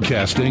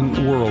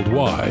 broadcasting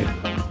worldwide,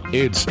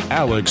 it's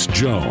Alex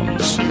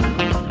Jones.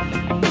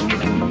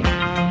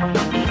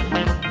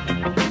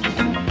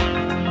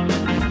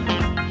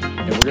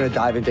 We're going to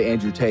dive into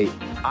Andrew Tate.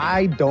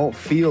 I don't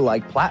feel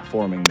like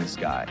platforming this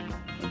guy.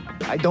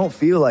 I don't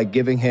feel like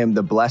giving him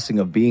the blessing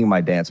of being my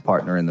dance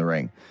partner in the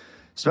ring,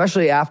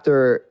 especially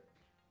after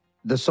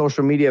the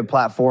social media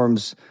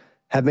platforms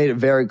have made it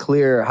very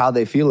clear how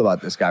they feel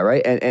about this guy,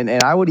 right? And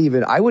I would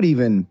even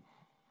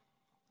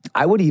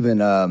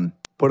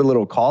put a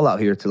little call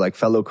out here to like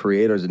fellow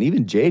creators and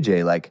even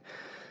JJ, like,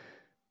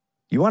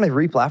 you want to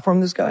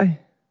re-platform this guy?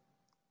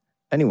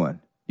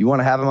 Anyone? You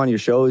want to have him on your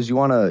shows. You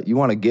want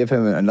to give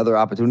him another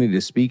opportunity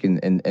to speak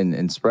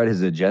and spread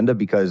his agenda,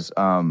 because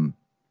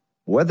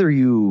whether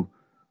you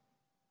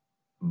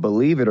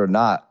believe it or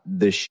not,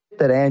 the shit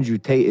that Andrew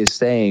Tate is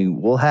saying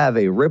will have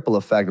a ripple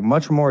effect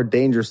much more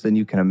dangerous than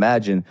you can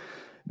imagine.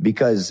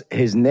 because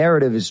his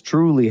narrative is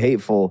truly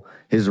hateful.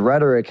 His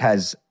rhetoric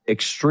has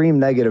extreme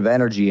negative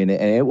energy in it,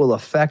 and it will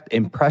affect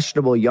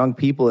impressionable young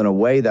people in a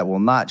way that will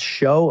not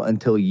show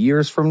until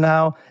years from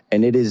now,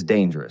 and it is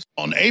dangerous.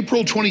 On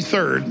April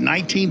 23rd,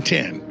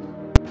 1910,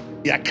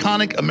 the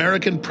iconic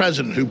American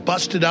president who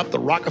busted up the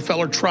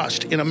Rockefeller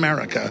Trust in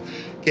America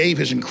gave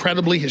his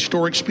incredibly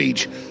historic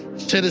speech,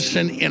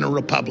 Citizen in a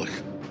Republic.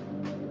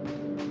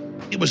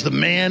 It was the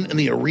man in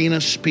the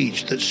arena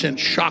speech that sent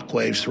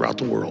shockwaves throughout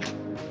the world.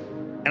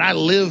 And I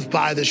live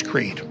by this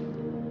creed.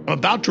 I'm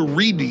about to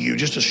read to you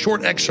just a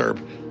short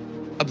excerpt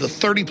of the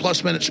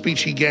 30-plus minute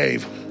speech he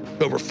gave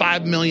to over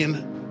 5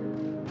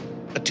 million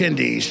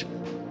attendees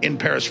in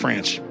Paris,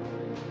 France.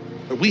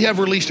 But we have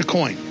released a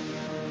coin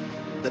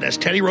that has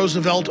Teddy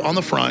Roosevelt on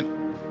the front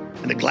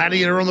and a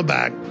gladiator on the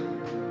back,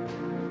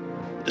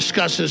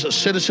 discusses a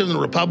citizen in the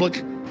republic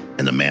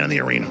and the man in the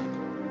arena.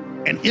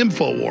 And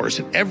InfoWars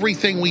and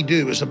everything we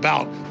do is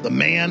about the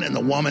man and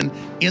the woman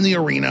in the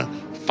arena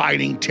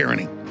fighting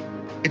tyranny.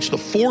 It's the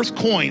fourth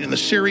coin in the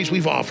series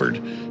we've offered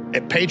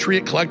at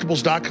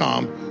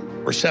PatriotCollectibles.com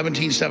or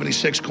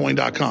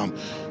 1776coin.com.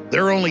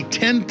 There are only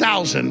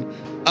 10,000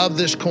 of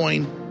this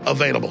coin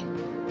available.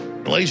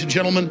 And ladies and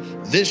gentlemen,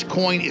 this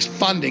coin is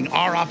funding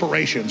our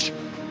operations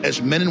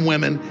as men and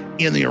women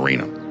in the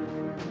arena.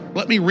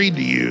 Let me read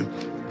to you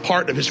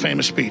part of his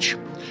famous speech.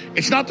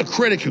 It's not the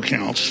critic who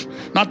counts,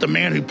 not the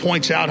man who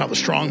points out how the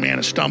strong man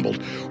has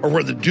stumbled or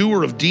where the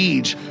doer of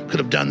deeds could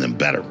have done them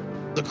better.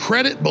 The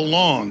credit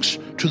belongs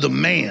to the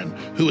man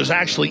who is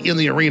actually in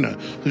the arena,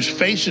 whose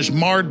face is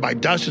marred by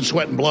dust and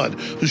sweat and blood,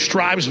 who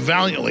strives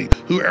valiantly,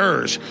 who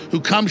errs, who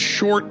comes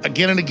short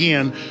again and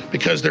again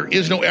because there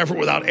is no effort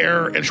without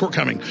error and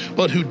shortcoming,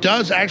 but who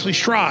does actually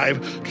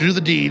strive to do the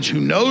deeds,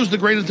 who knows the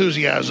great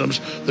enthusiasms,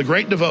 the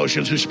great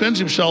devotions, who spends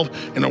himself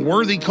in a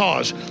worthy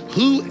cause,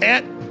 who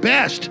at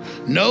best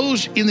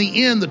knows in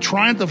the end the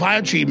triumph of high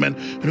achievement,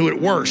 and who at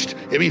worst,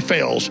 if he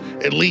fails,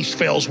 at least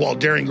fails while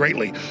daring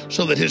greatly,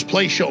 so that his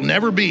place shall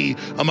never be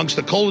amongst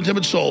the cold and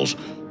timid souls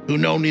who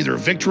know neither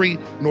victory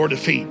nor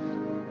defeat.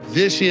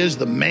 This is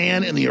the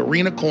man in the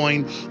arena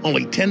coin,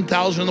 only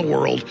 10,000 in the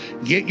world.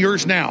 Get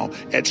yours now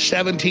at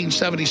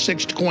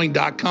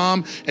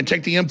 1776coin.com and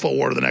take the info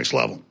war to the next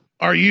level.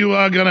 Are you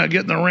going to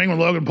get in the ring with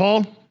Logan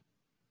Paul?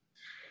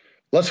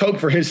 Let's hope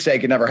for his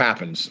sake it never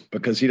happens,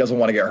 because he doesn't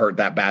want to get hurt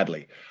that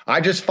badly.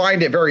 I just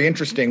find it very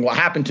interesting what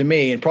happened to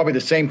me, and probably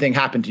the same thing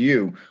happened to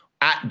you.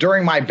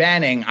 During my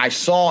banning, I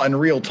saw in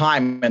real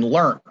time and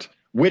learned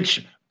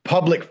which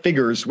public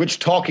figures, which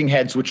talking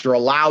heads, which are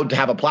allowed to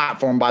have a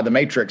platform by the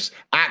Matrix,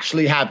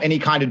 actually have any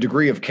kind of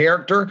degree of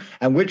character,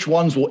 and which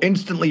ones will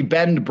instantly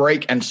bend,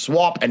 break, and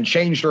swap and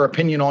change their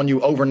opinion on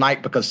you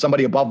overnight because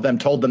somebody above them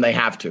told them they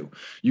have to.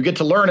 You get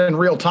to learn in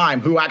real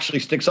time who actually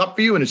sticks up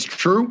for you and is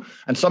true,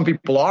 and some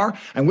people are,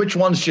 and which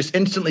ones just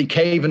instantly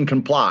cave and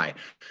comply.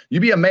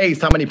 You'd be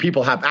amazed how many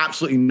people have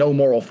absolutely no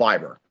moral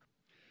fiber.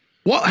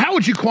 Well, how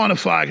would you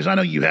quantify, because I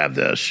know you have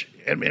this,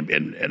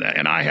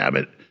 and I have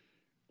it,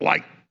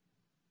 like,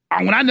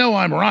 when I know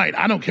I'm right,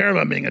 I don't care if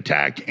I'm being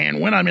attacked. And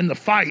when I'm in the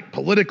fight,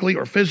 politically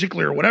or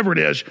physically or whatever it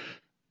is,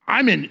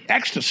 I'm in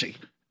ecstasy.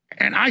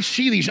 And I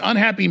see these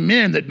unhappy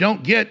men that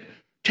don't get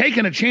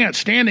taking a chance,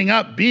 standing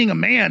up, being a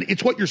man.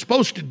 It's what you're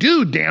supposed to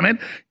do, damn it.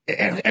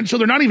 And so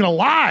they're not even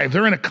alive.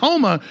 They're in a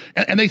coma,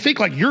 and they think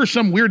like you're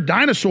some weird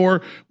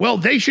dinosaur. Well,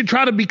 they should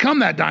try to become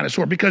that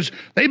dinosaur, because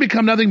they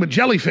become nothing but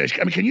jellyfish.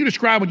 I mean, can you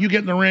describe when you get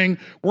in the ring,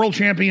 world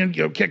champion,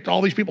 kicked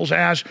all these people's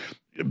ass,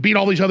 beat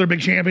all these other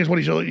big champions?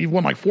 You've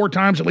won like 4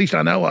 times, at least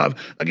I know of,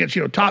 against,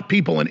 top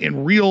people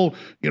in real,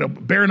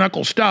 bare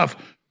knuckle stuff.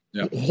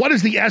 Yeah. What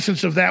is the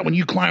essence of that when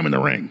you climb in the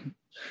ring?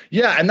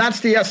 Yeah, and that's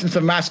the essence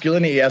of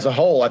masculinity as a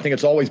whole. I think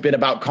it's always been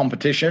about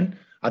competition.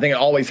 I think it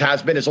always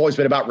has been. It's always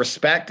been about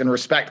respect, and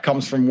respect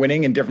comes from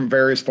winning in different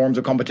various forms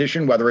of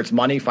competition, whether it's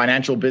money,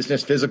 financial,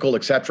 business, physical,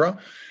 etc.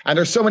 And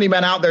there's so many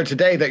men out there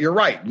today that you're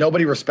right.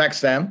 Nobody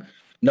respects them.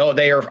 No,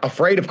 they are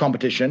afraid of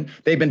competition.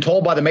 They've been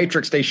told by the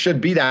Matrix they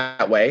should be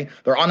that way.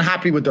 They're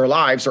unhappy with their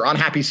lives. They're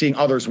unhappy seeing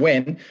others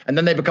win. And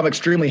then they become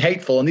extremely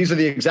hateful. And these are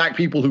the exact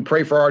people who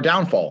pray for our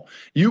downfall.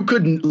 You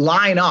could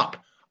line up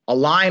a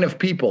line of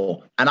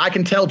people, and I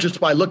can tell just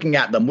by looking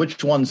at them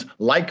which ones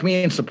like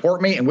me and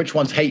support me and which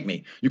ones hate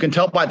me. You can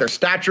tell by their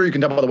stature. You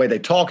can tell by the way they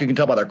talk. You can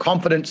tell by their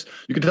confidence.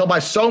 You can tell by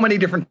so many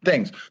different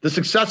things. The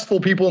successful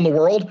people in the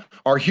world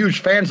are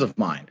huge fans of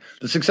mine.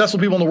 The successful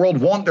people in the world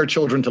want their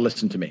children to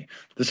listen to me.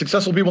 The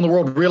successful people in the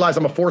world realize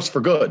I'm a force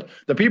for good.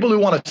 The people who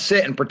want to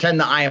sit and pretend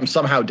that I am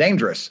somehow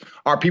dangerous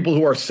are people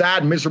who are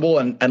sad, miserable,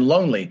 and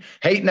lonely.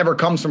 Hate never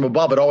comes from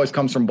above. It always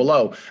comes from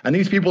below. And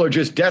these people are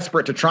just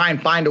desperate to try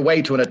and find a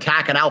way to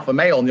attack an alpha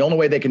male. And the only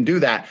way they can do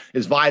that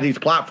is via these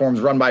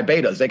platforms run by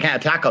betas. They can't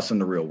attack us in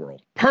the real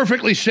world.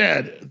 Perfectly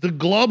said. The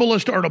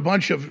globalists are a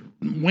bunch of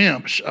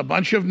wimps, a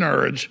bunch of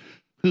nerds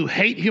who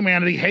hate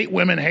humanity, hate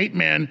women, hate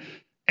men,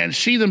 and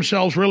see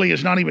themselves really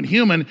as not even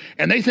human.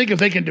 And they think if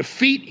they can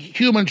defeat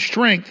human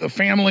strength of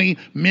family,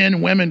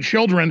 men, women,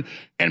 children,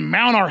 and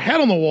mount our head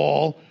on the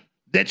wall,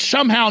 that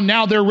somehow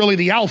now they're really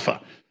the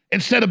alpha.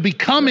 Instead of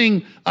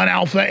becoming an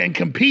alpha and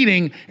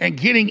competing and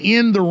getting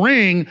in the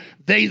ring,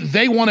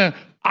 they want to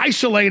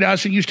isolate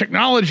us and use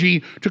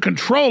technology to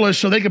control us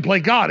so they can play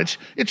God.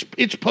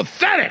 It's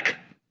pathetic.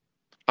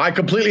 I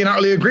completely and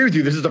utterly agree with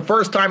you. This is the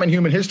first time in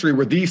human history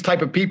where these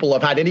type of people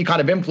have had any kind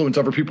of influence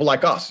over people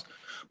like us.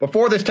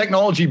 Before this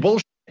technology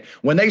bullshit,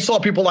 when they saw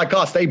people like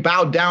us, they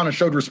bowed down and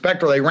showed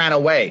respect, or they ran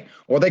away,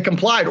 or they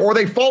complied, or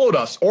they followed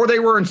us, or they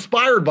were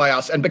inspired by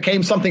us and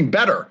became something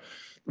better.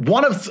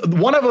 One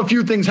of a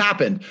few things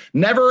happened.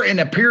 Never in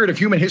a period of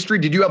human history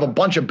did you have a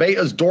bunch of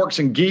betas, dorks,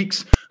 and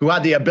geeks who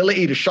had the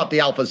ability to shut the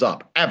alphas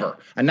up, ever.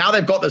 And now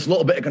they've got this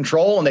little bit of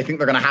control, and they think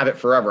they're going to have it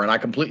forever. And I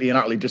completely and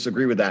utterly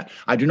disagree with that.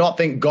 I do not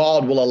think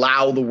God will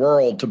allow the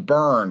world to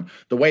burn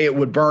the way it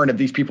would burn if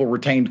these people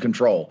retained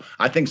control.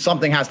 I think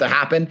something has to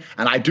happen,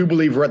 and I do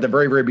believe we're at the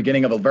very, very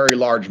beginning of a very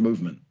large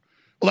movement.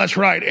 Well, that's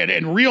right.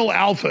 And real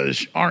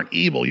alphas aren't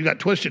evil. You got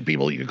twisted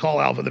people you can call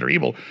alpha that are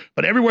evil.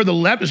 But everywhere the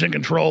left is in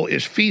control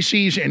is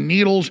feces and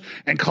needles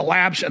and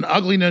collapse and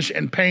ugliness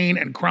and pain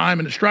and crime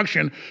and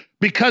destruction.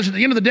 Because at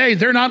the end of the day,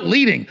 they're not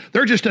leading.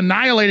 They're just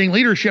annihilating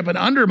leadership and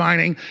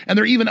undermining, and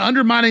they're even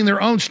undermining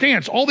their own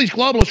stance. All these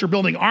globalists are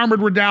building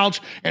armored redoubts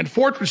and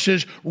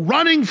fortresses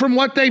running from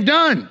what they've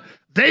done.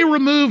 They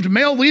removed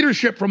male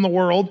leadership from the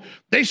world.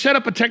 They set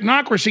up a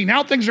technocracy.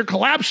 Now things are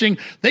collapsing.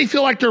 They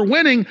feel like they're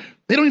winning.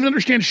 They don't even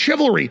understand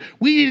chivalry.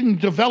 We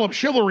didn't develop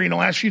chivalry in the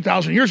last few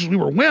thousand years because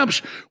we were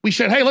wimps. We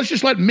said, hey, let's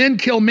just let men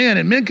kill men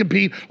and men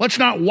compete. Let's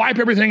not wipe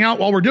everything out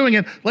while we're doing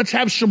it. Let's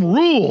have some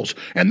rules.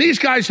 And these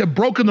guys have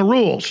broken the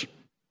rules.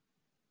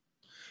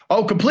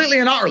 Oh, completely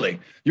and utterly.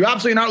 You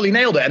absolutely and utterly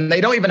nailed it. And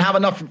they don't even have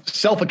enough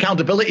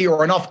self-accountability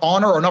or enough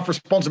honor or enough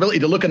responsibility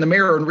to look in the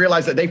mirror and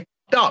realize that they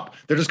up.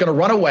 They're just going to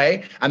run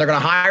away, and they're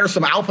going to hire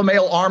some alpha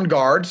male armed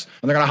guards,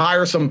 and they're going to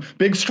hire some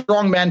big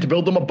strong men to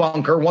build them a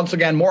bunker. Once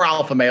again, more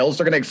alpha males.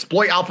 They're going to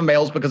exploit alpha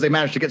males because they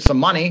managed to get some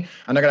money,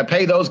 and they're going to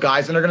pay those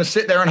guys, and they're going to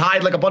sit there and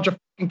hide like a bunch of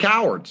fucking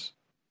cowards.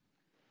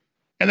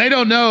 And they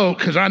don't know,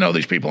 because I know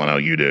these people, I know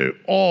you do,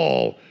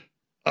 all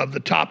of the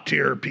top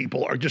tier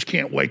people just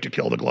can't wait to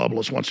kill the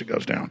globalists once it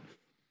goes down.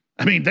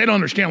 I mean, they don't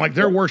understand, like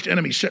their worst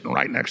enemy's sitting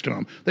right next to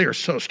them. They are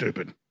so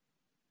stupid.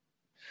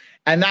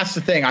 And that's the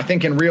thing. I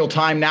think in real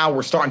time now,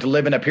 we're starting to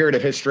live in a period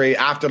of history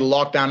after the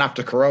lockdown,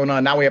 after Corona.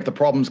 Now we have the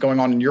problems going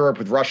on in Europe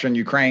with Russia and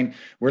Ukraine.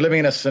 We're living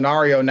in a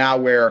scenario now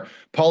where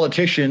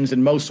politicians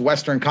in most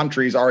Western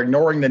countries are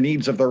ignoring the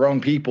needs of their own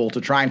people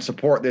to try and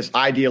support this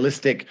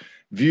idealistic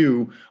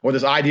view or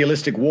this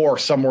idealistic war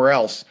somewhere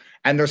else.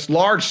 And there's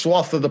large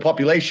swaths of the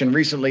population.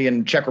 Recently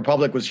in Czech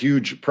Republic was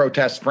huge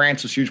protests.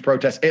 France was huge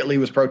protests. Italy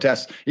was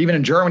protests. Even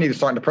in Germany, they're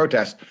starting to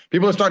protest.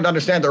 People are starting to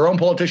understand their own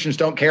politicians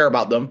don't care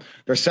about them.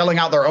 They're selling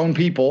out their own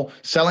people,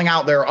 selling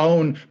out their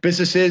own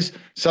businesses,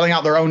 selling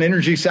out their own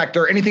energy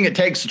sector, anything it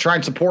takes to try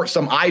and support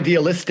some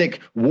idealistic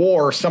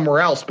war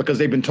somewhere else because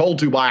they've been told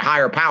to by a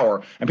higher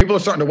power. And people are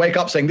starting to wake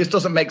up saying, this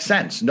doesn't make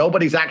sense.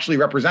 Nobody's actually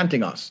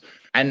representing us.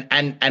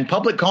 And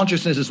public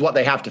consciousness is what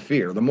they have to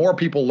fear. The more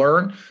people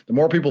learn, the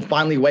more people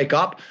finally wake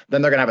up,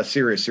 then they're going to have a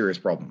serious, serious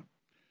problem.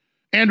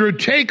 Andrew,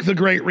 take the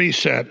Great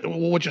Reset,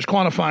 which is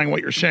quantifying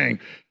what you're saying.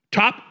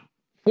 Top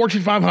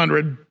Fortune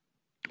 500,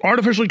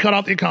 artificially cut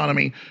off the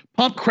economy,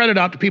 pump credit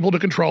out to people to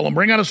control them,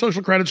 bring out a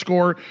social credit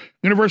score,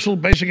 universal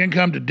basic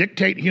income to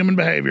dictate human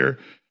behavior,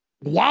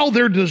 while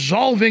they're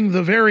dissolving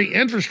the very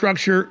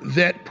infrastructure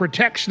that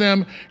protects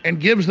them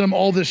and gives them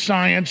all this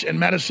science and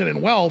medicine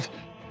and wealth.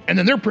 And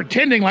then they're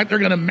pretending like they're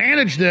going to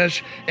manage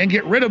this and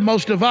get rid of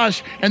most of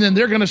us, and then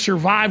they're going to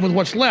survive with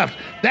what's left.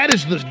 That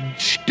is the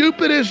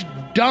stupidest,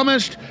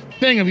 dumbest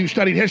thing if you've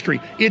studied history.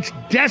 It's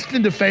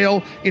destined to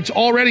fail. It's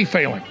already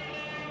failing.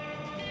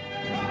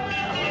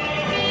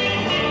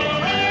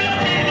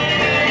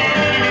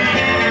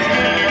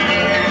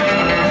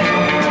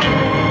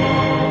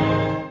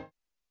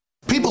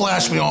 People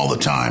ask me all the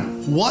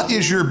time, what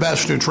is your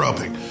best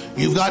nootropic?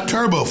 You've got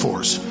Turbo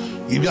Force,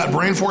 you've got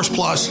Brain Force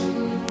Plus,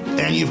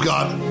 and you've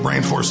got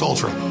Brain Force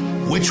Ultra.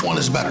 Which one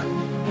is better?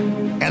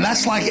 And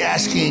that's like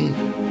asking,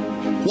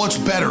 what's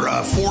better,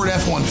 a Ford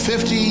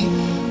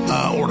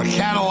F-150 or a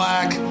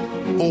Cadillac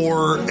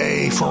or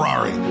a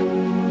Ferrari?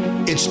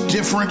 It's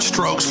different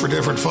strokes for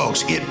different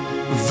folks. It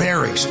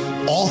varies.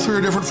 All three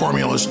are different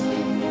formulas.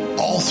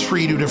 All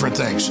three do different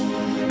things.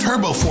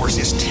 Turbo Force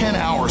is 10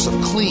 hours of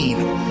clean,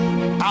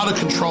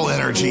 out-of-control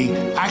energy.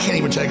 I can't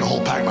even take a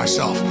whole pack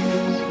myself.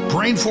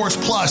 Brain Force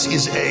Plus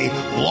is a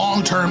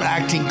long-term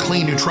acting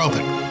clean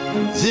nootropic.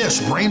 This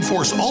Brain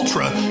Force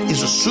Ultra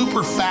is a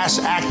super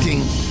fast-acting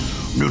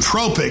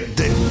nootropic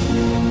that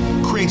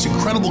creates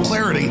incredible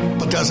clarity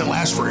but doesn't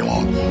last very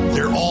long.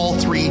 They're all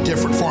three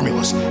different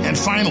formulas. And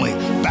finally,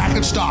 back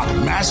in stock,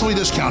 massively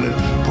discounted,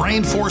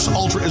 Brain Force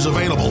Ultra is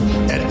available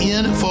at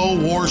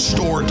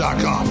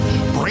InfoWarsStore.com.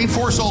 Brain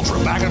Force Ultra,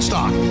 back in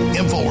stock,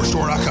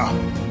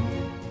 InfoWarsStore.com.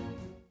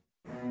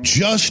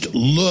 Just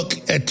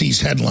look at these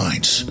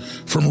headlines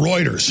from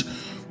Reuters.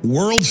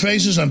 World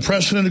faces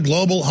unprecedented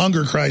global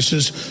hunger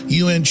crisis,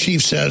 UN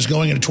chief says,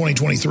 going into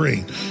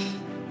 2023.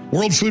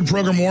 World Food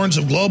Program warns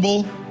of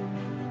global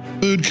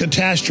Food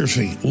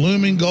catastrophe,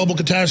 looming global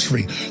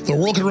catastrophe. The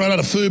world could run out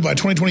of food by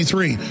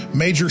 2023,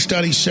 major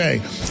studies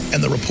say,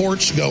 and the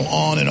reports go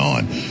on and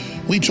on.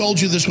 We told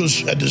you this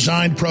was a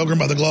designed program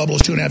by the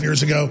globalists 2.5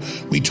 years ago.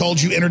 We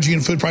told you energy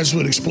and food prices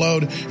would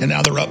explode, and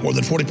now they're up more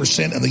than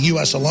 40% in the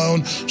U.S.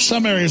 alone.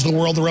 Some areas of the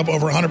world, they're up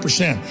over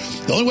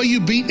 100%. The only way you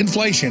beat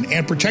inflation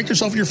and protect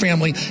yourself and your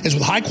family is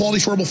with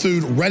high-quality, storable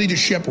food ready to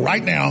ship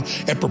right now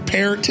at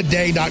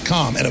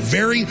preparetoday.com at a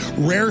very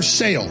rare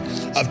sale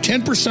of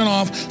 10%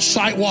 off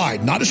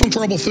site-wide. Not just on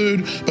storable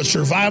food, but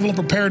survival and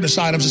preparedness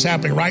items is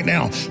happening right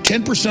now.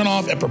 10%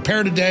 off at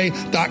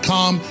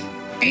preparetoday.com.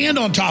 And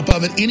on top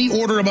of it, any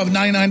order above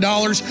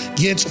 $99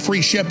 gets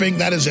free shipping.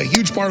 That is a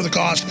huge part of the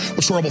cost of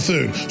storable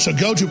food. So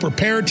go to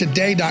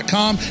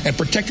preparetoday.com and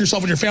protect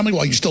yourself and your family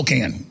while you still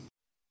can.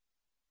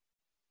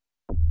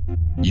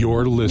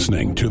 You're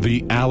listening to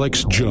The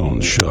Alex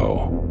Jones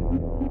Show.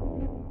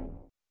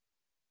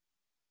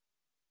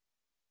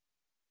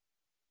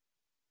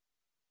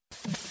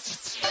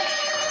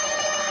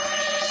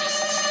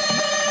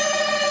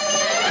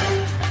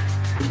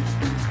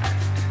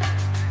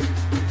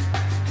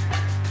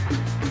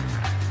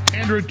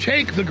 Andrew,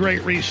 take the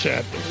Great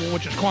Reset,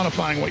 which is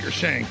quantifying what you're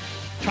saying.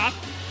 Top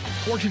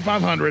Fortune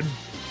 500,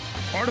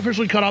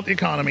 artificially cut out the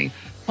economy,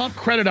 pump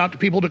credit out to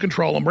people to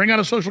control them, bring out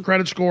a social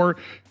credit score,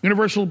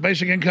 universal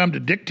basic income to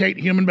dictate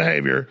human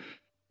behavior,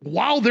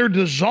 while they're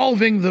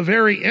dissolving the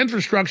very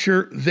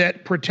infrastructure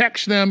that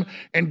protects them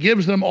and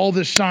gives them all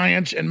this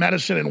science and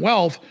medicine and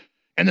wealth.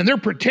 And then they're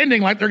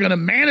pretending like they're going to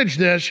manage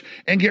this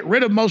and get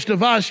rid of most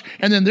of us,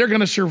 and then they're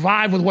going to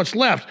survive with what's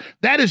left.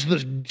 That is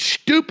the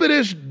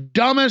stupidest,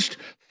 dumbest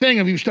thing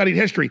if you've studied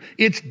history.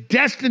 It's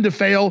destined to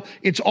fail.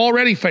 It's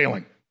already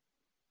failing.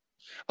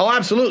 Oh,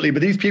 absolutely.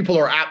 But these people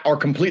are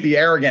completely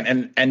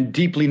arrogant and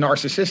deeply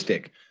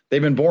narcissistic.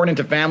 They've been born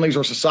into families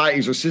or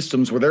societies or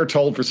systems where they're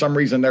told for some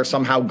reason they're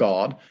somehow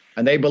God,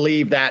 and they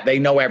believe that they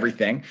know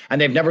everything, and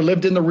they've never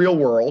lived in the real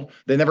world.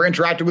 They never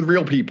interacted with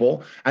real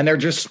people, and they're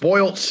just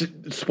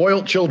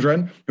spoiled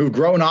children who've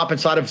grown up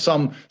inside of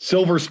some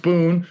silver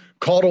spoon,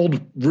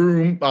 coddled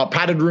room,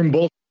 padded room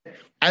bullshit.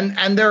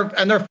 And they're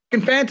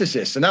fucking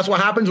fantasists. And that's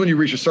what happens when you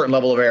reach a certain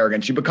level of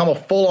arrogance. You become a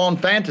full-on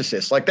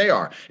fantasist like they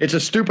are. It's a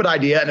stupid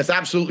idea, and it's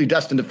absolutely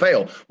destined to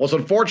fail. What's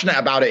unfortunate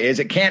about it is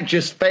it can't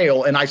just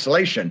fail in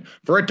isolation.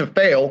 For it to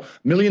fail,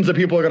 millions of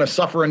people are going to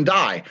suffer and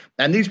die.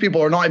 And these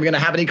people are not even going to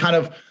have any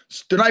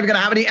they're not even going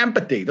to have any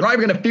empathy. They're not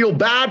even going to feel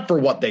bad for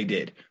what they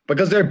did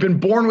because they've been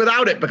born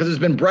without it, because it's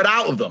been bred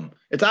out of them.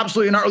 It's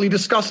absolutely and utterly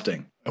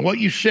disgusting. And what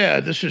you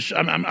said, this is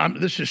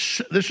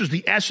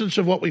the essence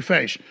of what we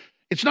face.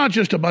 It's not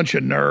just a bunch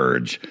of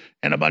nerds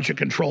and a bunch of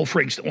control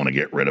freaks that want to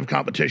get rid of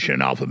competition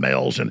and alpha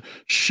males and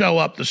show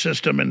up the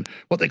system and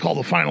what they call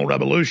the final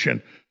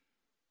revolution,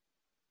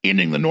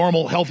 ending the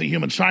normal, healthy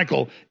human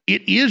cycle.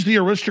 It is the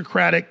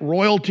aristocratic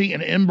royalty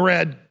and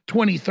inbred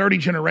 20, 30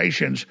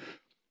 generations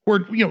where,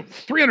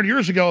 300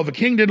 years ago, if a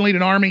king didn't lead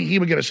an army, he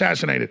would get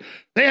assassinated.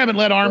 They haven't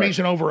led armies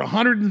in over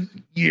 100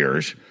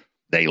 years.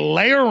 They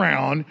lay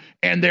around,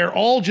 and they're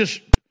all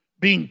just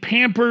being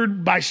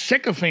pampered by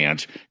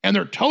sycophants, and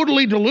they're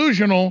totally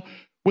delusional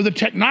with a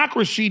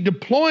technocracy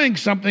deploying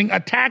something,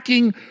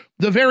 attacking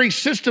the very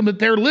system that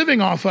they're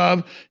living off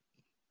of.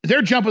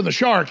 They're jumping the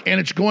shark,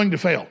 and it's going to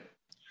fail.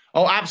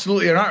 Oh,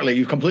 absolutely and utterly.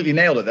 You completely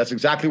nailed it. That's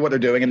exactly what they're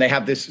doing. And they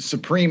have this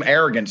supreme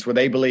arrogance where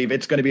they believe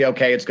it's going to be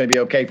okay. It's going to be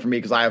okay for me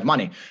because I have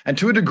money. And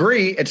to a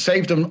degree, it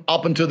saved them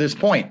up until this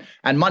point.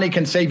 And money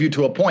can save you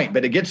to a point,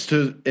 but it gets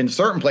to, in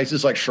certain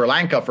places like Sri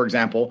Lanka, for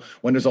example,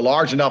 when there's a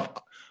large enough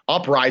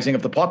uprising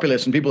of the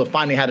populace and people have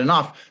finally had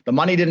enough, the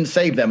money didn't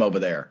save them over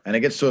there. And it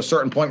gets to a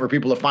certain point where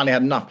people have finally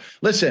had enough.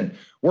 Listen,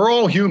 we're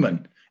all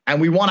human, and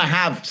we want to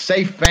have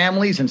safe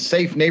families and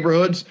safe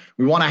neighborhoods.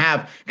 We want to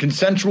have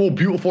consensual,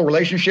 beautiful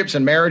relationships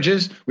and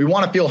marriages. We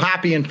want to feel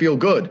happy and feel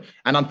good.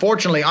 And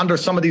unfortunately, under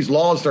some of these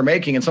laws they're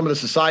making and some of the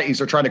societies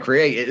they're trying to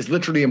create, it is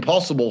literally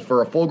impossible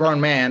for a full-grown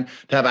man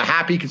to have a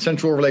happy,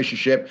 consensual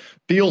relationship,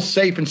 feel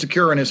safe and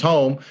secure in his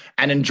home,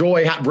 and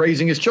enjoy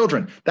raising his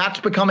children. That's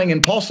becoming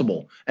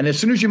impossible. And as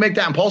soon as you make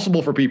that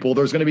impossible for people,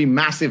 there's going to be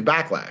massive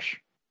backlash.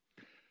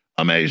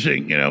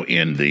 Amazing.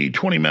 In the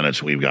 20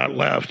 minutes we've got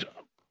left,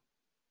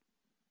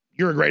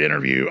 you're a great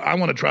interview. I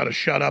want to try to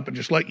shut up and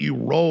just let you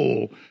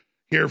roll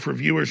here for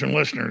viewers and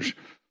listeners. So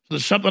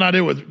there's something I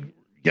do with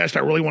guests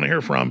I really want to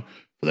hear from.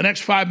 For the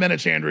next 5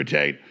 minutes, Andrew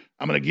Tate,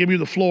 I'm going to give you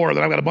the floor.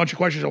 Then I've got a bunch of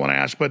questions I want to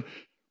ask, but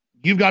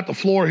you've got the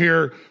floor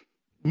here.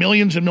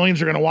 Millions and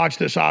millions are going to watch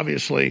this,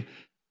 obviously.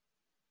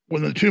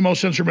 When the two most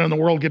censored men in the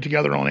world get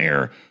together on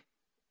air,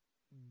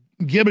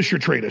 give us your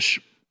treatise.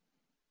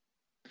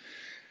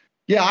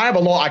 Yeah, I have a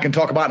lot I can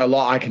talk about and a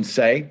lot I can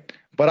say.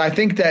 But I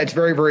think that it's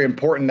very, very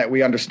important that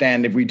we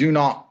understand if we do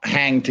not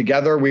hang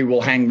together, we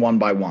will hang one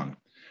by one.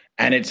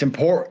 And it's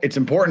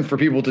important for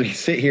people to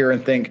sit here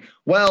and think,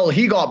 well,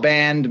 he got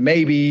banned.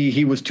 Maybe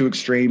he was too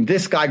extreme.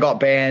 This guy got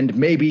banned.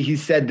 Maybe he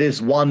said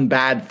this one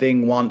bad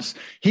thing once.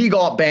 He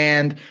got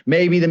banned.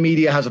 Maybe the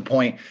media has a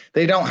point.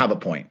 They don't have a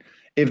point.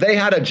 If they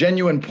had a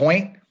genuine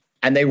point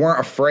and they weren't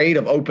afraid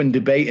of open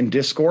debate and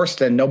discourse,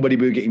 then nobody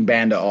would be getting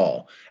banned at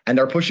all. and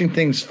they're pushing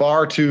things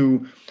far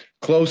too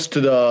close to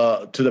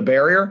the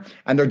barrier,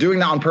 and they're doing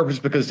that on purpose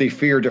because they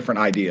fear different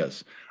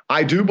ideas.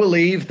 I do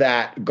believe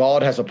that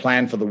God has a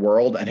plan for the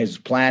world, and his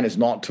plan is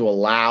not to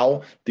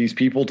allow these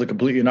people to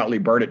completely and utterly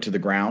burn it to the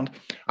ground.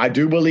 I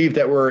do believe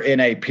that we're in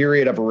a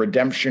period of a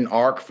redemption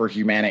arc for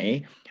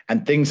humanity,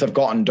 and things have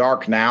gotten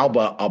dark now,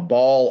 but a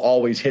ball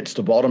always hits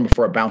the bottom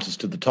before it bounces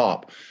to the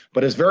top.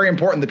 But it's very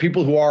important the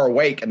people who are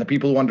awake and the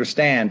people who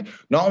understand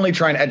not only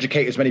try and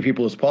educate as many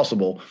people as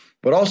possible,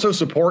 but also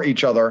support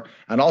each other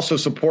and also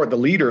support the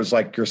leaders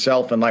like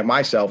yourself and like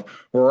myself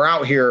who are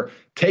out here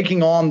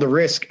taking on the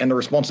risk and the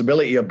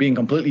responsibility of being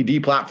completely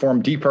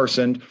deplatformed,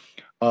 depersoned,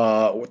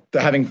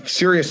 having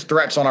serious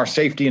threats on our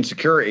safety and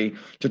security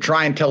to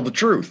try and tell the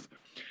truth.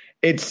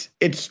 It's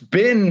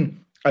been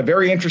a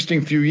very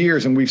interesting few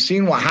years, and we've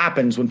seen what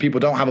happens when people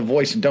don't have a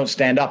voice and don't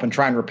stand up and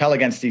try and repel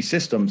against these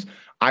systems.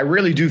 I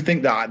really do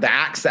think that the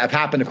acts that have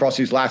happened across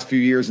these last few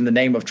years in the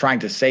name of trying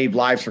to save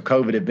lives for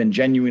COVID have been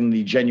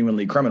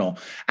genuinely criminal.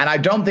 And I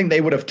don't think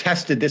they would have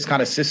tested this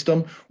kind of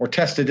system or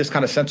tested this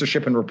kind of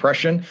censorship and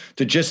repression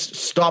to just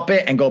stop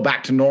it and go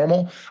back to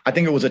normal. I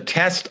think it was a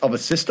test of a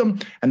system,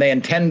 and they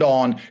intend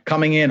on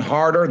coming in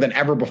harder than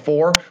ever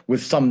before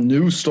with some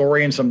new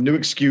story and some new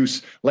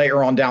excuse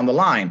later on down the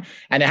line.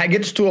 And it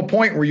gets to a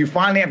point where you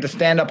finally have to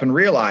stand up and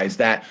realize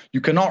that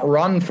you cannot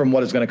run from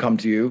what is going to come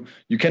to you.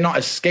 You cannot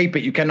escape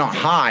it. You cannot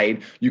hide.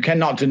 You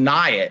cannot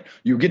deny it.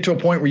 You get to a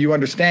point where you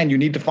understand you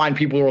need to find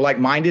people who are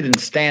like-minded and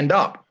stand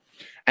up.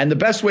 And the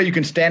best way you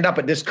can stand up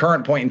at this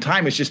current point in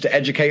time is just to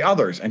educate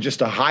others and just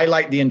to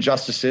highlight the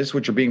injustices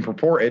which are being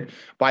purported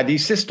by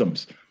these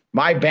systems.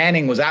 My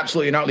banning was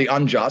absolutely and utterly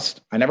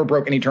unjust. I never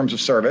broke any terms of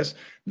service.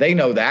 They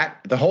know that.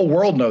 The whole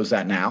world knows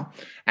that now.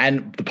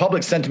 And the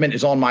public sentiment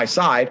is on my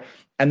side.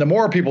 And the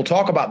more people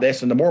talk about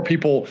this and the more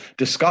people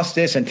discuss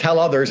this and tell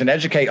others and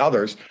educate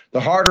others, the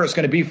harder it's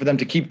going to be for them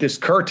to keep this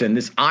curtain,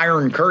 this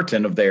iron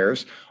curtain of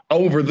theirs,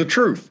 over the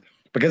truth,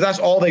 because that's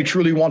all they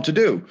truly want to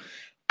do.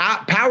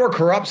 Power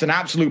corrupts, and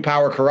absolute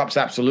power corrupts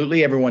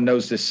absolutely. Everyone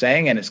knows this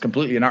saying, and it's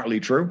completely and utterly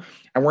true.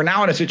 And we're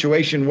now in a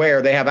situation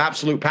where they have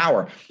absolute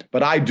power.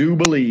 But I do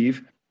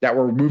believe that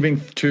we're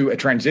moving to a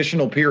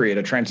transitional period,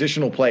 a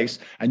transitional place,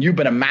 and you've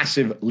been a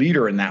massive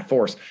leader in that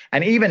force.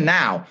 And even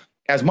now,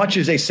 as much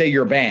as they say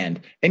you're banned,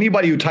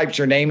 anybody who types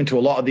your name into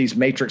a lot of these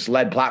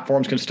Matrix-led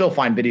platforms can still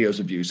find videos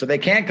of you. So they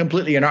can't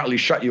completely and utterly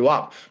shut you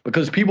up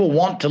because people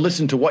want to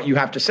listen to what you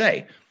have to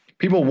say.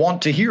 People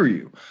want to hear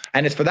you.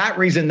 And it's for that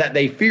reason that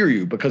they fear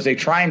you, because they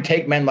try and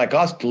take men like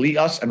us, delete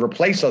us, and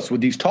replace us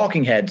with these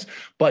talking heads.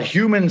 But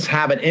humans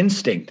have an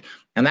instinct,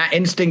 and that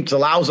instinct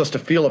allows us to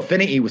feel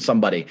affinity with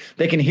somebody.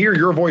 They can hear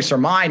your voice or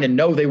mine and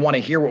know they want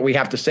to hear what we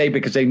have to say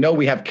because they know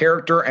we have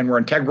character and we're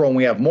integral and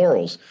we have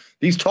morals.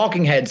 These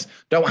talking heads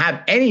don't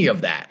have any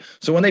of that.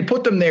 So when they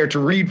put them there to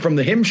read from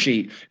the hymn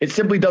sheet, it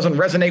simply doesn't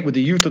resonate with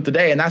the youth of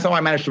today. And that's how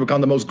I managed to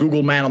become the most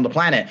Googled man on the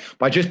planet,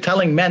 by just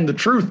telling men the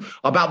truth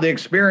about the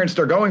experience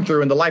they're going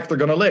through and the life they're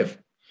going to live.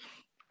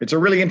 It's a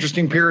really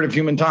interesting period of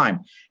human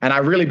time. And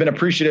I've really been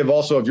appreciative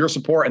also of your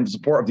support and the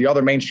support of the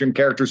other mainstream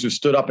characters who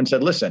stood up and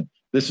said, listen,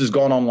 this has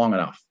gone on long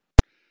enough.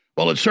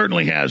 Well, it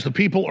certainly has. The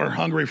people are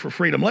hungry for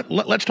freedom.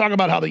 Let's talk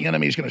about how the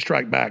enemy is going to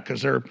strike back,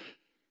 because they're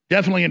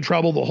definitely in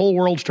trouble. The whole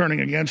world's turning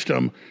against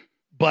them.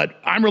 But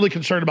I'm really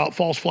concerned about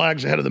false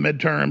flags ahead of the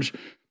midterms.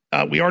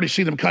 We already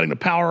see them cutting the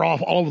power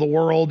off all over the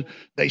world.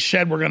 They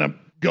said we're going to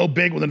go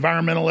big with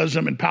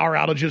environmentalism and power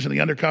outages in the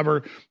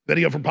undercover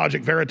video from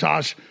Project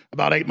Veritas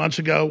about 8 months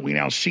ago. We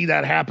now see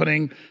that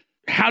happening.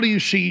 How do you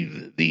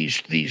see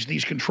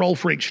these control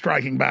freaks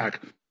striking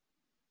back?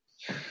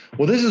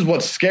 Well, this is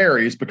what's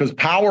scary, is because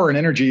power and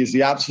energy is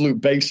the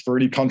absolute base for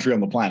any country on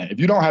the planet. If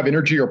you don't have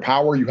energy or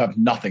power, you have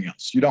nothing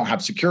else. You don't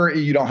have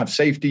security, you don't have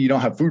safety, you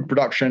don't have food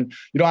production,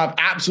 you don't have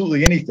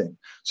absolutely anything.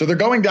 So they're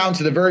going down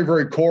to the very,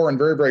 very core and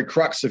very, very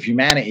crux of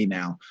humanity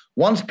now.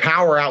 Once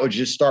power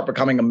outages start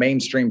becoming a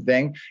mainstream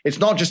thing, it's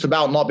not just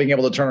about not being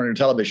able to turn on your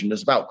television.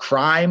 It's about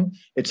crime.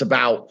 It's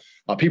about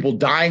people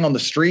dying on the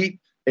street.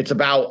 It's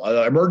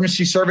about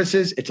emergency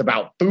services. It's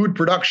about food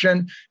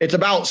production. It's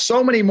about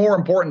so many more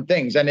important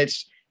things. And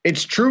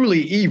it's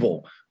truly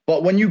evil.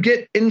 But when you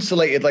get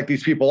insulated like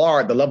these people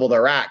are at the level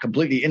they're at,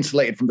 completely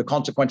insulated from the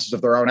consequences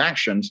of their own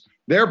actions,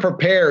 they're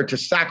prepared to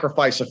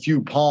sacrifice a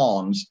few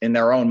pawns in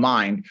their own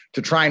mind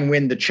to try and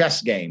win the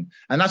chess game.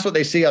 And that's what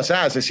they see us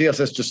as. They see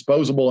us as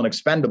disposable and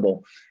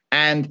expendable.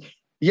 And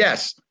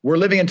yes, we're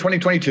living in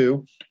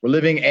 2022. We're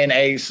living in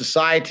a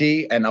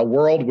society and a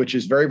world which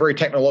is very, very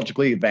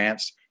technologically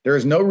advanced. There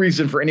is no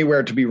reason for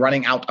anywhere to be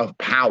running out of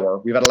power.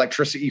 We've had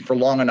electricity for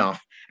long enough.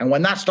 And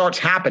when that starts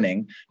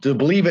happening, to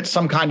believe it's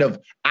some kind of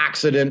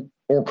accident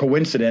or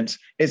coincidence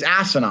is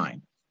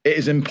asinine. It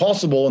is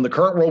impossible in the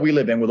current world we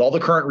live in, with all the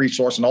current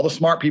resource and all the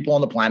smart people on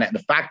the planet, and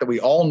the fact that we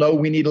all know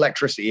we need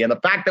electricity, and the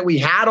fact that we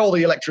had all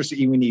the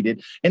electricity we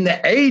needed in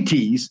the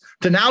 80s,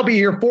 to now be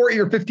here 40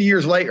 or 50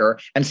 years later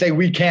and say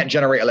we can't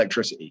generate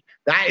electricity.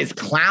 That is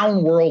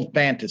clown world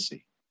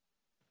fantasy.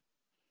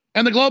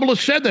 And the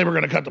globalists said they were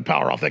going to cut the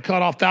power off. They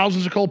cut off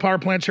thousands of coal power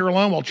plants here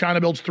alone, while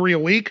China builds 3 a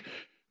week.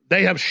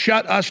 They have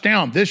shut us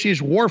down. This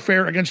is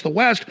warfare against the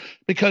West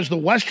because the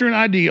Western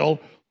ideal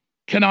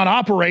cannot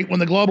operate when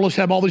the globalists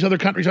have all these other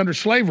countries under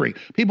slavery.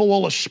 People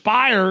will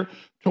aspire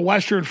to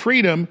Western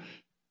freedom,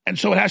 and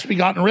so it has to be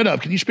gotten rid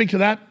of. Can you speak to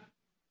that?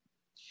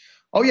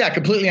 Oh, yeah,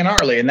 completely and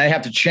utterly. And they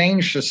have to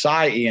change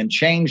society and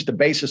change the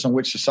basis on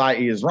which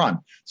society is run.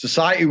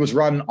 Society was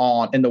run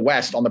in the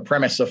West on the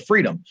premise of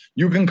freedom.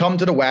 You can come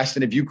to the West,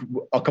 and if you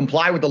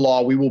comply with the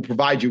law, we will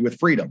provide you with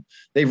freedom.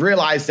 They've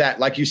realized that,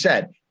 like you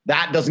said,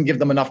 that doesn't give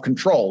them enough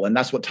control, and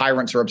that's what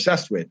tyrants are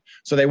obsessed with.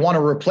 So they want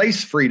to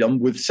replace freedom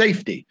with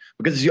safety,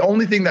 because it's the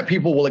only thing that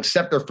people will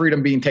accept their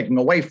freedom being taken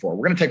away for.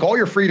 We're going to take all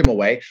your freedom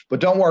away, but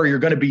don't worry, you're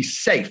going to be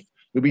safe.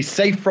 You'll be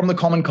safe from the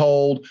common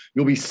cold.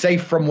 You'll be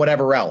safe from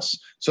whatever else.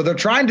 So they're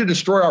trying to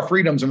destroy our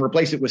freedoms and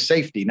replace it with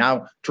safety.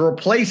 Now, to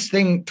replace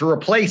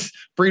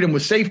freedom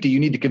with safety, you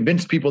need to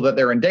convince people that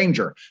they're in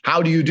danger.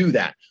 How do you do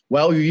that?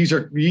 Well, you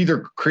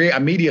either create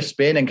a media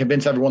spin and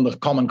convince everyone the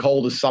common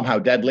cold is somehow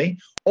deadly,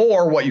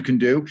 or what you can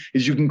do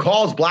is you can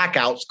cause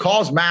blackouts,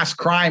 cause mass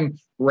crime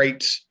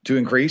rates to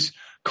increase,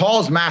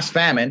 cause mass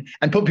famine,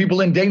 and put people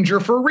in danger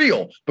for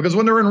real. Because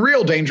when they're in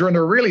real danger and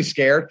they're really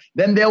scared,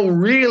 then they'll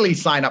really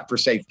sign up for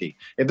safety.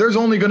 If there's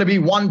only going to be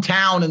one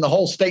town in the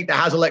whole state that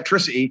has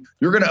electricity,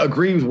 you're going to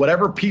agree with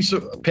whatever piece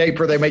of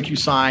paper they make you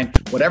sign,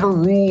 whatever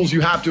rules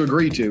you have to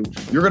agree to,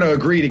 you're going to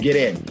agree to get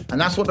in.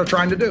 And that's what they're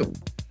trying to do.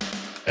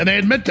 And they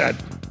admit that.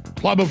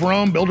 Club of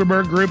Rome,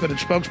 Bilderberg Group, and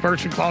its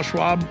spokesperson, Klaus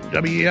Schwab,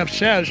 WEF,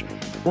 says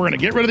we're going to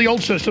get rid of the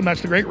old system,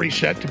 that's the Great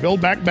Reset, to build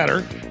back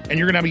better, and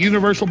you're going to have a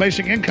universal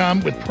basic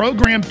income with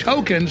programmed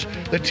tokens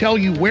that tell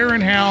you where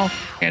and how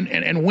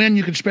and when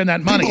you can spend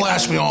that money. People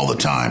ask me all the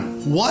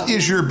time, what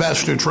is your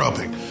best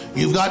nootropic?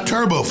 You've got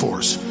Turbo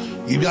Force,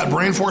 you've got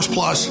Brain Force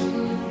Plus,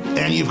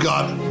 and you've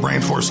got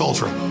Brain Force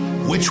Ultra.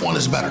 Which one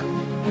is better?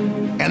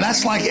 And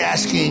that's like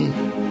asking,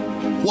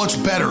 what's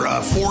better,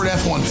 a Ford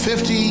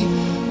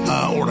F-150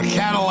 or a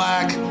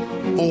Cadillac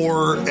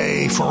or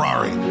a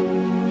Ferrari?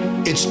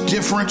 It's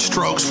different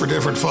strokes for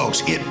different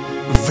folks. It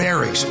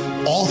varies.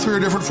 All three are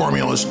different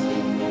formulas.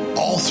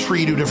 All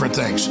three do different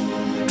things.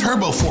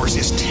 Turbo Force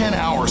is 10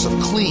 hours of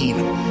clean,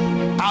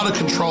 out of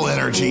control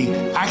energy.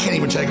 I can't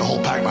even take a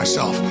whole pack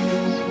myself.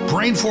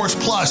 Brain Force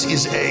Plus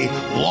is a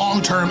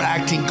long-term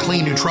acting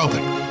clean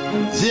nootropic.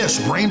 This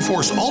Brain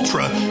Force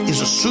Ultra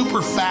is a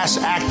super fast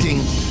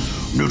acting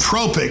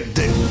nootropic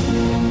that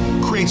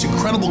creates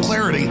incredible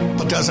clarity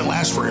but doesn't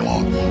last very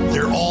long.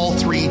 They're all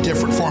three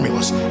different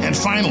formulas. And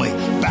finally,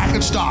 back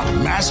in stock,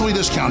 massively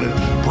discounted,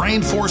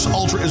 Brain Force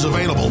Ultra is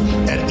available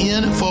at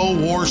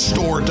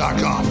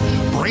InfoWarsStore.com.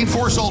 Brain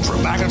Force Ultra,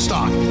 back in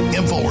stock,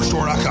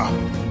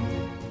 InfoWarsStore.com.